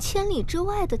拒人千里之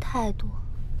外的态度？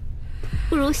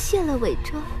不如卸了伪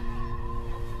装，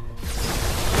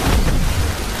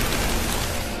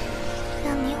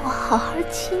让你我好好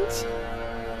亲亲。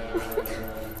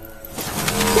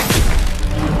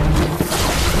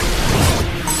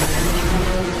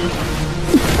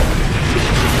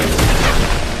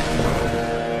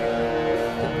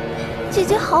姐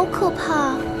姐好可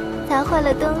怕，砸坏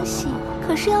了东西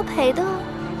可是要赔的哦。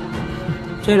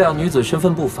这两女子身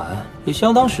份不凡，也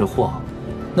相当识货，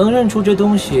能认出这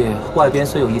东西外边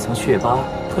虽有一层血疤，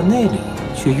可内里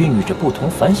却孕育着不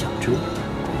同凡响之物。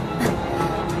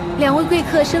两位贵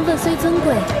客身份虽尊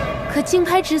贵，可竞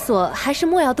拍之所还是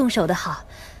莫要动手的好。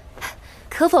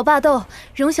可否罢斗，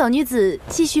容小女子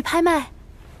继续拍卖？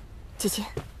姐姐，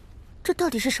这到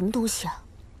底是什么东西啊？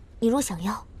你若想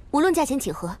要，无论价钱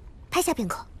几何，拍下便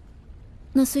可。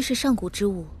那虽是上古之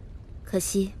物，可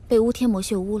惜被巫天魔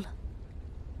血污了，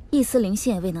一丝灵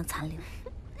性也未能残留。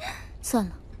算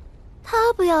了，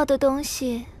他不要的东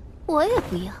西，我也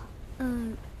不要。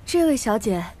这位小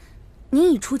姐，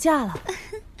您已出价了。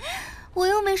我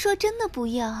又没说真的不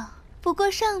要，不过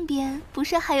上边不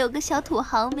是还有个小土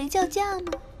豪没叫价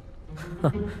吗？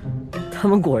他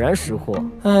们果然识货。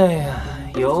哎呀，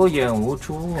有眼无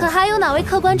珠。可还有哪位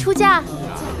客官出价？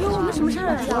有我们什么事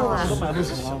儿啊？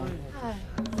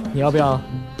你要不要？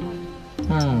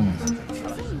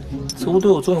此物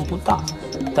对我作用不大，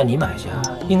但你买下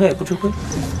应该也不吃亏。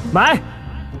买。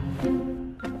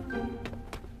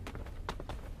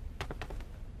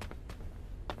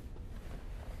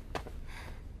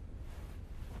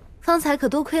方才可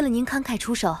多亏了您慷慨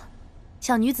出手，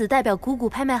小女子代表古古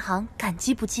拍卖行感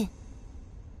激不尽。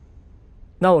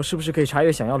那我是不是可以查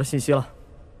阅想要的信息了？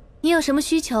你有什么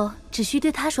需求，只需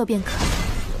对他说便可。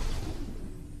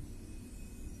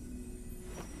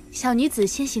小女子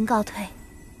先行告退。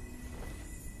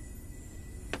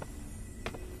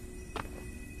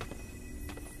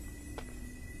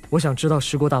我想知道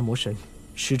十国大魔神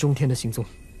石中天的行踪。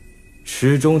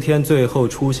石中天最后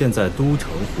出现在都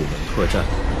城虎门客栈，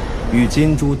与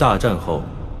金珠大战后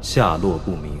下落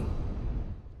不明。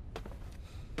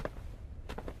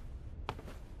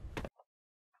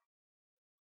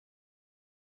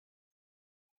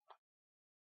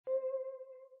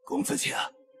公子请。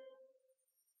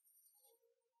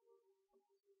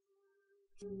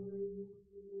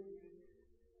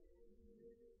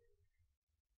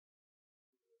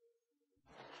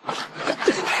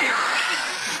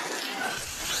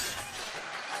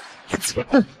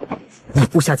你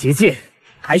布下结界，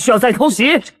还需要再偷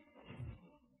袭？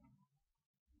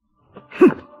哼！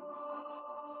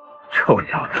臭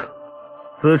小子，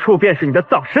此处便是你的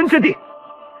葬身之地。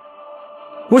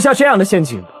布下这样的陷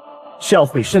阱，是要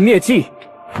毁身灭迹？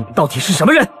你到底是什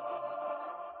么人？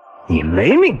你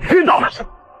没命知道了！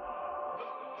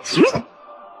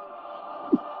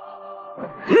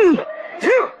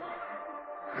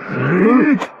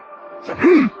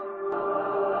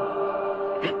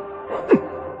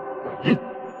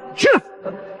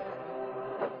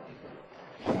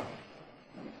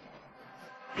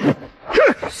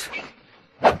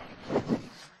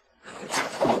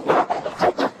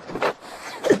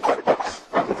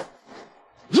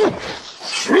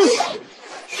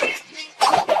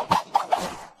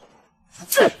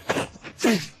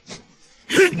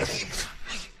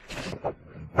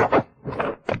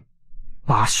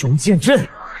八雄剑阵，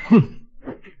哼，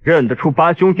认得出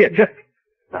八雄剑阵，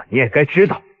那你也该知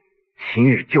道，今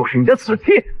日就是你的死期。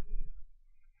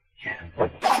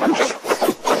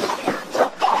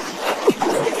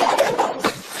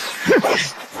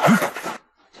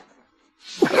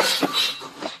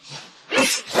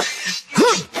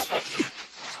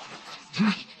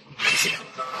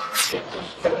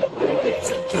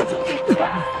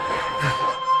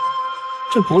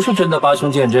这不是真的八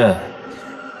雄剑阵。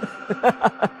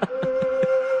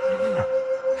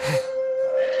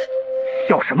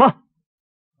笑什么？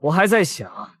我还在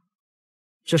想，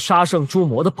这杀圣诸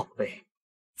魔的宝贝，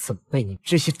怎么被你们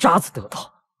这些渣子得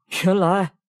到？原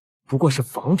来不过是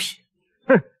仿品。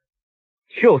哼，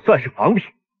就算是仿品，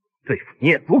对付你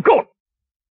也足够了。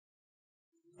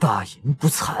大言不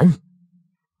惭！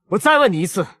我再问你一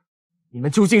次，你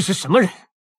们究竟是什么人？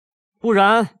不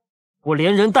然我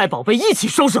连人带宝贝一起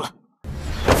收拾了。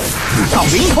到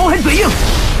临头还嘴硬！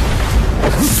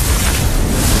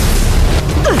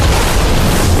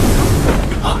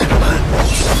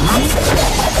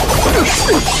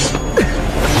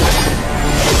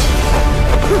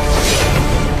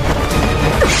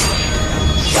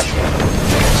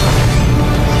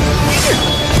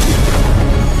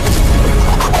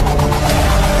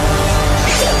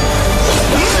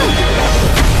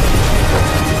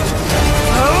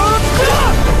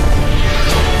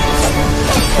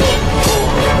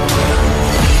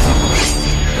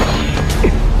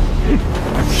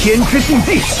天之禁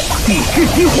忌，地之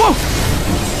饥荒，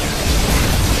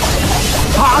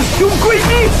八雄归一。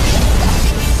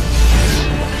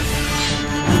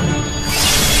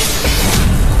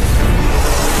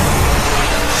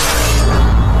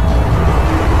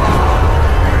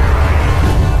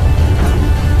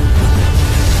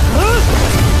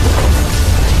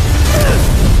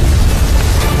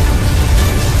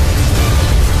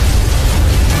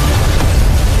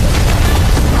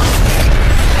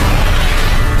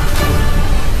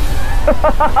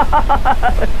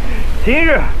今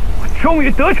日我终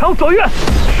于得偿所愿，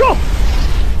收！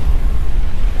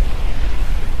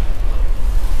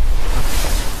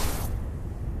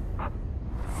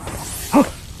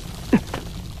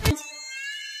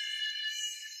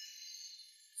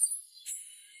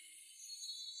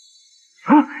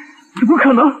怎么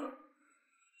可能？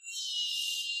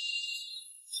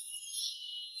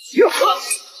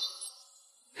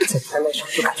在拍卖上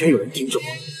就感觉有人盯着我，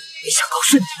没想到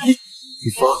是你。玉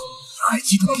芳，还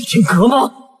记得李天阁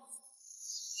吗？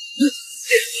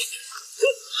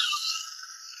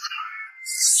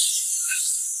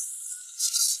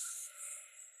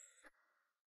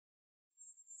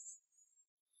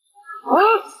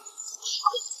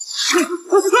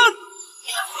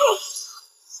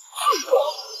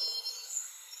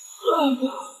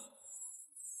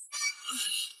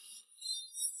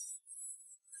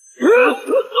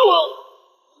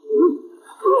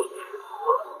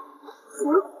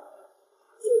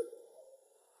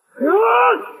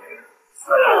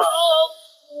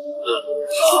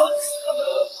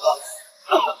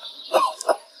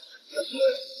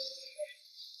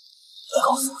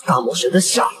告诉我大魔神的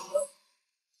下落，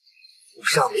我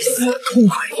让你死得痛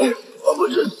快点。我不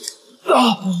知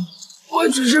道，我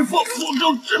只是奉府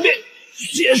中之命，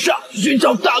街上寻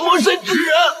找大魔神之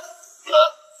人。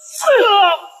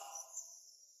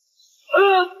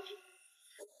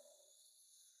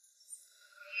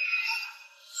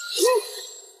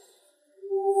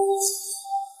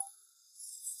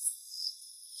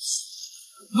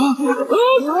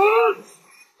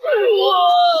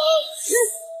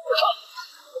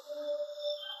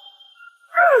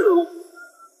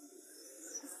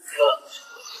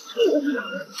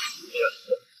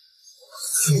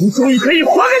我终于可以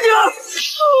还给你了！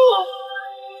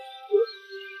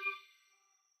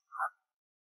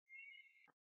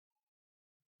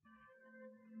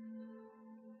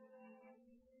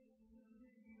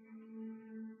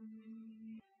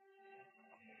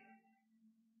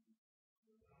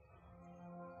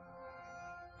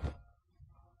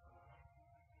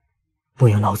莫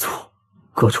言老祖、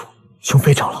阁主、雄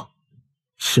飞长老，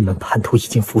师门叛徒已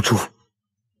经伏诛，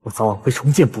我早晚会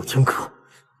重建补天阁，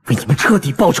为你们彻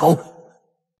底报仇。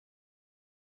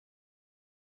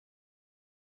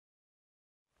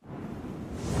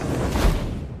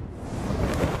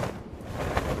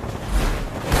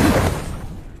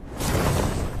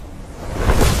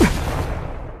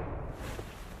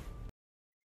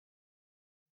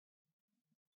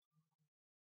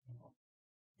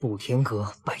补天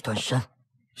阁、百断山、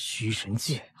虚神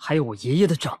界，还有我爷爷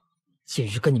的账，今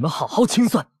日跟你们好好清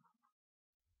算。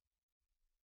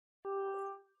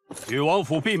与王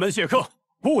府闭门谢客，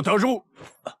不得入。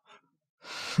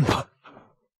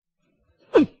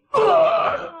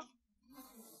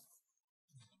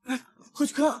快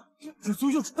去看，主族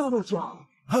又出大动静了！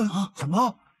啊？什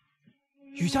么？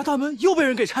雨家大门又被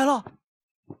人给拆了！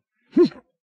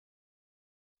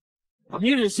一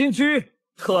日新居，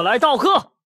特来道贺。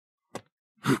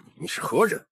你是何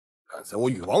人？敢在我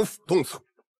禹王府动粗，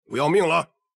不要命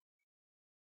了？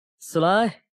此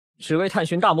来只为探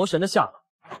寻大魔神的下落，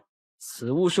此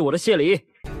物是我的谢礼。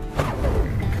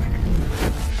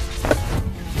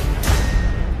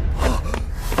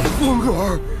风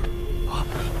儿，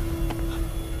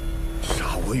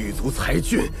杀我禹族才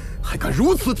俊，还敢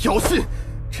如此挑衅，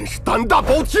真是胆大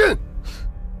包天！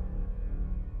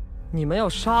你们要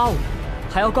杀我，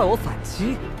还要怪我反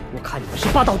击，我看你们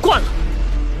是霸道惯了。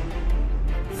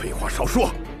废话少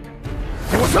说，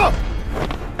给我上！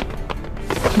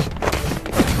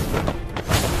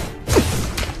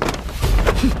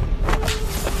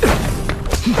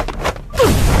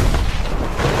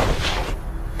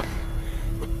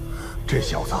这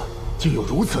小子竟有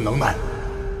如此能耐，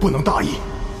不能大意。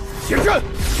显阵！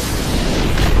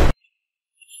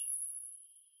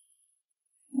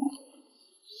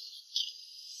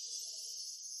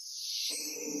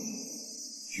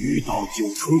遇到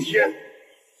九重天，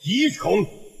一重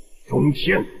中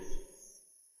天，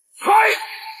开！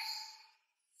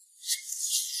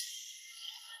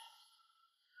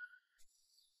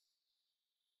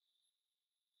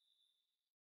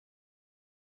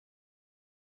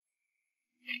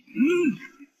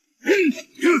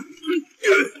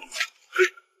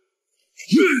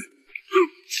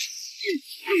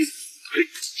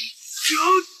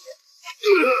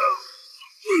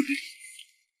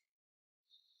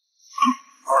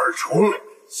二重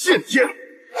现天，来！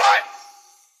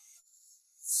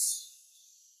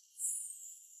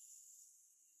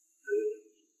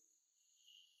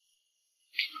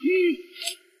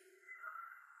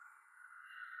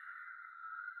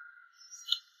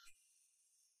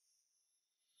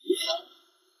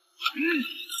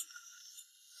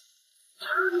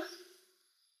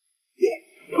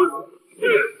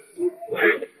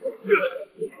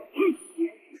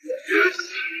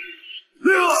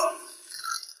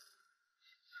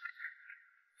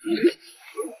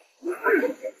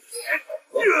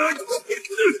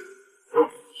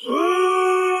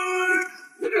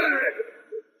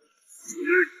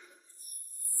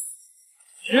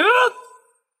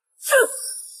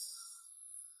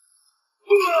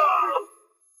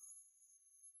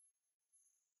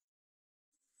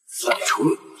三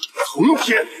重从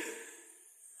天，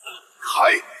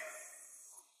开！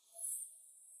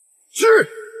去！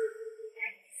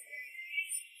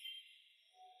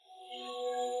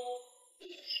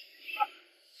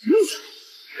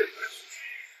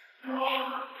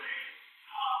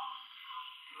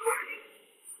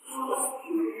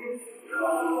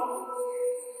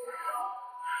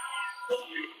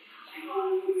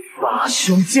八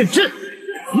兄见阵！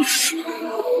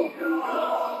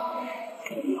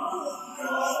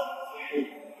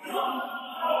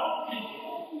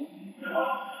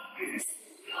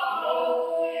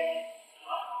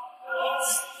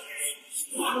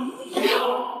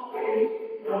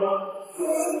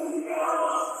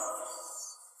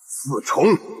四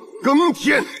重更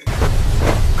天，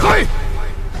开！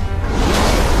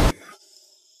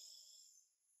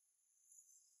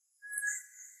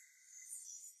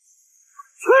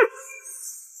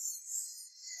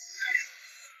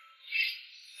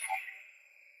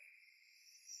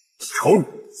虫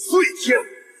碎天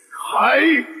开。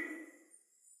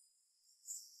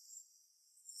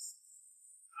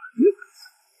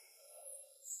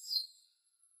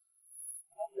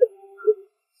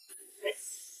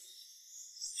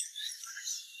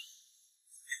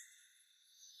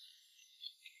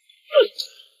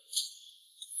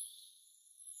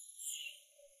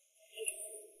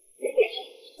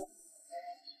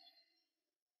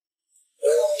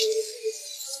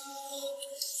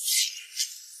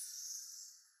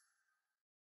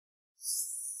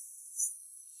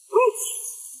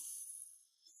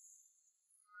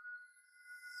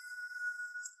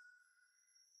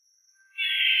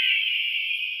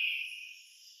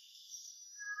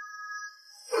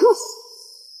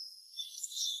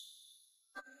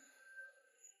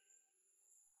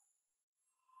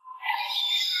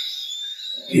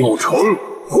六重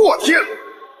祸天，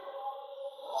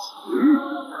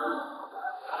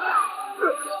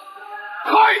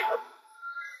开！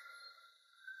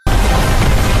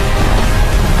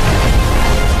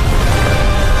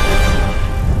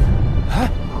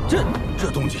哎，这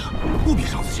动静不比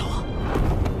上次小啊！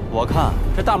我看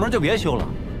这大门就别修了，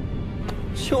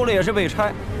修了也是为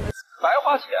拆，白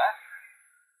花钱。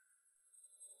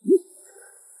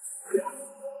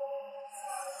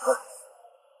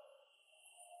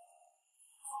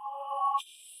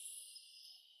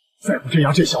再不镇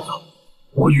压这小子，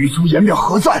我羽族颜面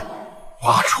何在？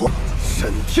发出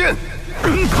审天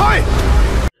开！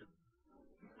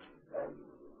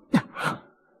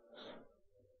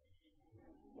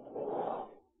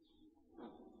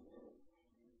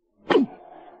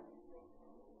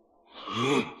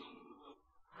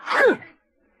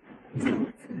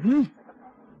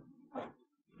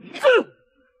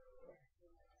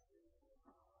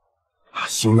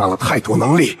吸纳了太多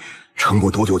能力，撑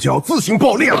不多久就要自行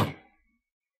爆裂了。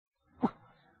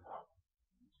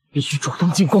必须主动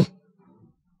进攻！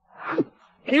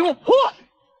给我破！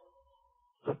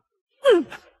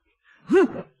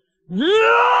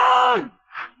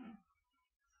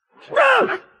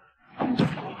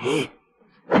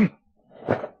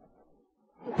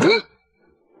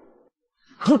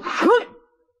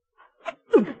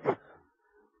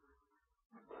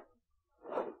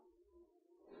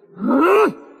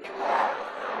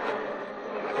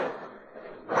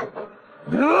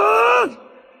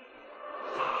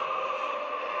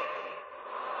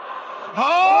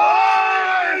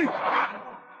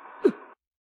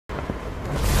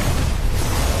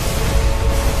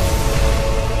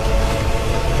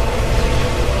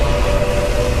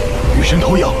雨神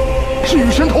投影，是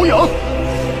雨神投影！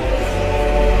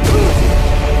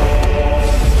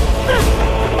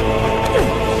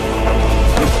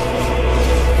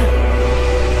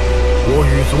我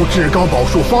羽族至高宝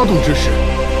术发动之时，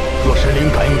若神灵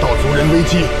感应到族人危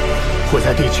机，会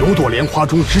在第9朵莲花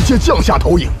中直接降下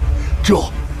投影，这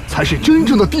才是真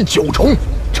正的第9重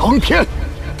长天。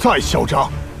再嚣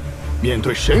张，面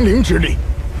对神灵之力，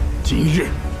今日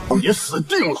也死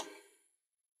定了。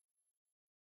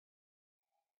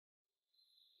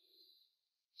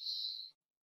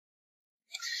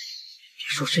别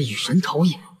说是雨神投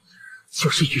影，就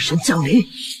是雨神降临，我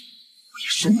也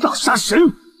神道杀神！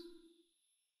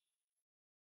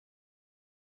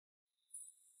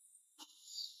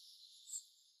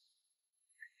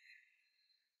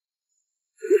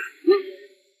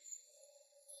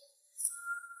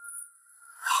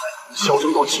嚣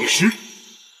张到几时？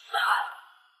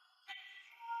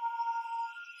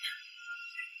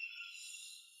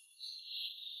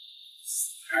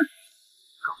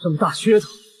搞这么大噱头，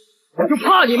我就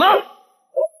怕你们！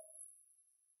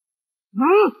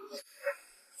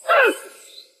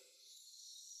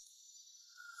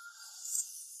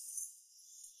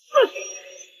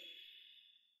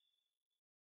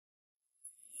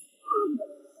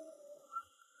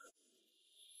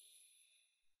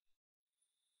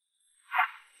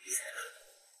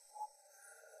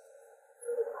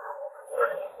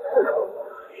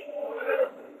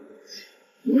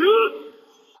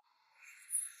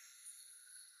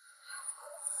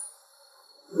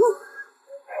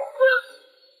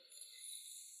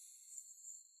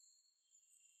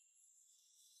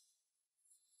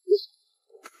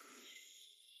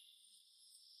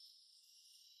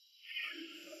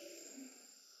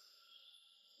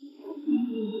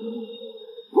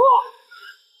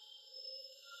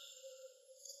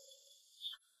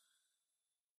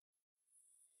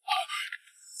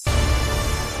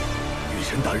雨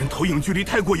神大人投影距离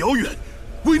太过遥远，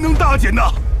威能大减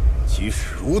呐！即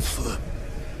使如此，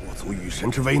我族雨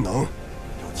神之威能，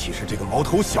又岂是这个毛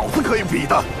头小子可以比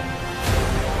的？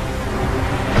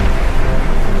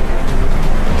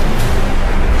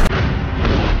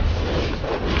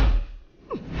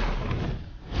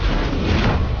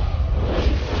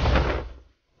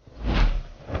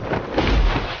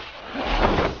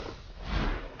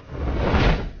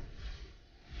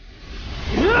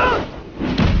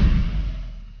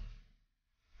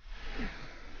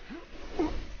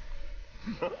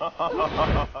昆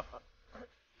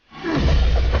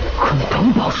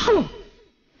鹏宝术。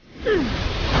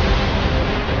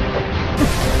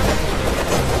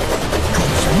众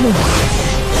神怒海，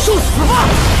受死吧！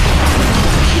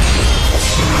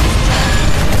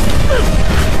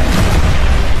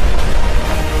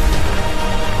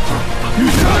雨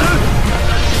神，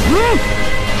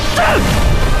战！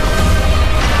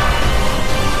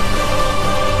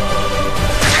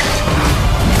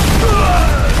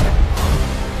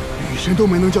雨神都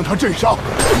没能将他震伤。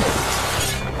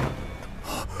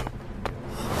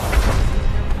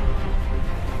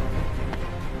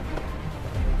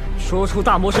说出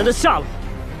大魔神的下落，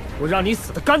我让你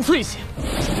死得干脆些！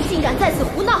竟敢在此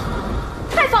胡闹，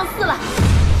太放肆了！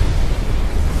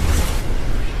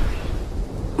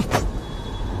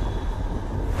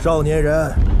少年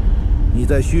人，你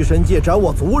在虚神界斩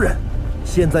我族人，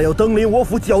现在又登临我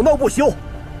府搅闹不休，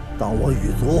当我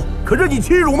羽族可任你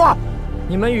欺辱吗？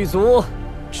你们羽族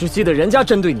只记得人家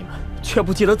针对你们，却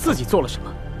不记得自己做了什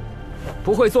么，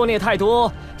不会作孽太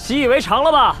多，习以为常了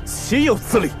吧？岂有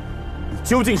此理！你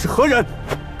究竟是何人？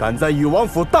敢在羽王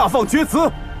府大放厥词！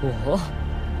我？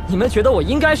你们觉得我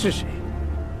应该是谁？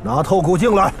拿透骨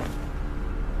镜来！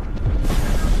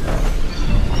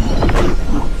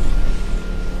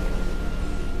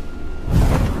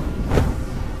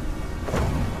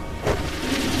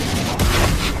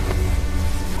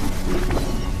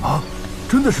啊，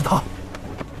真的是他！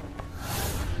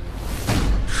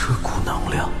这股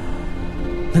能量，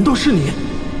难道是你？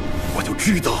我就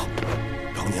知道，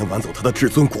当年玩走他的至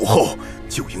尊骨后，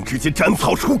就应直接斩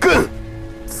草除根。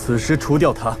此时除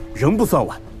掉他仍不算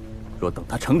晚，若等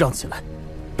他成长起来，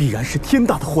必然是天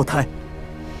大的祸胎。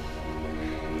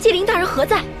纪灵大人何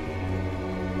在？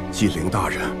纪灵大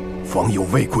人访友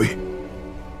未归。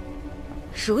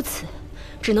如此，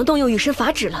只能动用羽神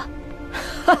法旨了。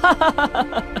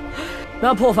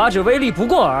那破法旨威力不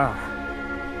过尔，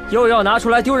又要拿出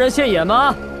来丢人现眼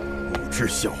吗？无知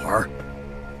小儿，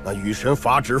那羽神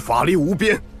法旨法力无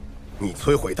边，你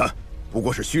摧毁的不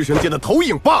过是虚神界的投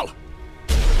影罢了。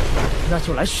那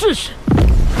就来试试。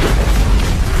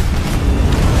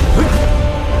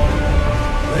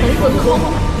雷魂空，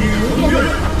雨如渊，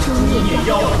诛孽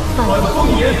妖，反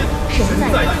风炎，神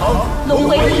在堂，龙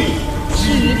为翼，栖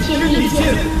于天地间，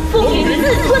风雨自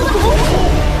吞吐。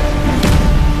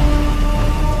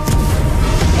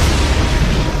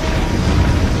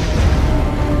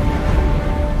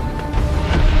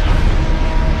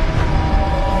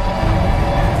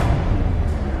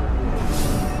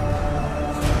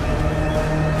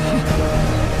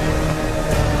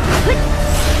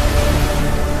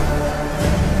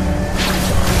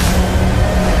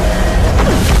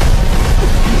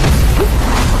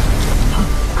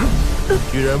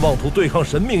居然妄图对抗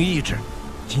神命意志，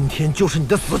今天就是你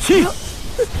的死期！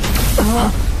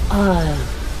哎，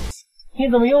你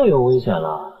怎么又有危险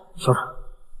了？小冉，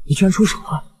你居然出手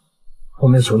了！我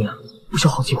没有求你，不是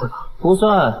好机会吧？不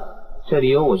算，这里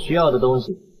有我需要的东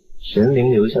西，神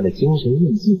灵留下的精神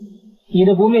印记，你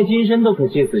的不灭金身都可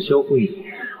借此修复一点。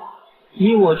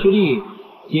以我之力，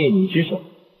借你之手，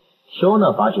收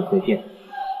那法旨碎片。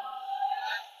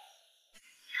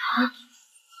他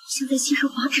像在吸收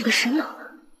法旨的神能。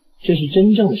这是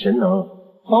真正的神能，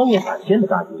超越罕见的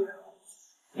大敌人。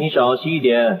你少吸一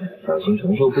点，小心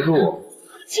承受不住。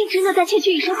竟真的在窃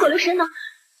取羽神所留神能，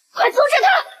快阻止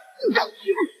他！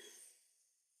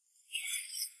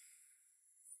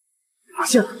发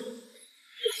现了，好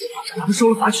像他们收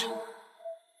了法旨。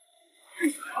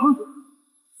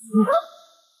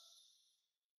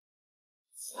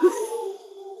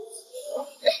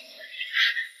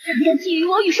人敢觊觎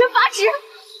我羽神法旨！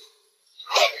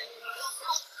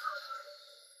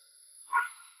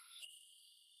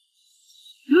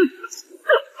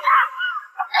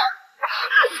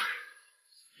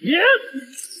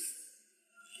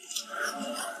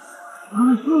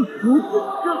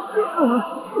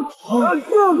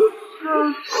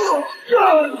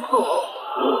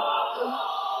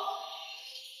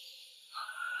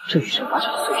这羽神法旨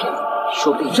的碎片，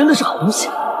说不定真的是好东西。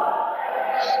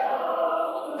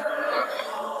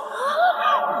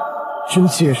真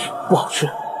结实，不好吃。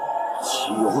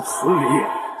岂有此理！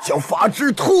将法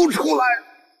旨吐出来！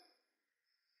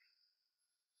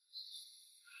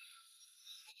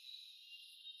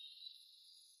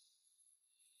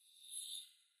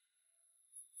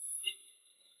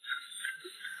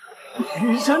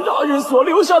羽神大人所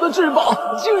留下的至宝，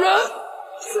竟然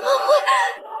怎么会？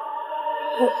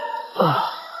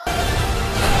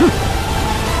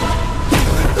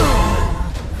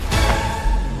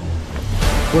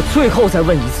我最后再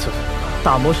问一次，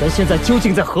大魔神现在究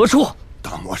竟在何处？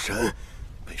大魔神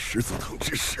被狮子藤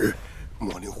之时，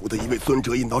莫令湖的一位尊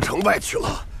者引到城外去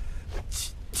了，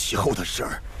其后的事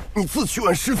儿，你自去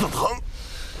问狮子藤。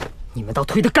你们倒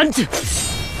推得干净！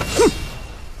哼，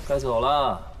该走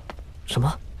了。什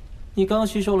么？你刚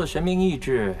吸收了神明意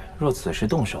志，若此时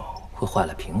动手，会坏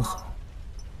了平衡。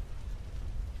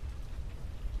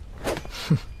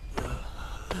哼。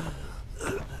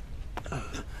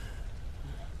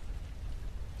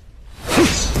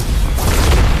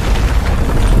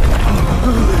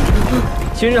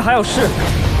今日还有事，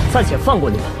暂且放过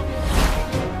你们。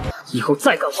以后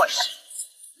再干坏事，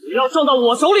不要撞到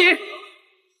我手里。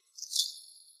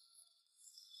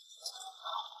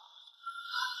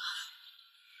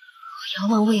遥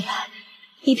望未来，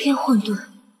一片混沌；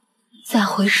再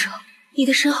回首，你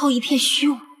的身后一片虚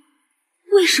无。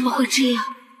为什么会这样？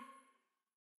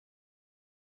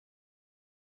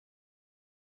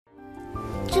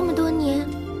这么多年，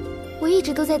我一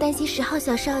直都在担心10号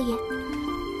小少爷。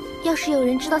要是有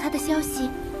人知道他的消息，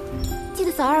记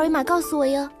得扫2维码告诉我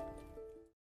哟。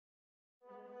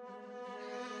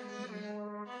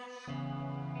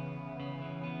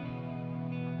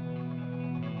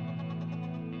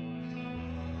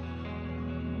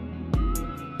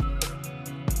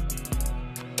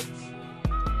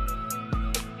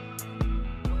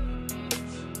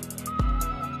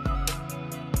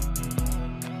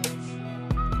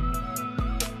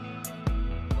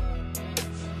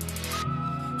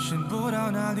寻不到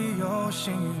哪里有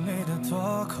心与美的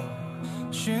脱口，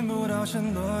寻不到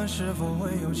沉沦是否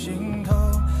会有尽头。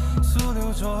溯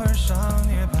流浊而上，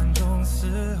涅槃中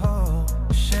嘶吼，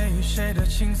谁与谁的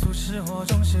倾诉，是火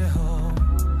中邂逅。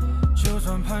就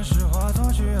算磐石化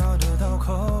作巨鳌的刀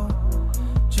口，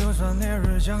就算烈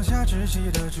日降下窒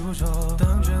息的诅咒，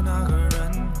等着那个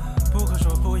人，不可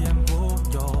说不言不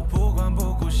由，不管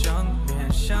不顾相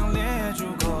恋，相恋也足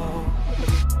够。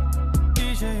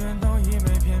一切源头已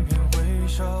没翩翩回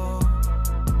首，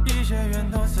一切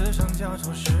源头此生交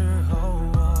错时候，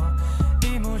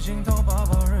一幕镜头薄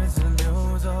薄日子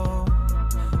流走，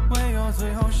唯有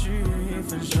最后须臾一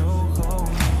分守候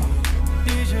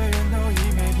你。一切源头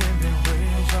已没翩翩回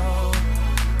首，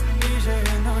一切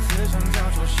源头此生交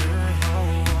错时候，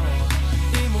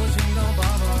一幕镜头薄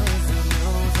薄日子流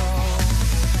走，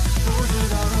不知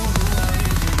道如何来一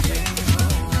见尽头。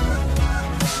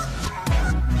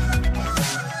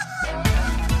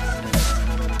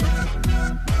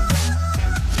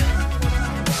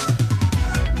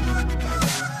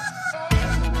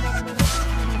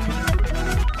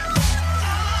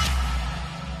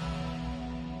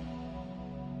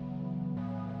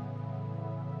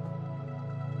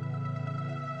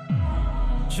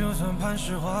就算磐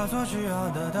石化作巨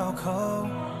鳌的刀口，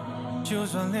就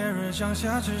算烈日降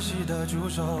下窒息的诅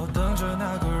咒，等着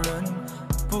那个人，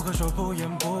不可说不言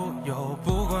不由，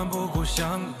不管不顾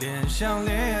相恋，相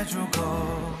恋也足够。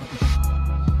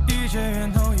一切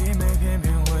源头已没翩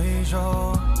翩回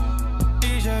首，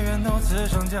一切源头此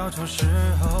生交错时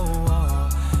候，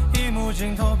一幕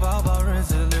镜头薄薄日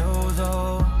子流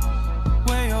走，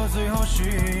唯有最后须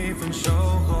臾一分守